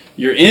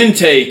your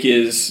intake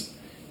is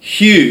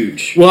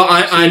huge. Well,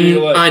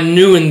 I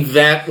knew in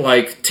that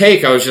like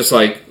take, I was just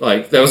like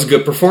that was a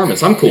good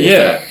performance. I'm cool with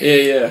that.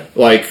 Yeah.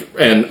 Like,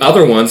 and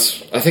other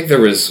ones, I think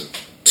there was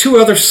 2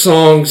 other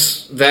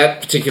songs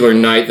that particular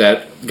night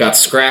that got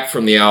scrapped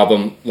from the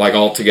album, like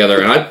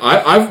altogether. And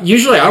I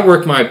usually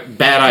work my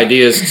bad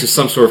ideas to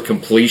some sort of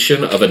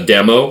completion of a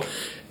demo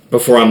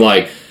before I'm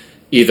like,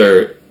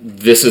 either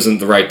this isn't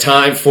the right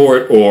time for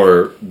it,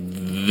 or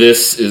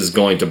this is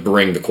going to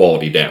bring the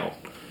quality down.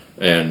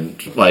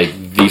 And like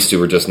these 2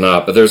 were just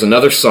not. But there's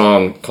another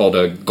song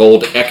called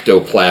Gold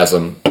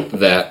Ectoplasm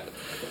that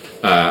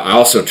I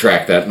also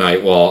tracked that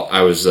night while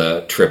I was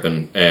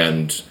tripping,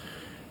 and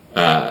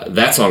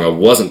that song I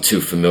wasn't too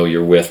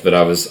familiar with, but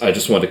I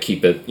just wanted to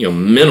keep it, you know,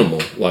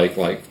 minimal, like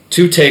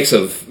 2 takes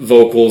of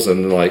vocals,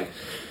 and like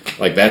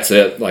that's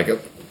it. Like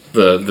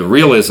the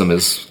realism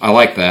is, I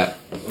like that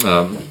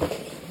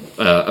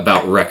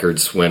about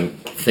records when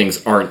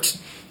things aren't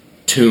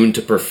tuned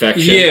to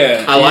perfection.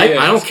 Yeah, I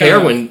don't it's care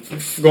kind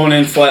of when going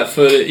in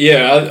flat-footed.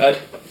 Yeah,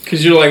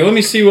 because you're like, let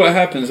me see what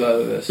happens out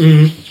of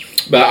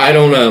this. But I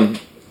don't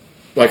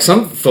like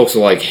some folks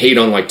will like hate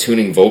on like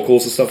tuning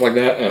vocals and stuff like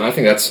that, and I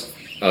think that's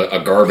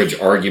a garbage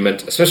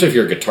argument, especially if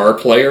you're a guitar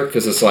player,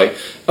 because it's like,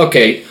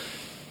 okay,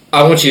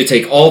 I want you to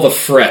take all the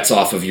frets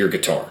off of your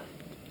guitar,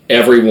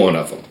 every one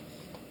of them,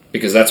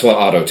 because that's what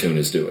auto-tune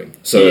is doing.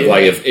 So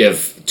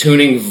if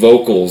tuning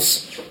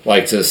vocals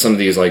like to some of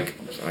these like,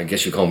 I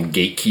guess you call them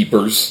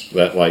gatekeepers,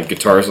 that like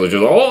guitarists are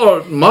just,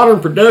 oh, modern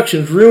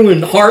production's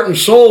ruined the heart and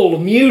soul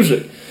of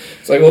music.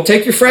 It's like, well,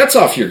 take your frets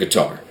off your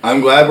guitar.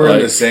 I'm glad we're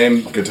in the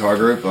same guitar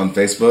group on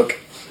Facebook.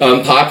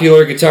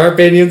 Unpopular guitar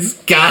opinions,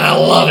 gotta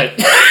love it.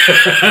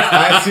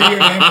 I see your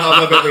name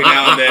pop up every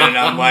now and then, and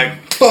I'm like,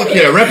 fuck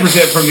yeah,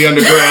 represent from the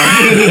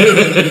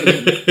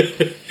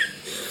underground.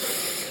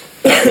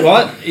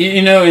 What?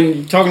 You know,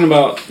 and talking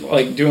about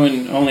like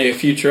doing only a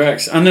few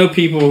tracks, I know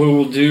people who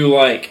will do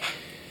like,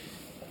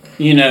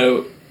 you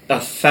know,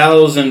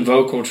 1,000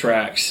 vocal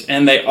tracks,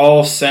 and they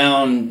all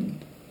sound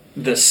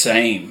the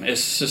same.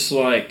 It's just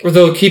like, Or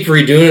they'll keep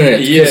redoing it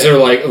because they're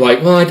like,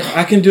 well,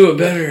 I can do it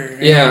better.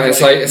 yeah.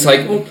 It's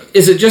like, well,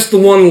 is it just the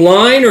one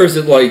line, or is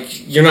it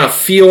like you're not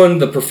feeling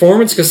the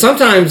performance? Because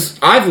sometimes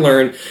I've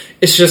learned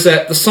it's just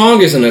that the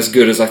song isn't as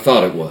good as I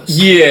thought it was.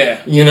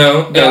 Yeah, You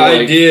know, the and, like,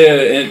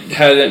 idea it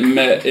hadn't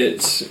met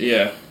its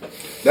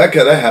That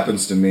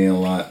happens to me a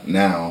lot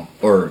now,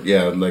 or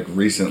like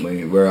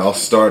recently, where I'll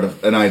start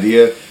an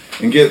idea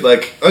and get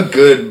like a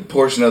good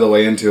portion of the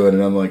way into it,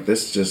 and I'm like,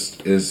 this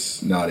just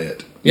is not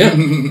it. Yeah.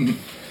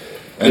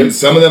 And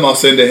some of them I'll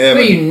send to him.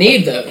 But and you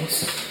need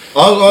those.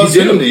 I'll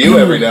send them to you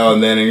every now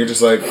and then, and you're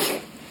just like,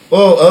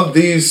 well, of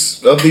these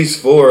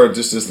four,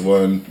 just this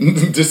one,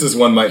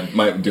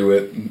 might do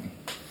it.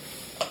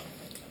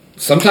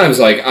 Sometimes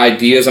like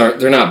ideas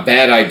they're not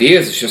bad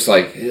ideas. It's just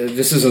like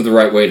this isn't the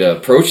right way to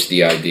approach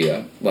the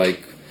idea.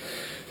 Like,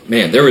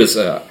 man, there was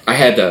I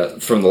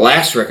had from the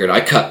last record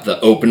I cut the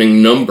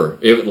opening number.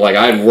 It like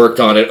I'd worked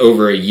on it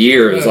over a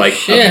year. It was like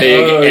shit. a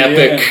big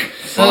epic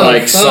Oh,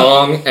 fuck.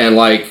 song, and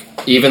like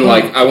even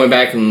like I went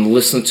back and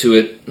listened to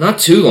it not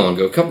too long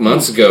ago, a couple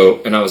months ago,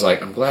 and I was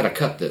like, I'm glad I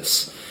cut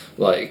this.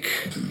 Like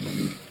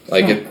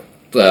it.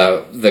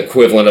 The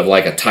equivalent of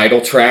like a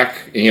title track,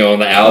 you know, on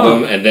the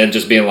album, and then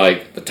just being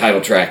like the title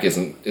track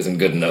isn't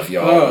good enough,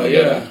 y'all. Oh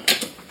yeah.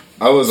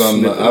 I was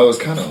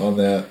kind of on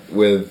that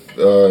with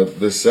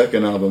the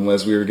second album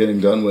as we were getting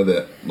done with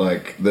it.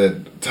 Like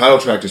the title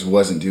track just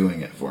wasn't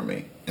doing it for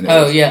me. And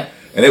it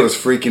and it was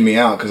freaking me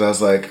out because I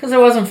was like, because it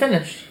wasn't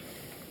finished.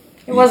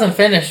 It wasn't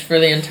finished for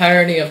the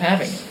entirety of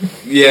having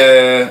it.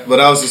 yeah,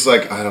 but I was just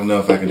like, I don't know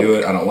if I can do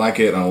it. I don't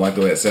like it. I don't like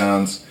the way it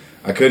sounds.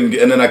 I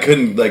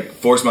couldn't like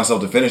force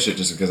myself to finish it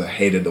just because I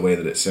hated the way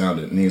that it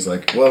sounded. And he's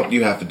like, well,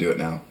 you have to do it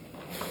now.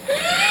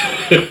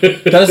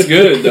 That's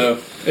good though.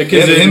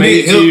 Because it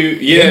makes you,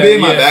 him being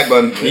my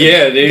backbone.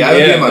 Yeah, dude. Gotta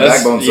be in my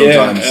backbone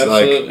sometimes.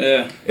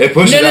 It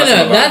pushes out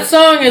some of That it.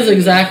 song is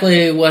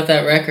exactly what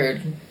that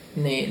record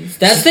needs.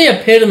 That's the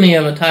epitome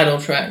of a title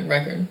track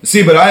record.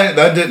 See, but I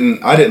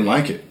didn't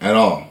like it at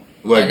all.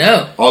 Like, I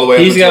know. All the way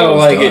up He's until gotta it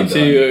was like done,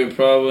 it too,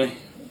 probably.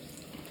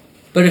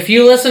 But if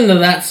you listen to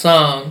that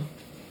song,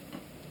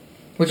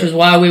 which is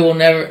why we will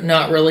never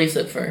not release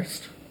it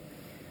first.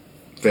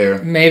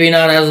 Fair. Maybe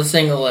not as a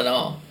single at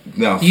all.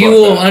 No, You fuck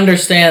will that.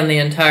 understand the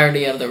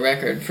entirety of the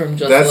record from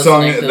just That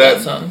song- listening to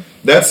that song.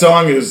 That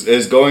song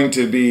is going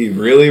to be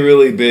really,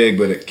 really big,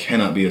 but it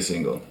cannot be a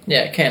single.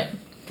 Yeah, it can't.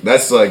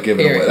 That's like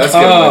giving away. Period. That's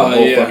giving away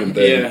the whole fucking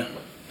thing. Yeah.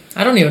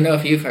 I don't even know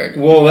if you've heard it.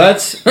 Well,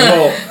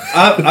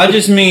 I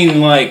just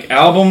mean like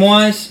album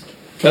wise,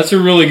 that's a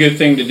really good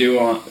thing to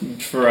do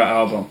for an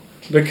album,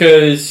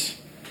 because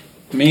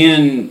me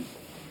and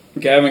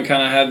Gavin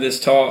kind of had this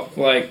talk,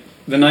 like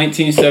the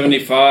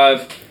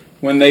 1975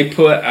 when they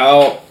put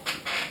out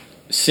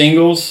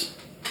singles,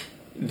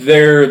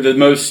 they're the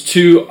most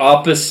two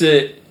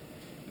opposite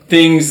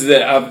things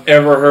that I've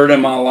ever heard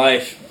in my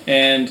life,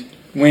 and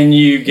when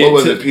you get What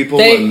was to it, people?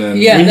 They- and then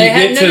yeah. when they you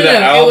had- get no, to no, the no,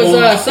 it album,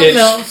 was, something it's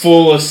else.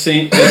 full of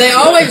singles. They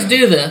always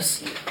do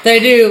this. They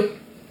do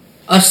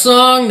a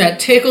song that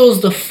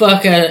tickles the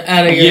fuck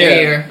out of your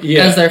ear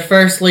as their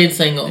first lead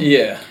single.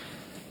 Yeah.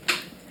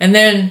 And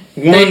then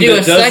One they do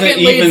that a doesn't second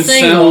even lead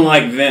single, sound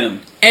like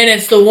them. and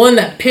it's the one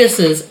that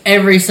pisses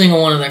every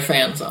single one of their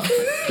fans off.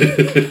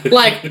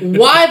 Like,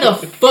 why the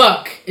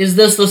fuck is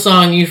this the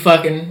song you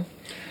fucking...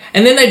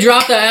 And then they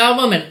drop the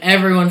album and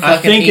everyone fucking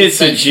I think eats it's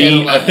that a shit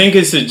alive. I think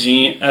it's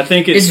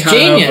It's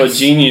kind of genius. a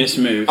genius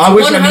move. I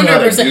wish I knew how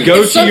to 100%. do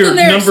Go It's to your something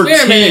they're number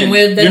experimenting 10,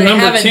 with that your they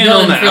number haven't 10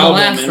 done on the for the album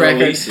last and record.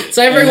 release it.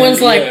 So everyone's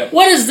And then, like,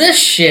 what is this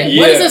shit? What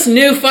Yeah. is this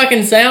new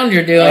fucking sound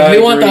you're doing? I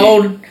We want the agree.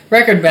 old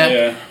record back.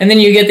 Yeah. And then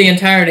you get the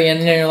entirety and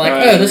then you're like,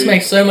 I oh, this agree.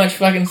 makes so much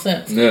fucking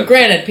sense. Yeah.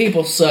 Granted,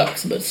 People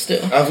sucks, but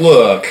still.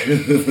 Look,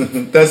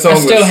 that song I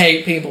still was...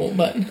 hate People,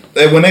 but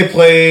When they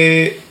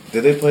play...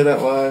 Did they play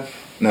that live?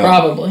 No.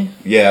 probably.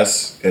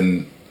 Yes,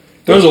 and...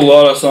 There's a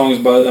lot of songs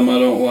by them I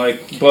don't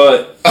like,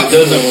 but it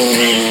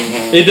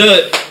doesn't. It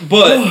does,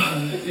 but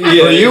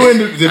For you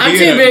to be I'm in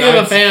too big of a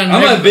 19 fan.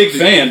 I'm a big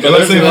fan, but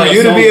Let's say there's a lot for of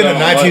you to be songs in a I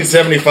don't like.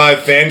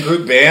 1975 fan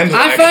group band.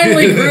 I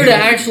finally grew to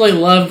actually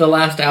love the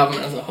last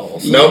album as a whole.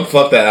 So. Nope,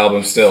 fuck that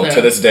album still No.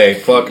 to this day.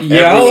 Fuck Yeah,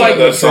 every I one like of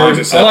the those songs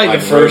first. except I like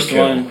the first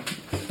Roadkill.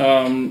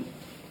 one.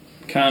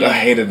 Kind I of.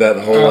 hated that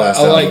whole last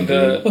I album. like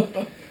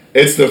dude.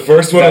 It's the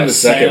first one and that the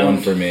second sound.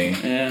 one for me.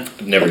 Yeah.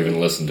 I've never even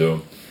listened to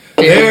him.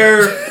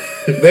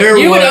 They're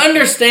You would what-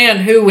 understand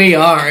who we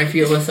are if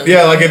you listen.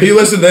 Yeah, like if you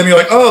listen to them, you're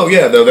like, oh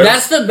yeah, though.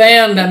 That's the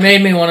band that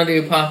made me want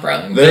to do pop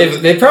rock.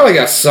 They probably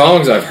got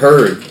songs I've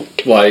heard,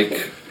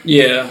 like,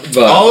 Yeah.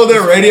 but all of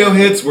their radio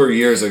hits were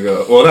years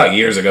ago. Well, not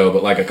years ago,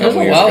 but like a couple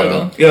a years while ago.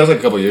 ago. Yeah, it was like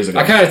a couple years ago.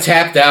 I kind of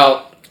tapped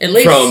out At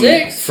least from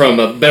 6. from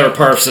a better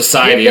part of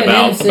society You've been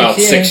in about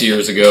 6 6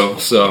 years ago.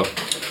 So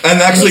And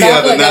actually, The yeah,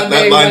 chocolate then got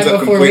that big lines right up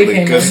before we completely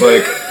came because out.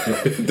 like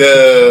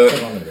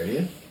On the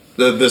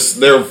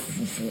radio?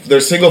 their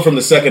single from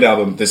the second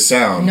album, "The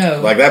Sound,"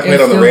 No, like that it played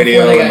was on the still radio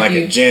before they and got like at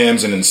huge.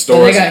 gyms and in But they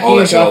stores got and all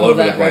that huge shit off all of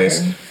over the that place.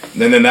 record.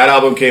 Then that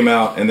album came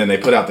out, and then they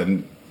put out the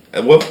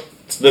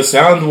The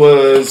Sound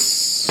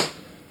was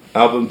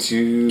album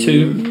 2.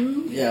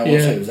 Yeah, I want to Yeah.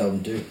 say it was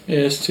album 2. Yeah,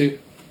 it's 2.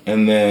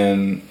 And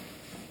then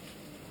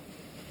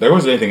there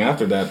wasn't anything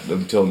after that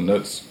until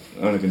Notes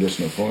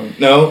Unconditional Form.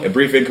 No, A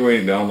Brief Inquiry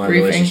into Online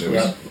Brief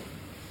Relationships.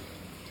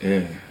 Yeah.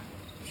 Yeah.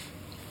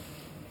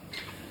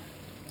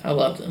 I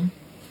love them.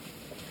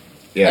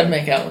 Yeah. I'd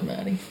make out with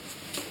Maddie.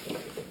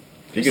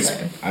 He could,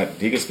 Same.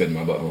 he could spit in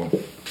my butthole.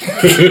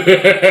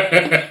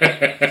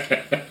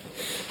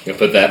 you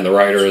put that in the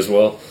writer as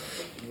well.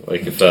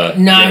 Like if Nah,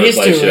 you ever he's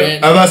play too show. rich.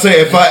 I'm about to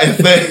say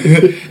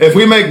if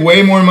we make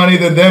way more money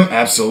than them,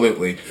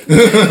 absolutely.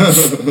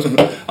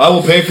 I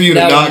will pay for you to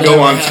That not would go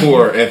never on happen.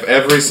 tour if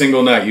every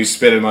single night you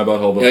spit in my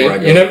butthole before I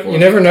go. You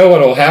never know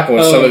what will happen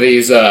with some of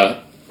these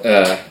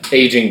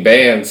aging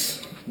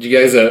bands. Did you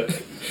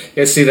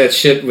guys see that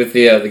shit with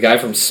the guy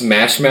from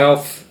Smash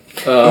Mouth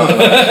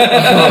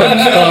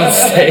on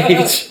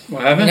stage?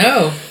 What happened?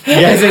 No. You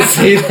guys didn't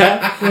see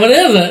that? What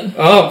is it?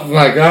 Oh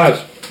my gosh!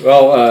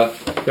 Well,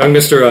 young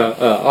Mr.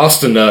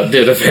 Austin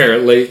did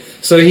apparently.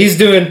 So he's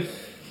doing.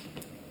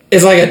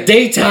 It's like a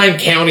daytime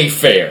county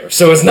fair,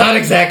 so it's not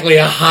exactly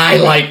a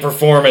highlight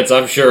performance,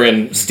 I'm sure,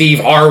 in Steve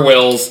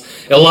Harwell's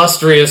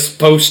illustrious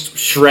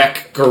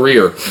post-Shrek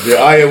career. The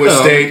Iowa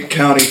State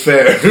County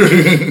Fair.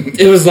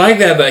 It was like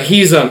that, but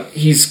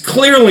he's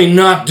clearly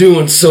not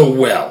doing so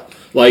well.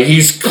 Like,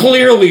 he's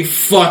clearly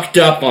fucked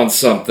up on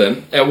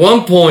something. At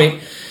one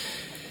point,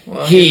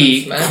 Well,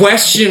 he Smash.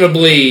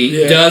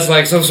 questionably does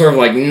like some sort of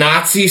like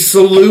Nazi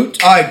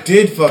salute. I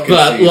did fucking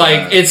But see like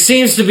that. it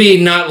seems to be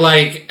not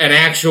like an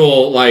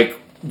actual like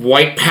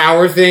white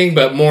power thing,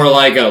 but more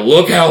like a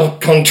look how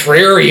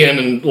contrarian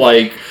and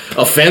like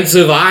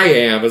offensive I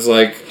am. It's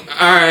like,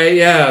 all right,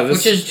 yeah, this,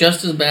 Which is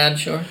just as bad,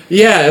 sure.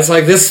 yeah, it's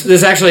like this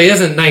actually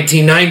isn't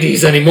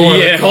 1990s anymore.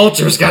 Yeah. The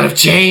culture's kind of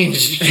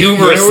changed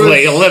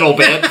humorously a little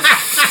bit.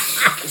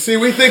 See,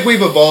 we think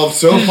we've evolved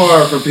so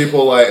far from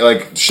people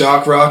like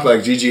shock rock,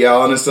 like Gigi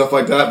Allen and stuff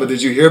like that. But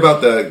did you hear about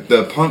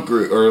the punk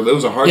group, or it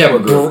was a hardcore Yeah,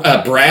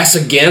 group? Brass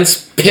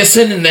Against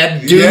pissing in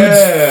that dude's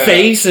Yeah.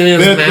 face and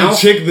his The mouth.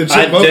 chick I vocalist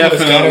got on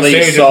definitely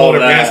stage and saw pulled her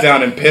that. pants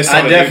down and pissed I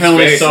on a dude's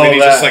definitely face, saw and then he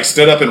just that. like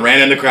stood up and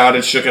ran in the crowd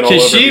and shook it all over.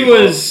 Because she people.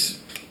 was.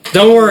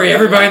 Don't worry,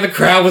 everybody in the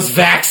crowd was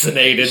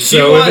vaccinated,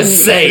 so it was wasn't,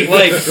 safe.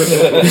 Like,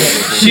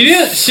 she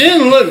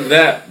didn't look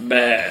that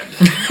bad.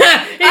 He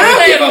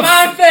said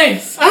my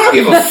face. I don't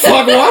give a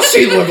fuck what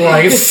she looked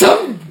like. If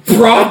some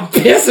broad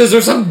pisses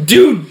or some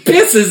dude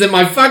pisses in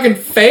my fucking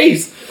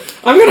face,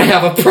 I'm gonna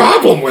have a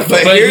problem with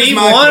it. But Here's he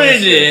my wanted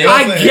question. it.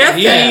 I get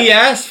He that.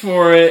 asked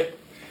for it.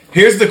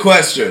 Here's the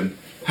question: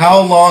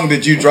 how long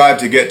did you drive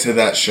to get to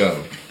that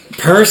show?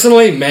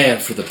 Personally, man,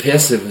 for the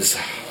piss, it was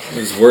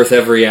worth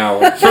every hour.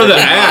 For the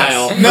ass.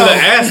 No. For the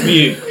ass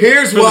view.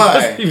 Here's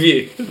why: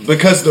 View.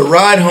 because the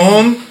ride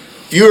home,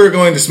 you are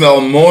going to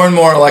smell more and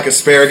more like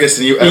asparagus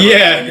than you ever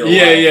have in your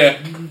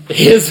life.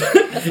 His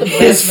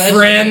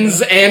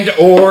friends and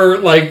or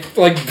like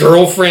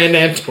girlfriend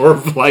and or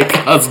like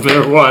husband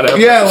or whatever.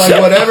 Yeah,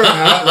 like whatever.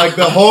 Like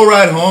the whole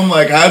ride home.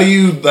 Like, how do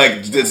you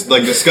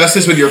discuss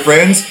this with your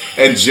friends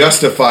and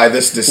justify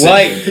this decision?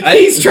 Like,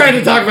 He's trying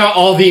to talk about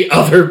all the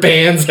other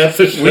bands at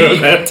the show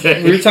that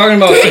day. we were talking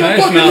about Smash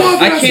fucking Mouth.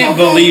 love I that can't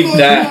song. believe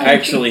that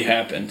actually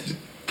happened.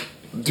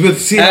 but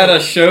see, At a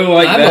show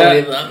like I that.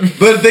 believe that.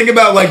 but think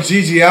about like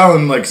Gigi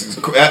Allen, like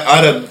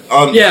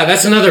on Yeah,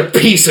 that's another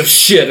piece of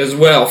shit as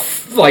well.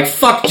 Like,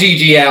 fuck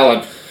Gigi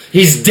Allen.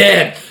 He's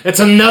dead. That's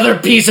another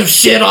piece of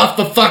shit off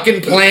the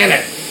fucking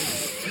planet.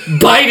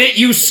 Bite it,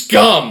 you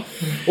scum.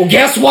 Well,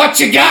 guess what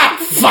you got,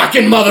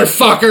 fucking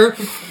motherfucker?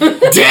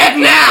 Dead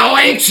now,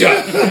 ain't you?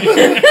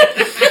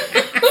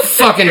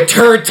 Fucking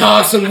turd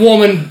tossing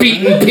woman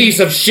beating piece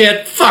of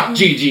shit. Fuck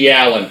Gigi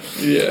Allen.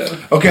 Yeah.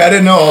 Okay, I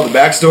didn't know all the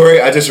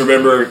backstory. I just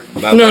remember.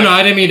 No,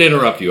 I didn't mean to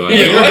interrupt you.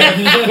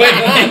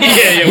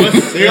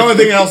 The only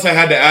thing else I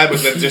had to add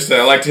was that just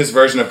I liked his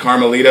version of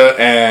Carmelita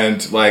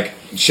and like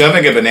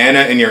shoving a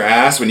banana in your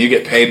ass when you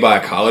get paid by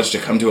a college to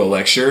come to a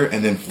lecture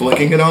and then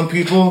flicking it on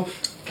people.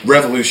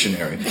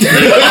 revolutionary.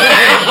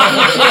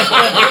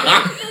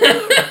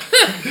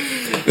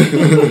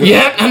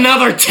 Yet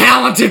another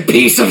talented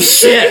piece of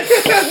shit.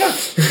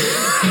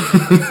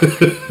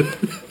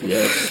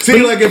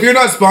 See, like, if you're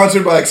not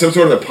sponsored by like some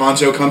sort of a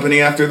poncho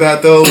company after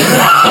that, though,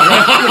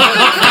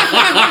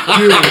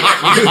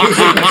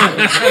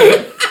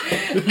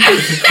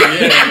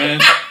 Yeah,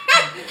 man.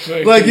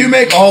 like, you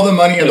make all the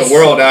money in the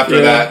world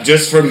after that,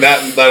 just from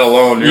that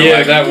alone. You're Yeah,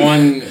 like, that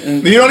one.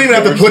 you don't even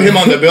have to put him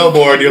on the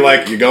billboard. You're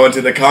like, you go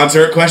into the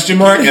concert, ?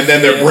 And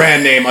then their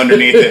brand name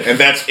underneath it, and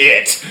that's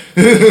it.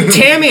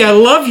 Tammy, I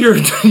love your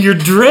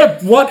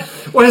drip.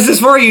 What is this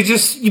for?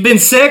 You've been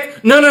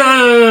sick?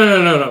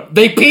 No.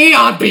 They pee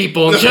on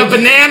people and shove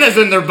bananas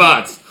in their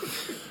butts.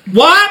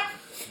 What?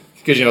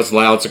 Because you know it's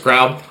loud, it's a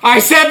crowd. I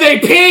said they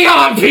pee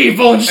on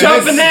people and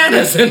shove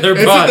bananas in their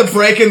It's butts. at the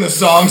break in the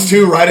songs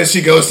too, right as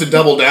she goes to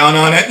double down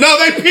on it. No,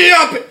 they pee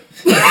on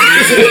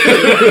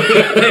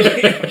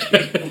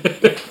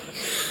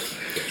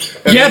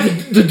Yeah,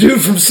 the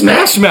dude from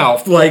Smash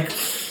Mouth, like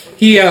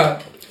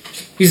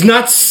he's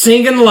not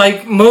singing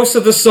like most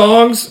of the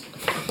songs.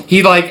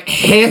 He like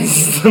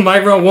hands the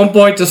microphone at one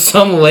point to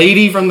some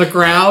lady from the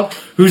crowd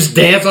who's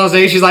dancing on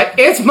stage. She's like,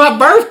 "It's my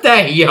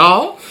birthday,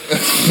 y'all." So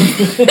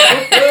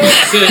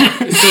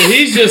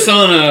he's just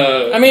on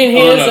a. I mean,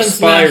 he on is a in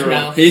Smash spiral.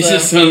 Mouth, He's so.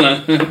 just on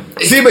a.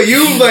 See, but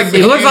you like.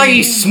 It looked like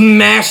he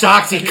smashed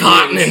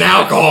OxyContin and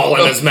alcohol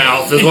in his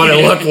mouth. Is what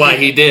it looked like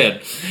he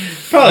did.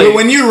 But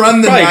when you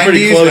run the probably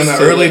pretty 90s close and the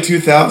to early it.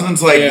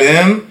 2000s like Yeah.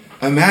 them,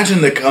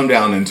 imagine the come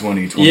down in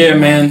 2020. Yeah,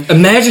 man.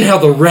 Imagine how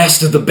the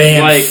rest of the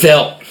band Like-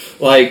 felt.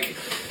 Like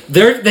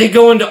they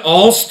go into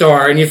All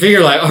Star, and you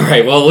figure like, all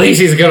right, well, at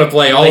least he's gonna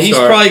play All Like, he's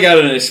Star. probably got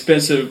an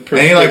expensive And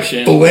he like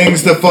prescription.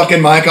 flings the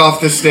fucking mic off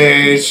the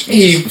stage.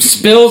 He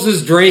spills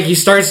his drink. He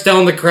starts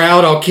telling the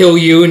crowd, "I'll kill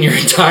you and your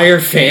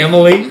entire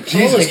family."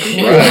 Holy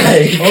shit.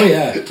 Right. Oh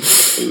yeah. Dude,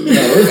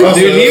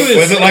 he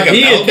was it like a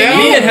he had-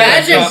 meltdown? he had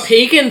had a Imagine co-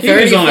 peaking he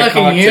was 30 on a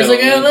fucking years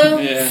cocktail, ago, though.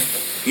 Yeah.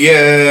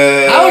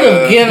 Yeah. I would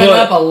have given But-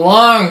 up a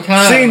long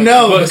time. See,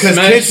 no, But because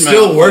Smash kids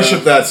still Mouth,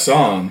 worship that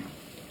song.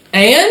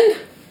 And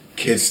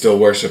Kids still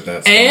worship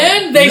that song.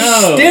 they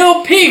No.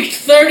 still peaked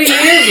 30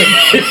 years ago.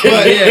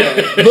 But,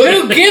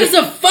 Who gives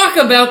a fuck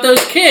about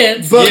those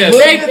kids? but Yes.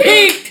 look They at the-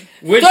 peaked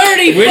Which-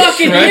 30 which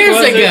fucking Shrek years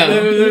was it ago.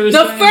 that was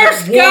The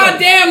first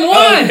goddamn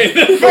one.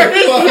 The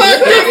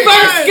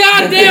first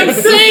goddamn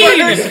scene.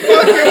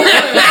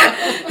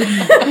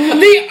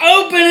 The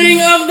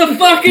opening of the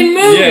fucking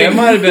movie. Yeah, it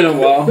might have been a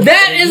while.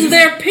 That is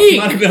their peak.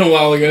 Might have been a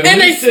while ago.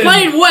 And they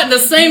played what? The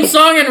same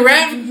song in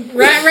Rat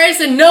Race,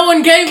 and no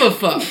one gave a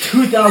fuck.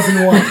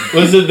 2001.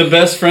 Was it the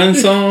Best Friend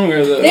song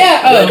or the?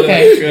 Yeah, oh,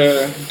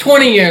 okay.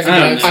 20 years I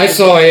don't ago.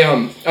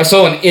 know. I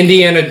saw an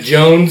Indiana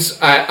Jones.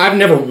 I've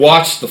never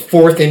watched the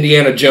fourth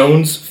Indiana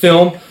Jones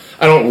film.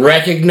 I don't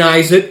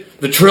recognize it.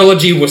 The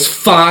trilogy was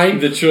fine.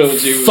 The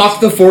trilogy was- Fuck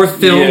the fourth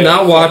film. Yeah,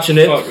 not watching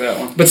it. Fuck that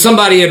one. But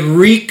somebody had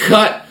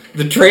recut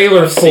the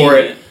trailer for Seen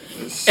it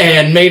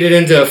and made it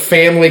into a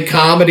family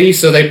comedy.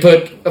 So they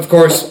put, of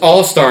course,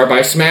 All Star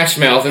by Smash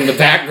Mouth in the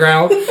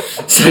background.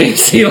 So you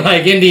see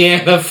like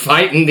Indiana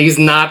fighting these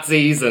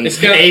Nazis and It's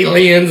got-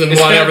 aliens and It's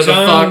whatever got the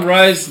John fuck.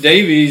 Rhys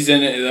Davies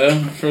in it though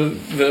for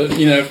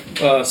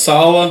the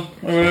Sala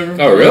or whatever.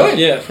 Oh, really?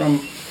 Yeah,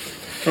 from.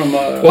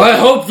 Well, I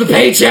hope the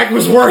paycheck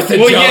was worth it,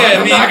 Well, John. yeah, I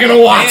I'm mean, not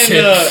gonna watch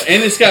and, it.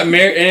 and it's got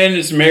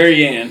it's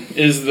Marianne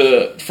is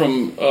the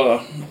from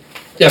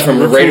Yeah, from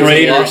Raiders. of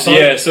the Lost Ark.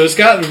 Yeah, so it's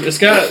got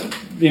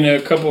a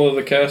couple of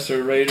the cast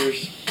are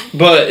Raiders,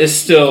 but it's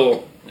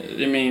still,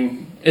 I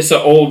mean, it's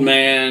an old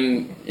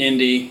man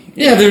indie.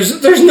 Yeah,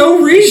 there's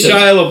no reason.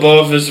 Shia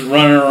LaBeouf is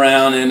running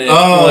around in it.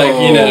 Oh,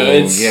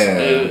 it's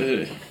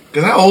yeah.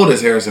 Because how old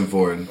is Harrison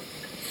Ford?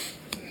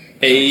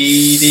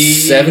 80,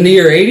 70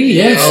 or 80?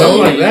 Yeah, something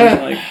like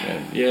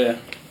that. Yeah.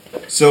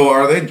 So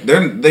are they?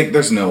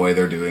 There's no way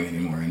they're doing any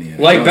more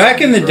Indiana. Like Jones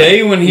back in the movies,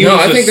 day right? when he No, was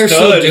I think a they're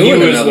still stud, he doing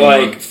was another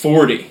like one.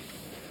 40.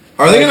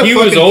 Are they like, gonna he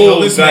fucking was kill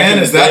old this back man?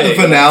 in Is the that the day.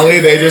 finale?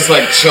 They just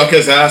like chuck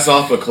his ass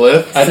off a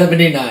cliff.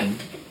 79.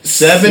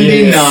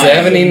 79.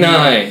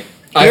 79.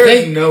 I There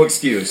is think no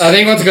excuse.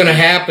 what's going to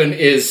happen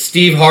is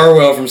Steve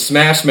Harwell from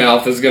Smash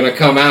Mouth is going to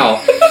come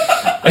out,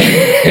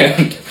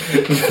 and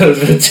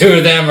the two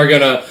of them are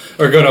gonna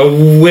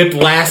whip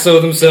lasso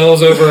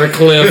themselves over a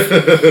cliff,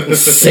 and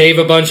save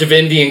a bunch of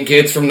Indian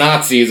kids from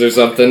Nazis or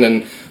something,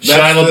 and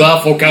Shia the-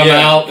 LaBeouf will come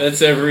out.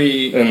 That's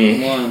every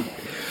And- one.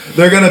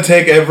 They're gonna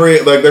take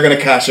they're gonna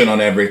cash in on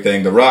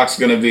everything. The Rock's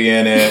gonna be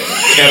in it.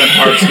 Kevin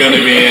Hart's gonna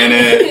be in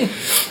it.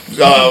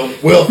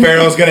 Will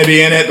Ferrell's gonna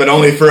be in it, but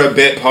only for a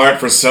bit part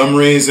for some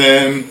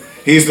reason.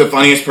 He's the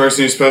funniest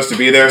person who's supposed to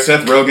be there.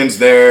 Seth Rogen's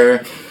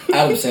there.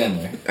 Adam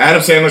Sandler.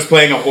 Adam Sandler's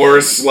playing a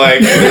horse.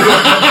 Like,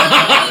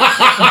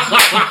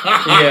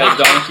 Yeah,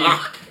 donkey.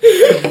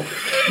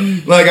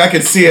 like I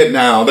could see it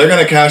now. They're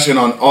gonna cash in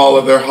on all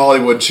of their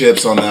Hollywood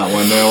chips on that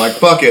one. They're like,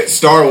 fuck it,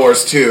 Star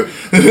Wars 2.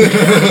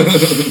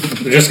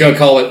 They're just going to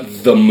call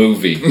it The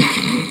Movie.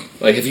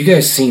 Like, have you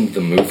guys seen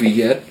The Movie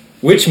yet?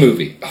 Which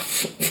movie?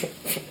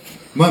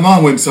 My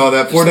mom went and saw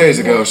that 4 days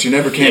ago. She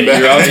never came You're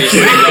back. obviously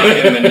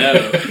not in the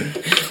know.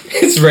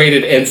 It's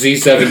rated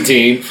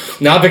NC-17,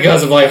 not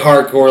because of like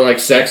hardcore like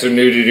sex or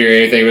nudity or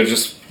anything, but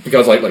just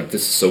because like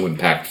this is so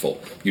impactful.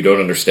 You don't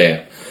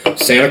understand.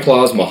 Santa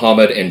Claus,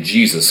 Muhammad, and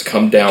Jesus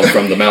come down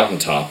from the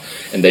mountaintop,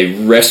 and they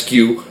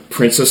rescue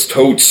Princess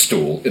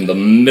Toadstool in the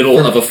middle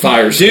of a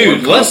firestorm.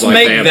 Dude, let's caused by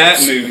make vandals.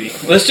 that movie.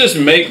 Let's just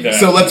make that.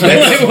 So let's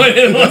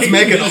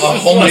make it a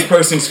homeless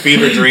person's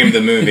fever dream.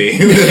 The movie.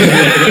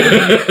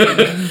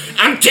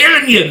 I'm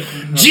telling you,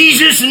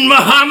 Jesus and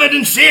Muhammad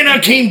and Santa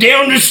came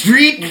down the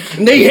street,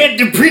 and they had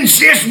the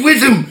princess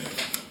with them.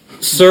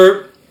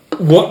 Sir,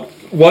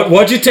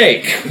 what'd you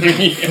take?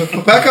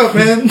 Back up,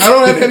 man. I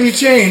don't have any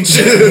change.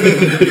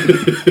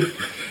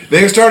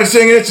 They started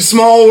singing "It's a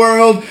Small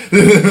World."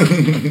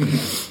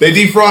 They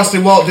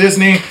defrosted Walt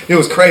Disney. It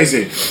was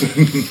crazy.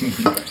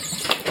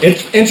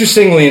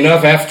 Interestingly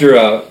enough, after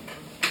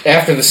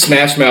the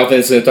Smash Mouth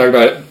incident, talk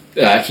about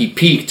he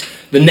peaked.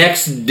 The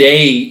next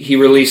day, he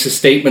released a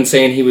statement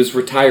saying he was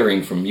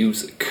retiring from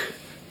music.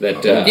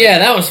 That Yeah,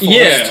 that was forced.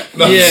 yeah.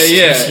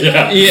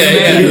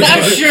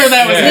 I'm sure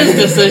that was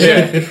his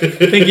decision.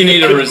 I think you need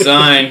to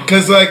resign.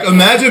 Because, like,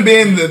 imagine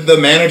being the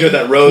manager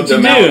that rode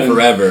them out doing?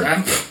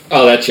 forever.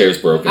 Oh, that chair's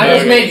broken. I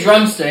just made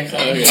drumsticks. We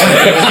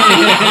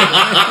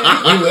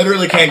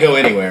literally can't go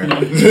anywhere.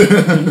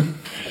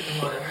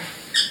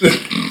 But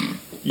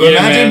Yeah,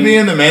 imagine man.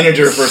 being the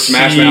manager for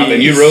Smash Mouth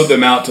and you Jeez. rode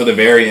them out to the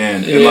very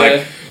end. And, Yeah.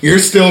 like, you're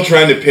still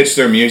trying to pitch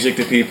their music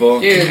to people.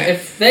 Dude,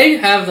 if they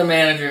have the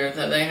manager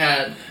that they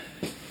had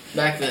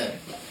back then,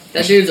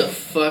 that dude's a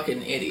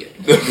fucking idiot.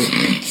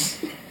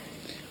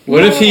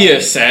 What if he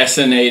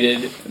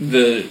assassinated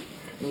the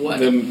What?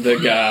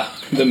 guy,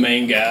 the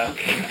main guy,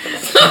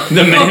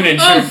 the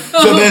manager?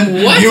 So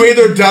then What? you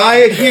either die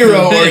a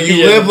hero or you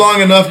Yeah. live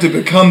long enough to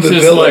become the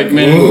Just villain. like,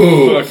 man,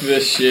 Ooh. fuck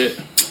this shit.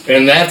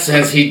 In that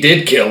sense, he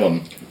did kill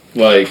him.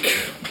 Like,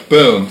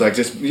 Boom. Like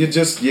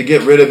you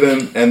get rid of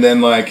him and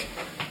then like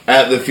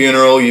at the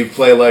funeral you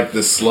play like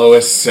the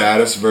slowest,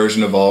 saddest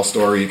version of All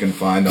Story you can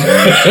find on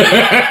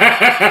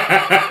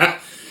YouTube.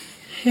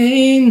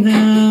 Hey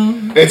now,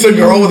 It's a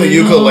girl with a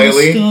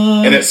ukulele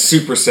and it's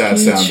super sad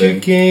sounding.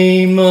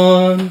 game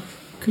on,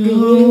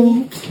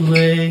 go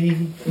play.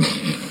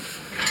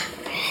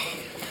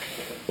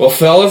 well,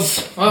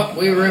 fellas, Oh,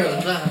 we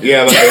ruined that.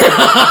 Yeah, but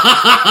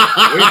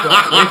we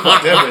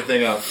fucked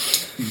everything up.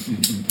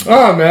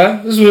 Oh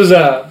man, this was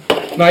a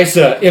nice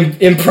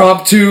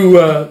impromptu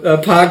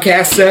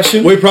podcast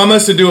session. We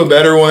promise to do a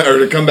better one, or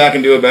to come back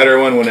and do a better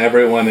one when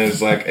everyone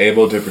is like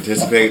able to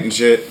participate and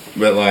shit.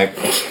 But like,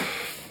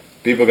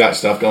 people got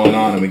stuff going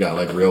on, and we got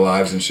like real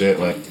lives and shit.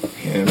 Like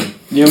him.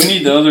 Yeah, we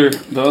need the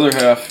other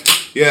half.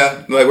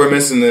 Yeah, like we're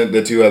missing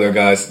the two other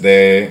guys.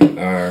 They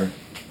are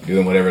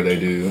doing whatever they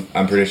do.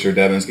 I'm pretty sure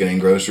Devin's getting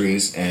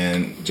groceries,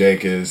 and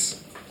Jake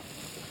is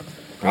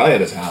probably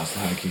at his house.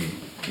 High key,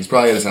 he's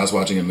probably at his house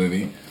watching a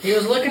movie. He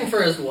was looking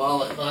for his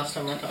wallet last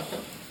time I talked to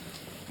him.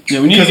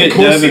 Yeah, we need to 'Cause of get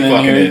course he Devin in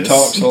fucking here. He is.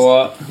 talks a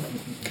lot.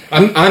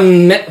 I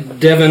met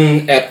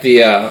Devin at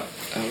the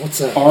what's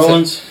that?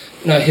 Arlen's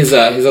No, his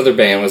other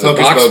band was it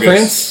Hocus Box Pocus.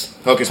 Prince?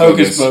 Hocus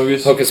Hocus Pocus.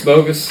 Bogus. Hocus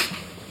Bogus.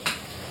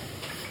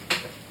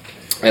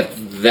 At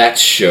that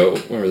show,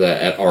 or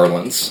that at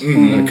Arlen's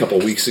a couple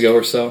weeks ago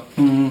or so.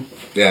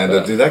 Yeah,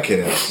 dude, that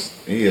kid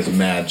he has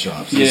mad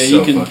chops. Yeah, He's he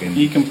so can fucking.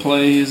 he can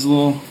play his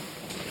little.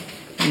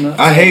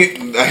 I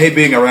hate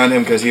being around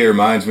him because he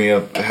reminds me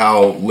of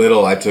how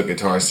little I took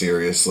guitar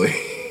seriously.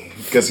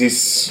 Because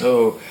he's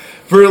so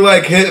people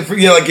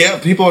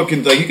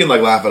can like you can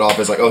like laugh it off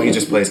as like, oh, he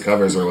just plays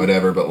covers or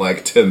whatever. But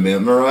like to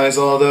memorize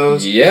all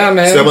those, Yeah,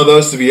 man. some of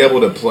those to be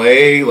able to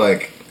play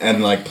like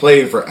and like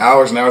play for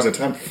hours and hours at a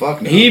time.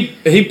 Fuck no.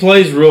 He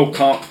plays real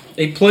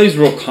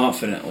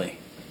confidently.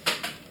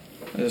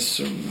 That's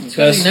the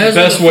Because he knows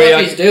best what the way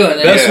fuck he's doing.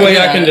 and best he's way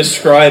good I at can it.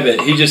 describe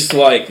it. He's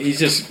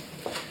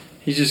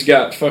just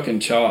got fucking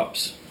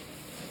chops.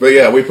 But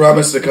yeah, we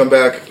promise to come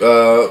back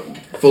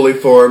fully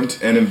formed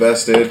and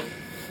invested,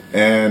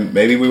 and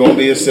maybe we won't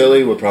be as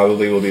silly. We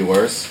probably will be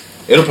worse.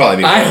 It'll probably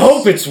be worse. I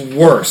hope it's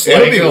worse.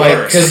 It'll be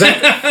worse. Because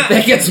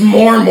that gets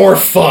more and more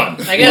fun.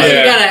 I guess Yeah.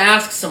 you gotta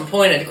ask some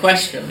pointed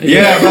questions.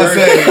 Yeah, I'm about to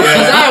say, Because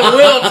yeah. I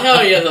will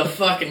tell you the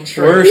fucking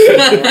truth. Worse.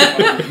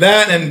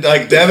 That and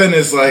like Devin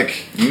is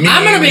like I'm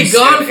gonna be memes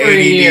gone and for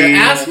a year. ADD.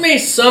 Ask me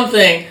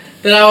something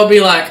that I will be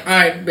like,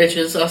 alright,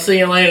 bitches, I'll see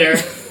you later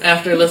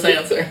after this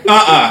answer.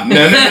 No.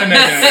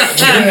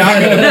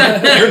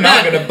 You're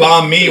not gonna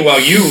bomb me while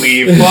you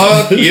leave.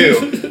 Fuck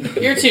you.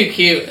 You're too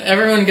cute.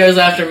 Everyone goes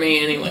after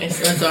me anyways.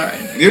 That's alright.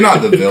 You're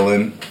not the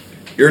villain.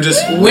 You're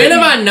just. When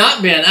have I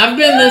not been? I've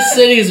been this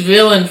city's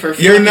villain for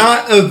You're fucking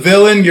not a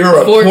villain.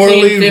 You're a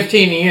 14,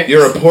 15 years.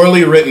 You're a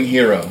poorly written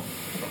hero.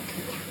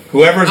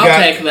 Whoever's I'll got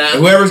take that.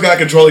 whoever's got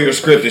control of your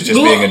script is just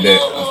being a dick.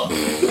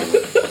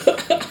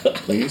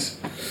 Please.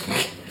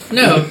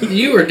 No,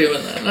 you were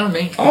doing that, not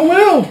me. Oh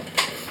well.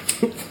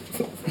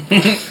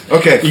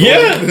 Okay.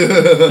 Yeah.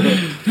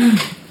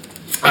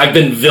 I've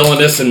been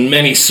villainous in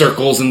many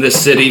circles in this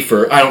city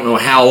for I don't know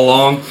how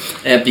long.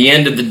 At the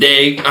end of the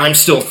day, I'm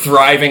still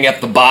thriving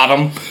at the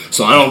bottom,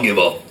 so I don't give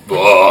a fuck.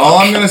 All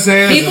I'm gonna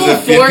say is, People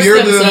if force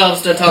you're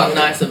themselves to talk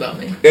nice about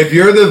me. if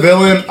you're the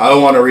villain, I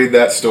don't want to read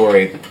that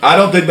story. I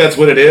don't think that's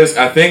what it is.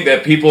 I think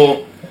that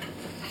people.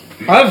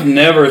 I've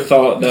never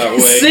thought that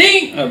way.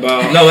 See?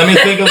 About No, let me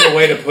think of a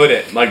way to put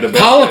it. Like the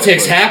best Politics way to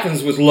put it.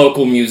 happens with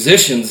local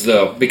musicians,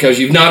 though, because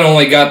you've not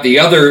only got the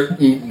other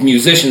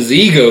musicians'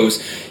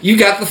 egos, you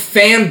got the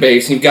fan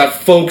base, and you've got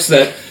folks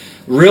that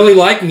really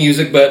like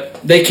music, but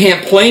they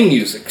can't play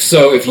music.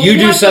 So if you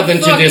do what the something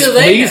to fuck do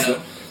they displease know?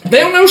 them, they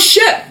don't know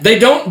shit. They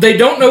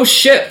don't know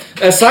shit.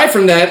 Aside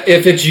from that,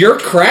 if it's your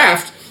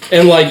craft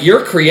and like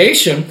your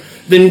creation,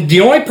 then the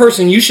only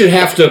person you should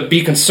have to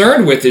be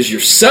concerned with is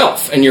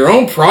yourself and your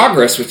own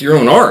progress with your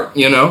own art,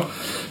 you know?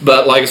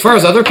 But like as far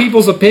as other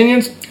people's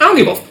opinions, I don't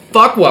give a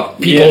fuck what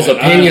people's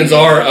opinions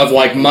are of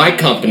like my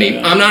company.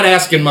 I'm not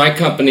asking my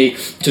company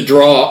to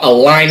draw a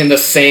line in the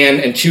sand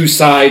and choose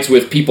sides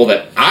with people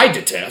that I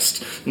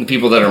detest and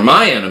people that are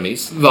my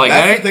enemies. Like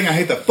That's the thing I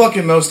hate the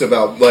fucking most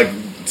about like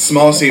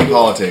small scene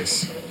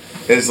politics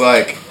is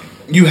like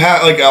you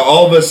have like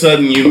all of a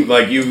sudden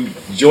you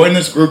join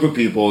this group of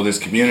people, this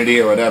community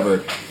or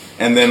whatever,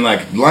 and then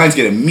like lines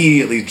get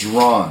immediately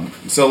drawn.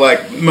 So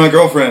like my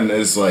girlfriend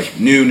is like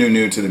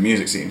new to the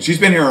music scene. She's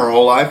been here her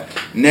whole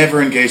life,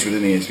 never engaged with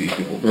any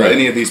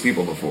of these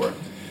people before.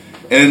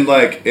 And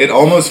like it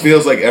almost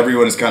feels like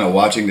everyone is kind of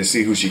watching to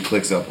see who she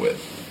clicks up with.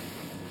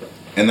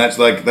 And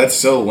that's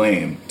so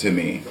lame to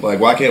me. Like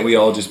why can't we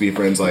all just be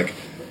friends like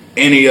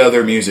any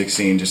other music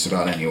scene just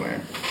about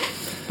anywhere?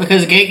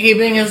 Because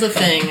gatekeeping is a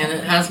thing, and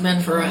it has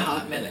been for a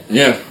hot minute.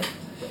 Yeah.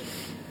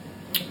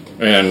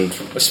 And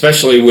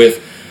especially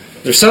with,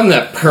 there's something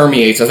that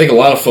permeates. I think a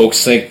lot of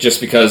folks think just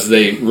because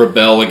they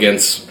rebel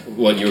against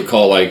what you would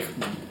call like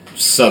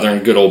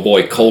Southern good old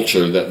boy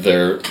culture that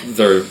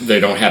they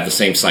don't have the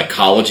same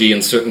psychology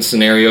in certain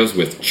scenarios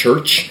with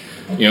church.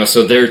 You know,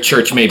 so their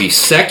church may be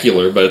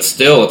secular, but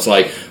it's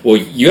like, well,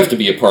 you have to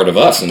be a part of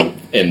us,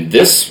 and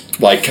this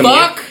like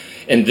Fuck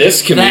in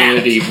this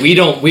community, we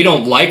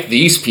don't like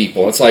these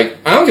people. It's like,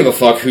 I don't give a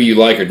fuck who you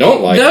like or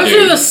don't like. Those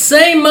dude. are the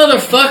same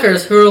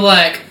motherfuckers who are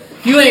like,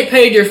 you ain't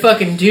paid your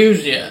fucking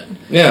dues yet.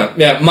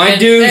 Yeah. My And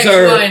dues X,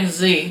 are Y, and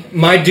Z.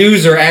 my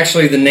dues are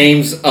actually the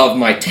names of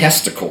my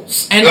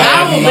testicles. And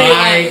I will be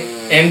my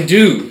and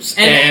dues,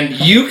 And- and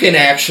you can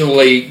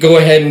actually go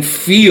ahead and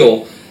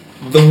feel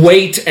the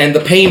weight and the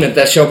payment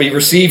that shall be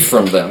received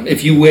from them,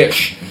 if you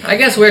wish. I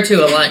guess we're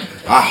too alike.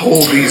 I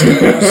hold these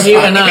dudes. You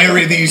I and I.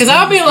 carry these. Because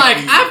I'll be dudes. like,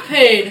 I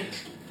paid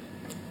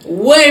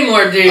way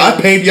more dues. I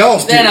paid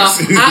y'all's dues.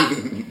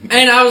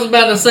 And I was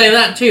about to say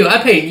that too. I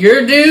paid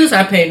your dues,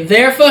 I paid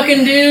their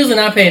fucking dues, and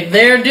I paid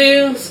their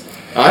dues.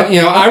 I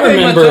pay my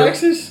remember.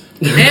 taxes?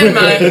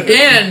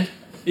 And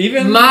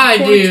Even my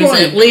dues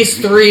 2020? at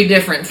least 3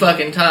 different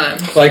fucking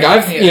times. Like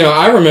Yeah.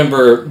 I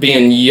remember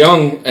being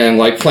young and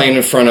like playing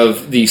in front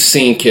of these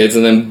scene kids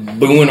and then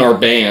booing our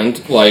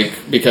band like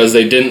because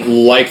they didn't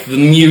like the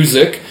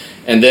music,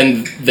 and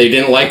then they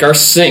didn't like our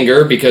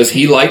singer because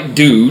he liked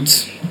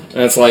dudes.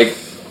 And it's like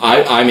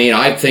I mean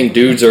I think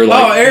dudes are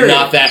like Eric.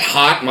 not that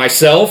hot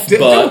myself, Don't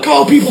but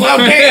call people out,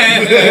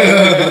 man.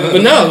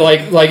 but no,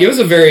 like it was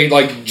a very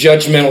like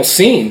judgmental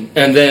scene,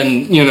 and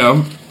then you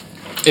know.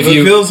 If It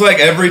you feels like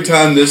every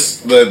time the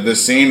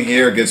scene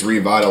here gets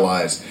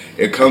revitalized,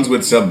 it comes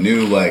with some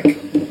new like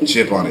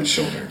chip on its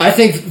shoulder. I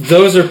think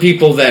those are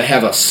people that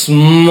have a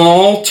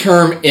small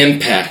term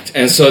impact,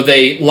 and so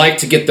they like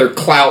to get their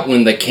clout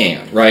when they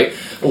can, right?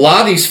 A lot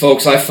of these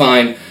folks, I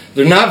find,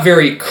 they're not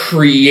very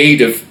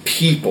creative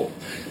people.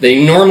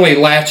 They normally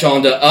latch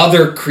on to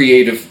other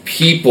creative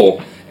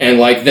people, and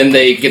like then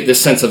they get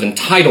this sense of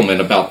entitlement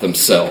about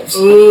themselves.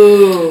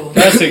 Ooh.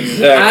 That's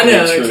exactly I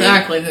know true.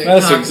 exactly who you're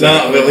That's talking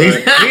exactly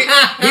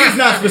Well, he's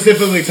not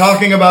specifically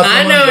talking about I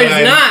someone. know but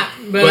he's not,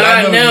 but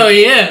I know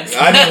he is.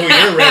 I know who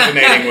you're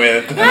resonating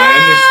with, and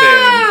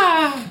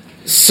I understand.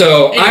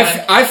 So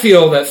Anyway. I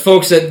feel that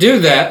folks that do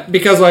that,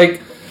 because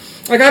like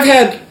I've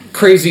had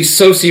crazy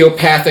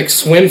sociopathic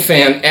swim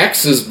fan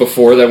exes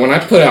before that when I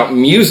put out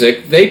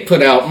music, they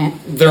put out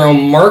their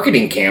own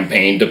marketing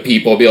campaign to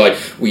people, be like,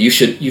 well, you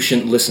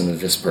shouldn't listen to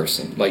this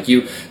person. Like do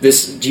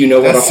you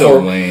know what That's a so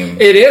horrible lame.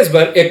 It is,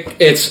 but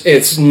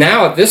it's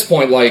now at this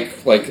point like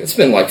it's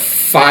been like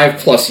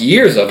 5+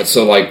 years of it,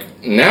 so like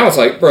now it's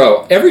like,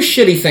 bro, every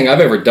shitty thing I've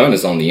ever done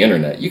is on the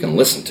internet. You can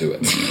listen to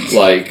it.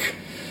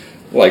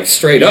 like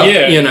straight up,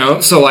 Yeah. you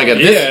know? So like at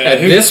Yeah.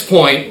 this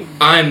point,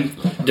 I'm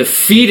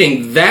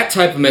defeating that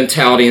type of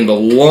mentality in the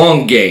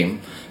long game,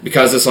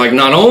 because it's like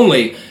not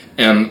only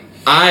am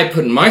I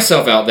putting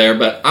myself out there,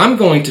 but I'm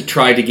going to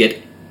try to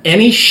get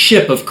any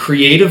ship of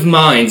creative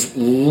minds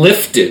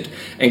lifted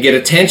and get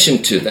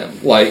attention to them.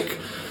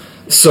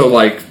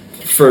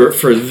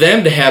 For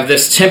them to have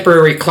this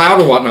temporary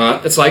cloud or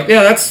whatnot, it's like,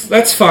 yeah,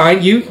 that's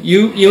fine.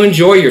 You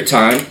enjoy your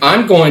time.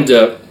 I'm going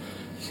to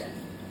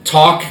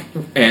talk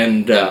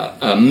and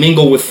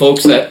mingle with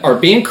folks that are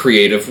being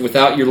creative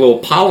without your little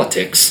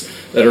politics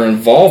that are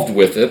involved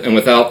with it, and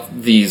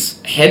without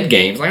these head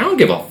games, like I don't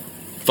give a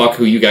fuck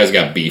who you guys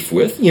got beef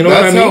with. You know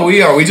That's what I mean? how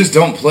we are. We just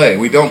don't play.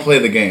 We don't play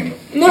the game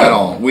No. at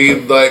all. We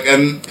like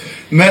and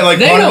like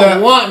They part of don't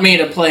that. want me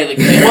to play the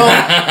game.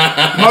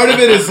 Part of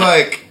it is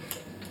like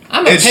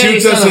I'm a it petty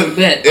shoots us son of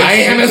a bitch. it I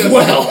am shoots as us-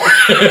 well.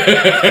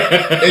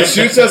 It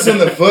shoots us in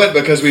the foot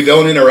because we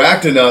don't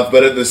interact enough.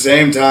 But at the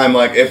same time,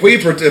 like if we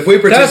That's the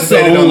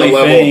participated on the only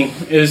level. thing.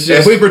 Is If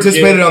just we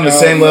participated get on the out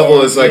same more.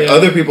 level as like Yeah.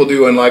 other people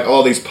do in like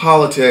all these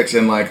politics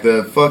and like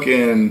the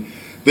fucking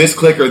this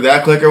click or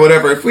that click or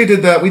whatever, if we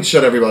did that, we'd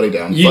shut everybody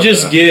down. You Fuck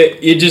just that. get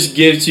it. Just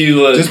gives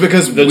you Just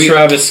because the we-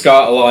 Travis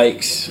Scott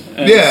likes.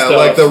 And Yeah, stuff.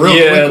 like the real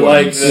yeah, quick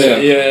like ones. the, Yeah.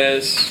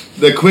 yes.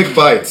 the quick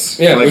bites.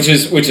 Yeah, Like,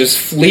 which is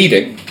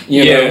fleeting.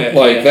 You know, Yeah,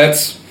 like yeah.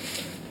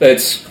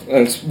 that's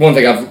one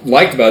thing I've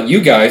liked about you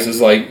guys is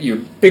like you're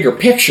bigger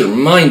picture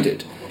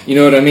minded. You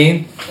know what I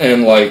mean?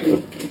 And like,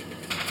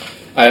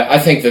 I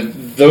think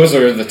that those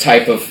are the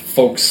type of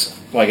folks.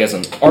 Like as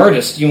an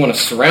artist, you want to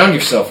surround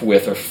yourself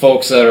with are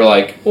folks that are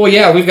like, well,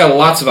 yeah, we've got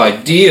lots of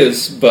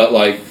ideas, but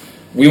like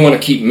we want to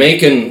keep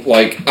making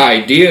like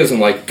ideas and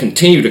like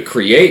continue to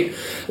create.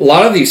 A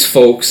lot of these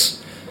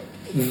folks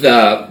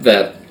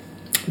that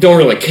don't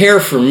really care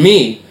for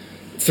me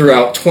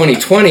throughout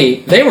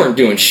 2020, they weren't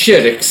doing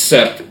shit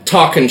except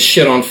talking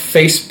shit on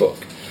Facebook.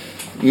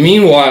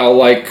 Meanwhile,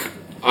 like,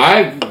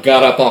 I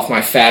got up off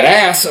my fat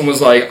ass and was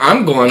like,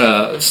 I'm going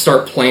to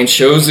start playing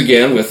shows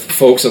again with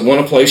folks that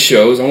want to play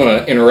shows. I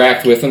want to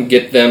interact with them,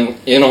 get them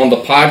in on the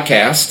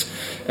podcast,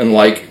 and,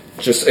 like,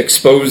 just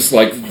expose,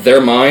 like, their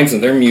minds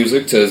and their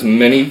music to as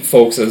many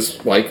folks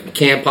as, like,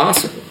 can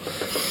possible.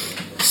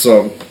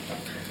 So,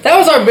 That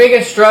was our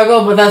biggest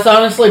struggle, but that's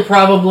honestly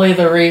probably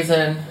the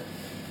reason.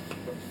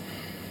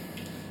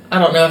 I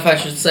don't know if I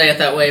should say it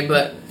that way,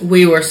 but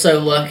we were so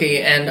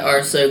lucky and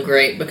are so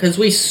great because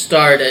we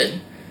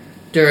started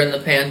during the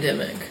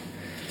pandemic.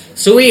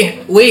 So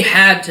we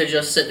had to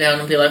just sit down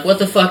and be like, what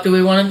the fuck do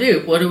we want to do?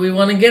 What do we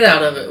want to get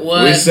out of it?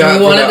 What We do sat we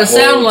for want it that to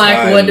sound whole like?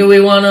 time. What do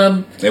we want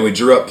to... and we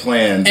drew up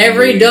plans. and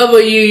Every we-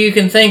 W you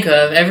can think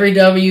of, every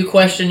W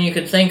question you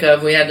could think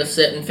of, we had to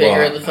sit and figure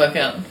Well, it the fuck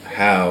out.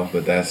 How,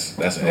 but that's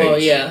an H. Well,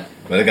 yeah.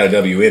 But it got a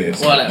W in it.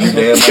 So Whatever. you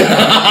damn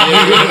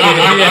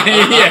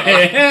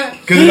yeah.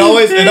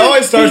 Because it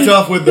always starts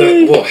off with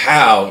the well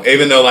how,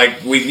 even though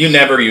like you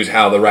never use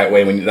how the right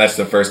way when that's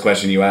the first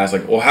question you ask.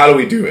 Like, well, how do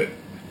we do it?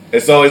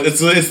 It's always it's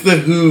the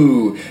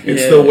who,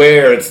 it's the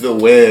where, it's the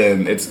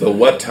when, it's the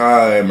what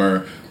time,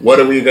 or what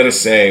are we gonna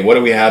say? What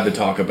do we have to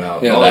talk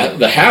about? you know,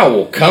 the how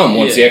will come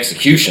once the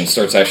execution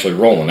starts actually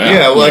rolling out.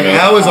 yeah, like you know?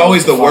 how is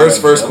always the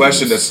worst first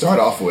question to start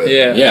off with.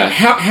 Yeah. Yeah,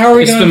 how are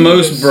we It's gonna the do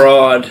most this?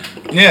 broad.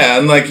 Yeah,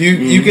 and like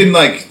you can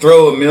like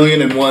throw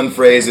 1,000,001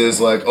 phrases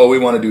like, oh, we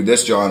want to do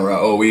this genre.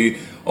 Oh, we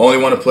only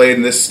want to play it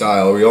in this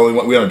style. Or we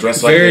want to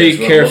dress like Very this.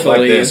 We wanna look like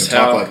carefully this. is Or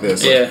talk how. like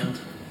this. Yeah.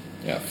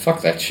 Yeah,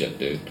 fuck that shit,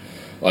 dude.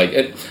 Like,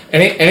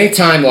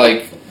 anytime,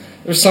 like,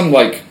 there's some,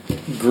 like,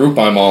 group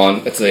I'm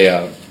on, it's like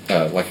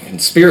a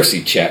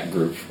conspiracy chat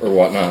group or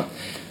whatnot.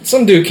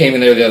 Some dude came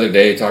in there the other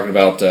day talking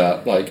about,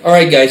 like, all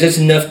right, guys, that's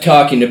enough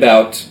talking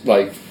about,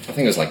 like, I think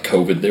it was, like,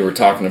 COVID they were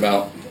talking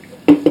about.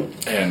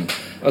 And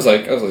I was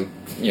like,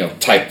 you know,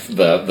 type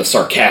the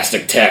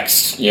sarcastic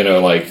text, you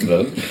know, like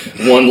the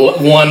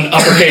one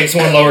uppercase,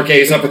 one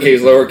lowercase,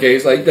 uppercase,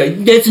 lowercase, like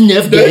that's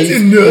enough, guys.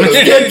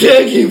 Stop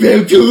talking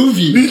about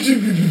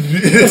COVID.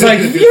 It's like,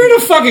 you're in a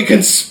fucking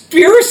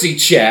conspiracy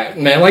chat,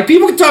 man. Like,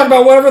 people can talk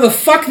about whatever the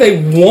fuck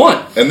they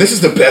want. And this is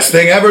the best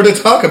thing ever to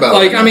talk about.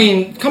 Like, I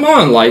mean, come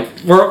on, like,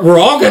 we're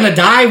all gonna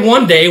die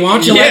one day. Why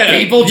don't you let Yeah,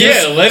 people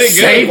just yeah, let it go.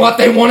 say what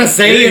they want to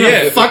say in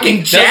a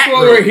fucking chat That's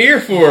what room? we're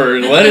here for.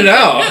 Let it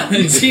out.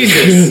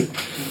 Jesus.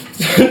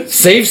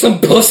 Save some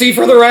pussy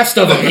for the rest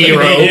of them,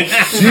 hero.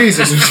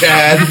 Jesus,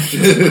 Chad.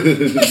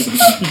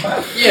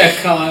 Yeah,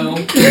 Kyle.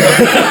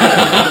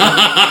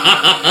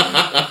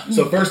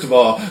 So first of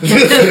all, I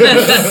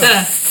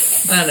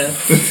know.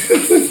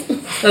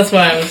 That's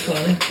why it was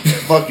funny.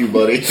 fuck you,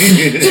 buddy.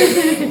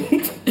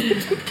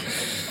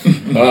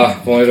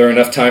 If only there were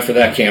enough time for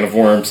that can of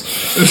worms.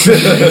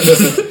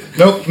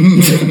 Nope.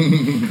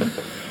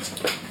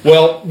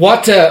 Well,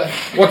 what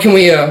can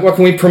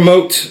we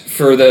promote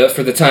for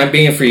the time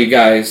being for you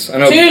guys? I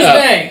know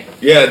Tuesday!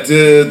 Yeah,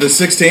 the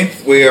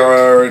 16th, we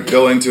are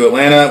going to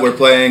Atlanta. We're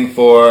playing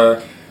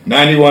for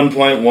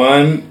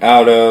 91.1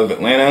 out of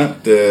Atlanta,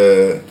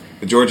 the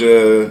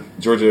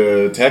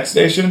Georgia Tech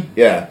station.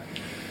 Yeah.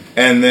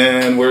 And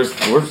then we're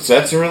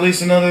set to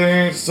release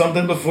another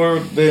something before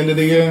the end of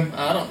the year.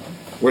 I don't know.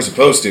 We're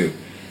supposed to.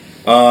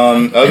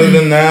 Other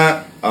than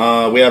that,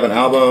 we have an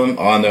album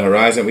on the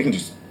horizon.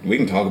 We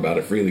can talk about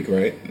it freely,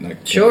 right?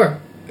 Like, Sure.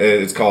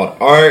 It's called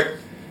Art.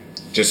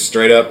 Just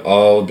straight up,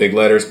 all big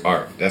letters,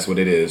 Art. That's what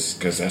it is,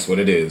 because that's what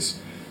it is.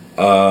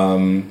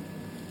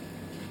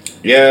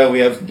 Yeah, we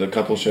have a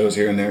couple shows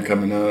here and there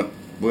coming up.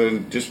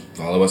 Just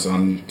follow us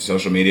on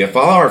social media.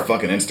 Follow our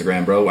fucking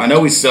Instagram, bro. I know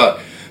we suck,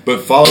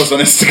 but follow us on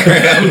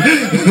Instagram.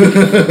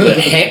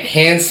 the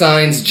hand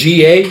signs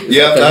GA. Is Yep,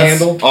 that the that's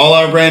handle? all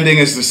our branding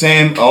is the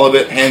same. All of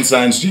it, hand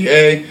signs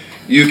GA.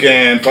 You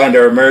can find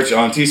our merch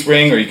on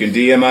Teespring, or you can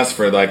DM us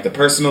for like the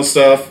personal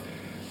stuff.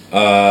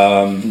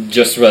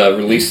 Just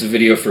released a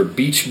video for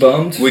Beach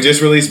Bummed. We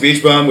just released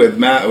Beach Bum with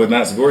Matt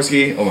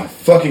Zagorski. Oh my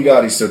fucking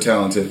god, he's so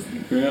talented.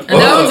 And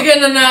that one's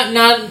getting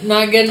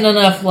not getting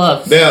enough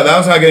love. Yeah, that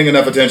one's not getting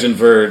enough attention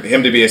for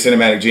him to be a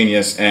cinematic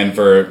genius and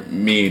for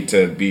me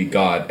to be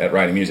God at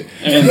writing music.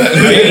 And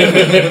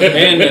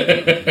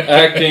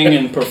acting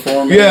and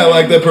performing. Yeah,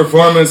 like the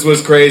performance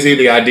was crazy.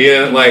 The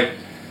idea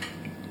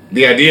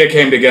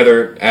came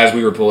together as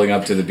we were pulling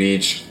up to the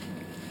beach.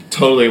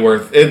 Totally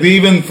worth it,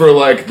 even for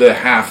like the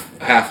half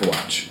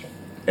watch.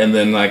 And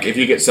then like if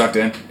you get sucked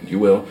in, you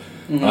will.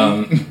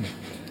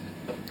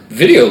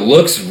 Video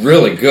looks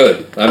really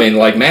good. I mean,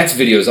 like Matt's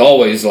videos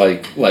always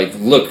like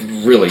look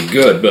really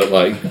good, but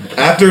like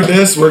after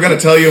this, we're gonna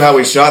tell you how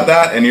we shot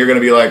that, and you're gonna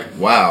be like,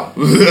 wow,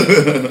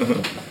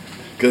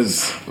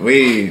 because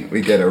we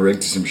get a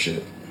rig to some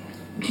shit.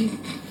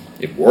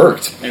 It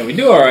worked. Yeah, we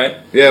do all right.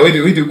 Yeah, we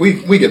do.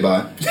 We get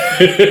by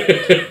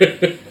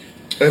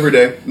every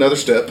day. Another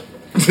step.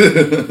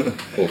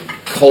 Well,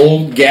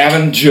 Cole,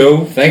 Gavin,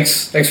 Joe,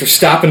 thanks for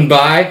stopping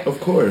by. Of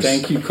course.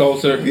 Thank you,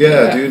 Coulter.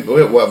 Yeah, dude.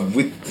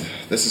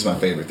 This is my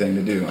favorite thing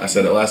to do. I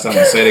said it last time.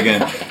 I'll say it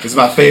again. This is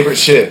my favorite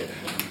shit.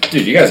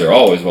 Dude, you guys are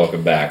always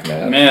welcome back,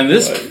 man. Man,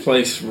 this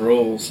place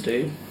rolls,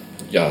 dude.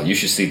 Y'all, you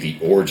should see the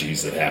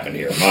orgies that happen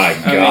here. My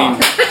God.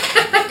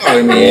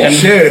 I mean,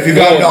 shit. If you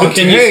got it on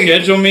Can you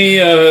schedule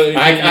me?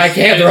 I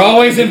can't. They're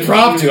always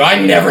impromptu. I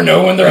never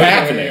know when they're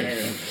happening.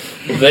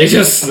 They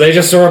just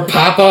sort of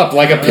pop up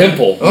like a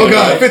pimple. Oh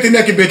god, 50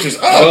 naked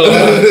bitches. Well,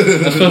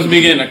 I'm supposed to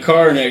be getting a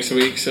car next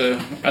week, so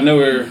I know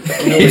where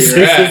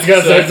you're at.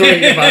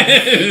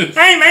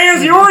 Hey man,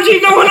 is the orgy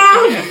going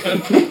on?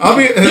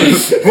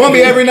 It won't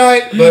be every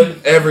night, but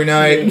every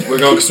night we're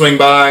going to swing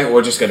by.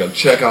 We're just going to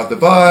check out the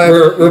vibe.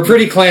 We're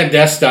pretty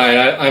clandestine.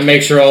 I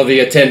make sure all the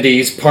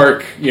attendees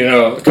park,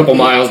 a couple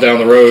miles down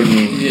the road,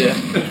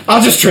 and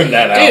I'll just trim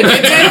that out.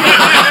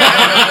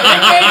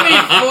 They gave me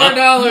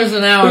 $4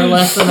 an hour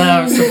less than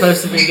I was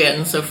supposed to be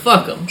getting, so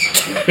fuck them.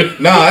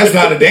 No, it's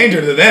not a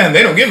danger to them.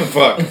 They don't give a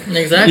fuck.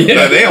 Exactly.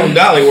 Yeah. They own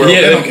Dolly World.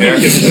 Yeah, they don't care.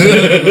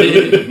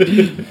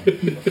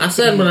 I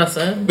said what I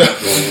said.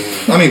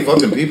 I mean, fuck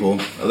them people.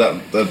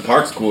 The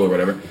park's cool or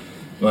whatever.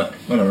 But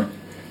whatever.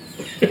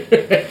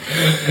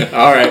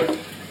 All right.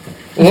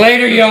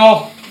 Later,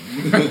 y'all.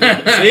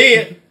 See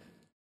ya.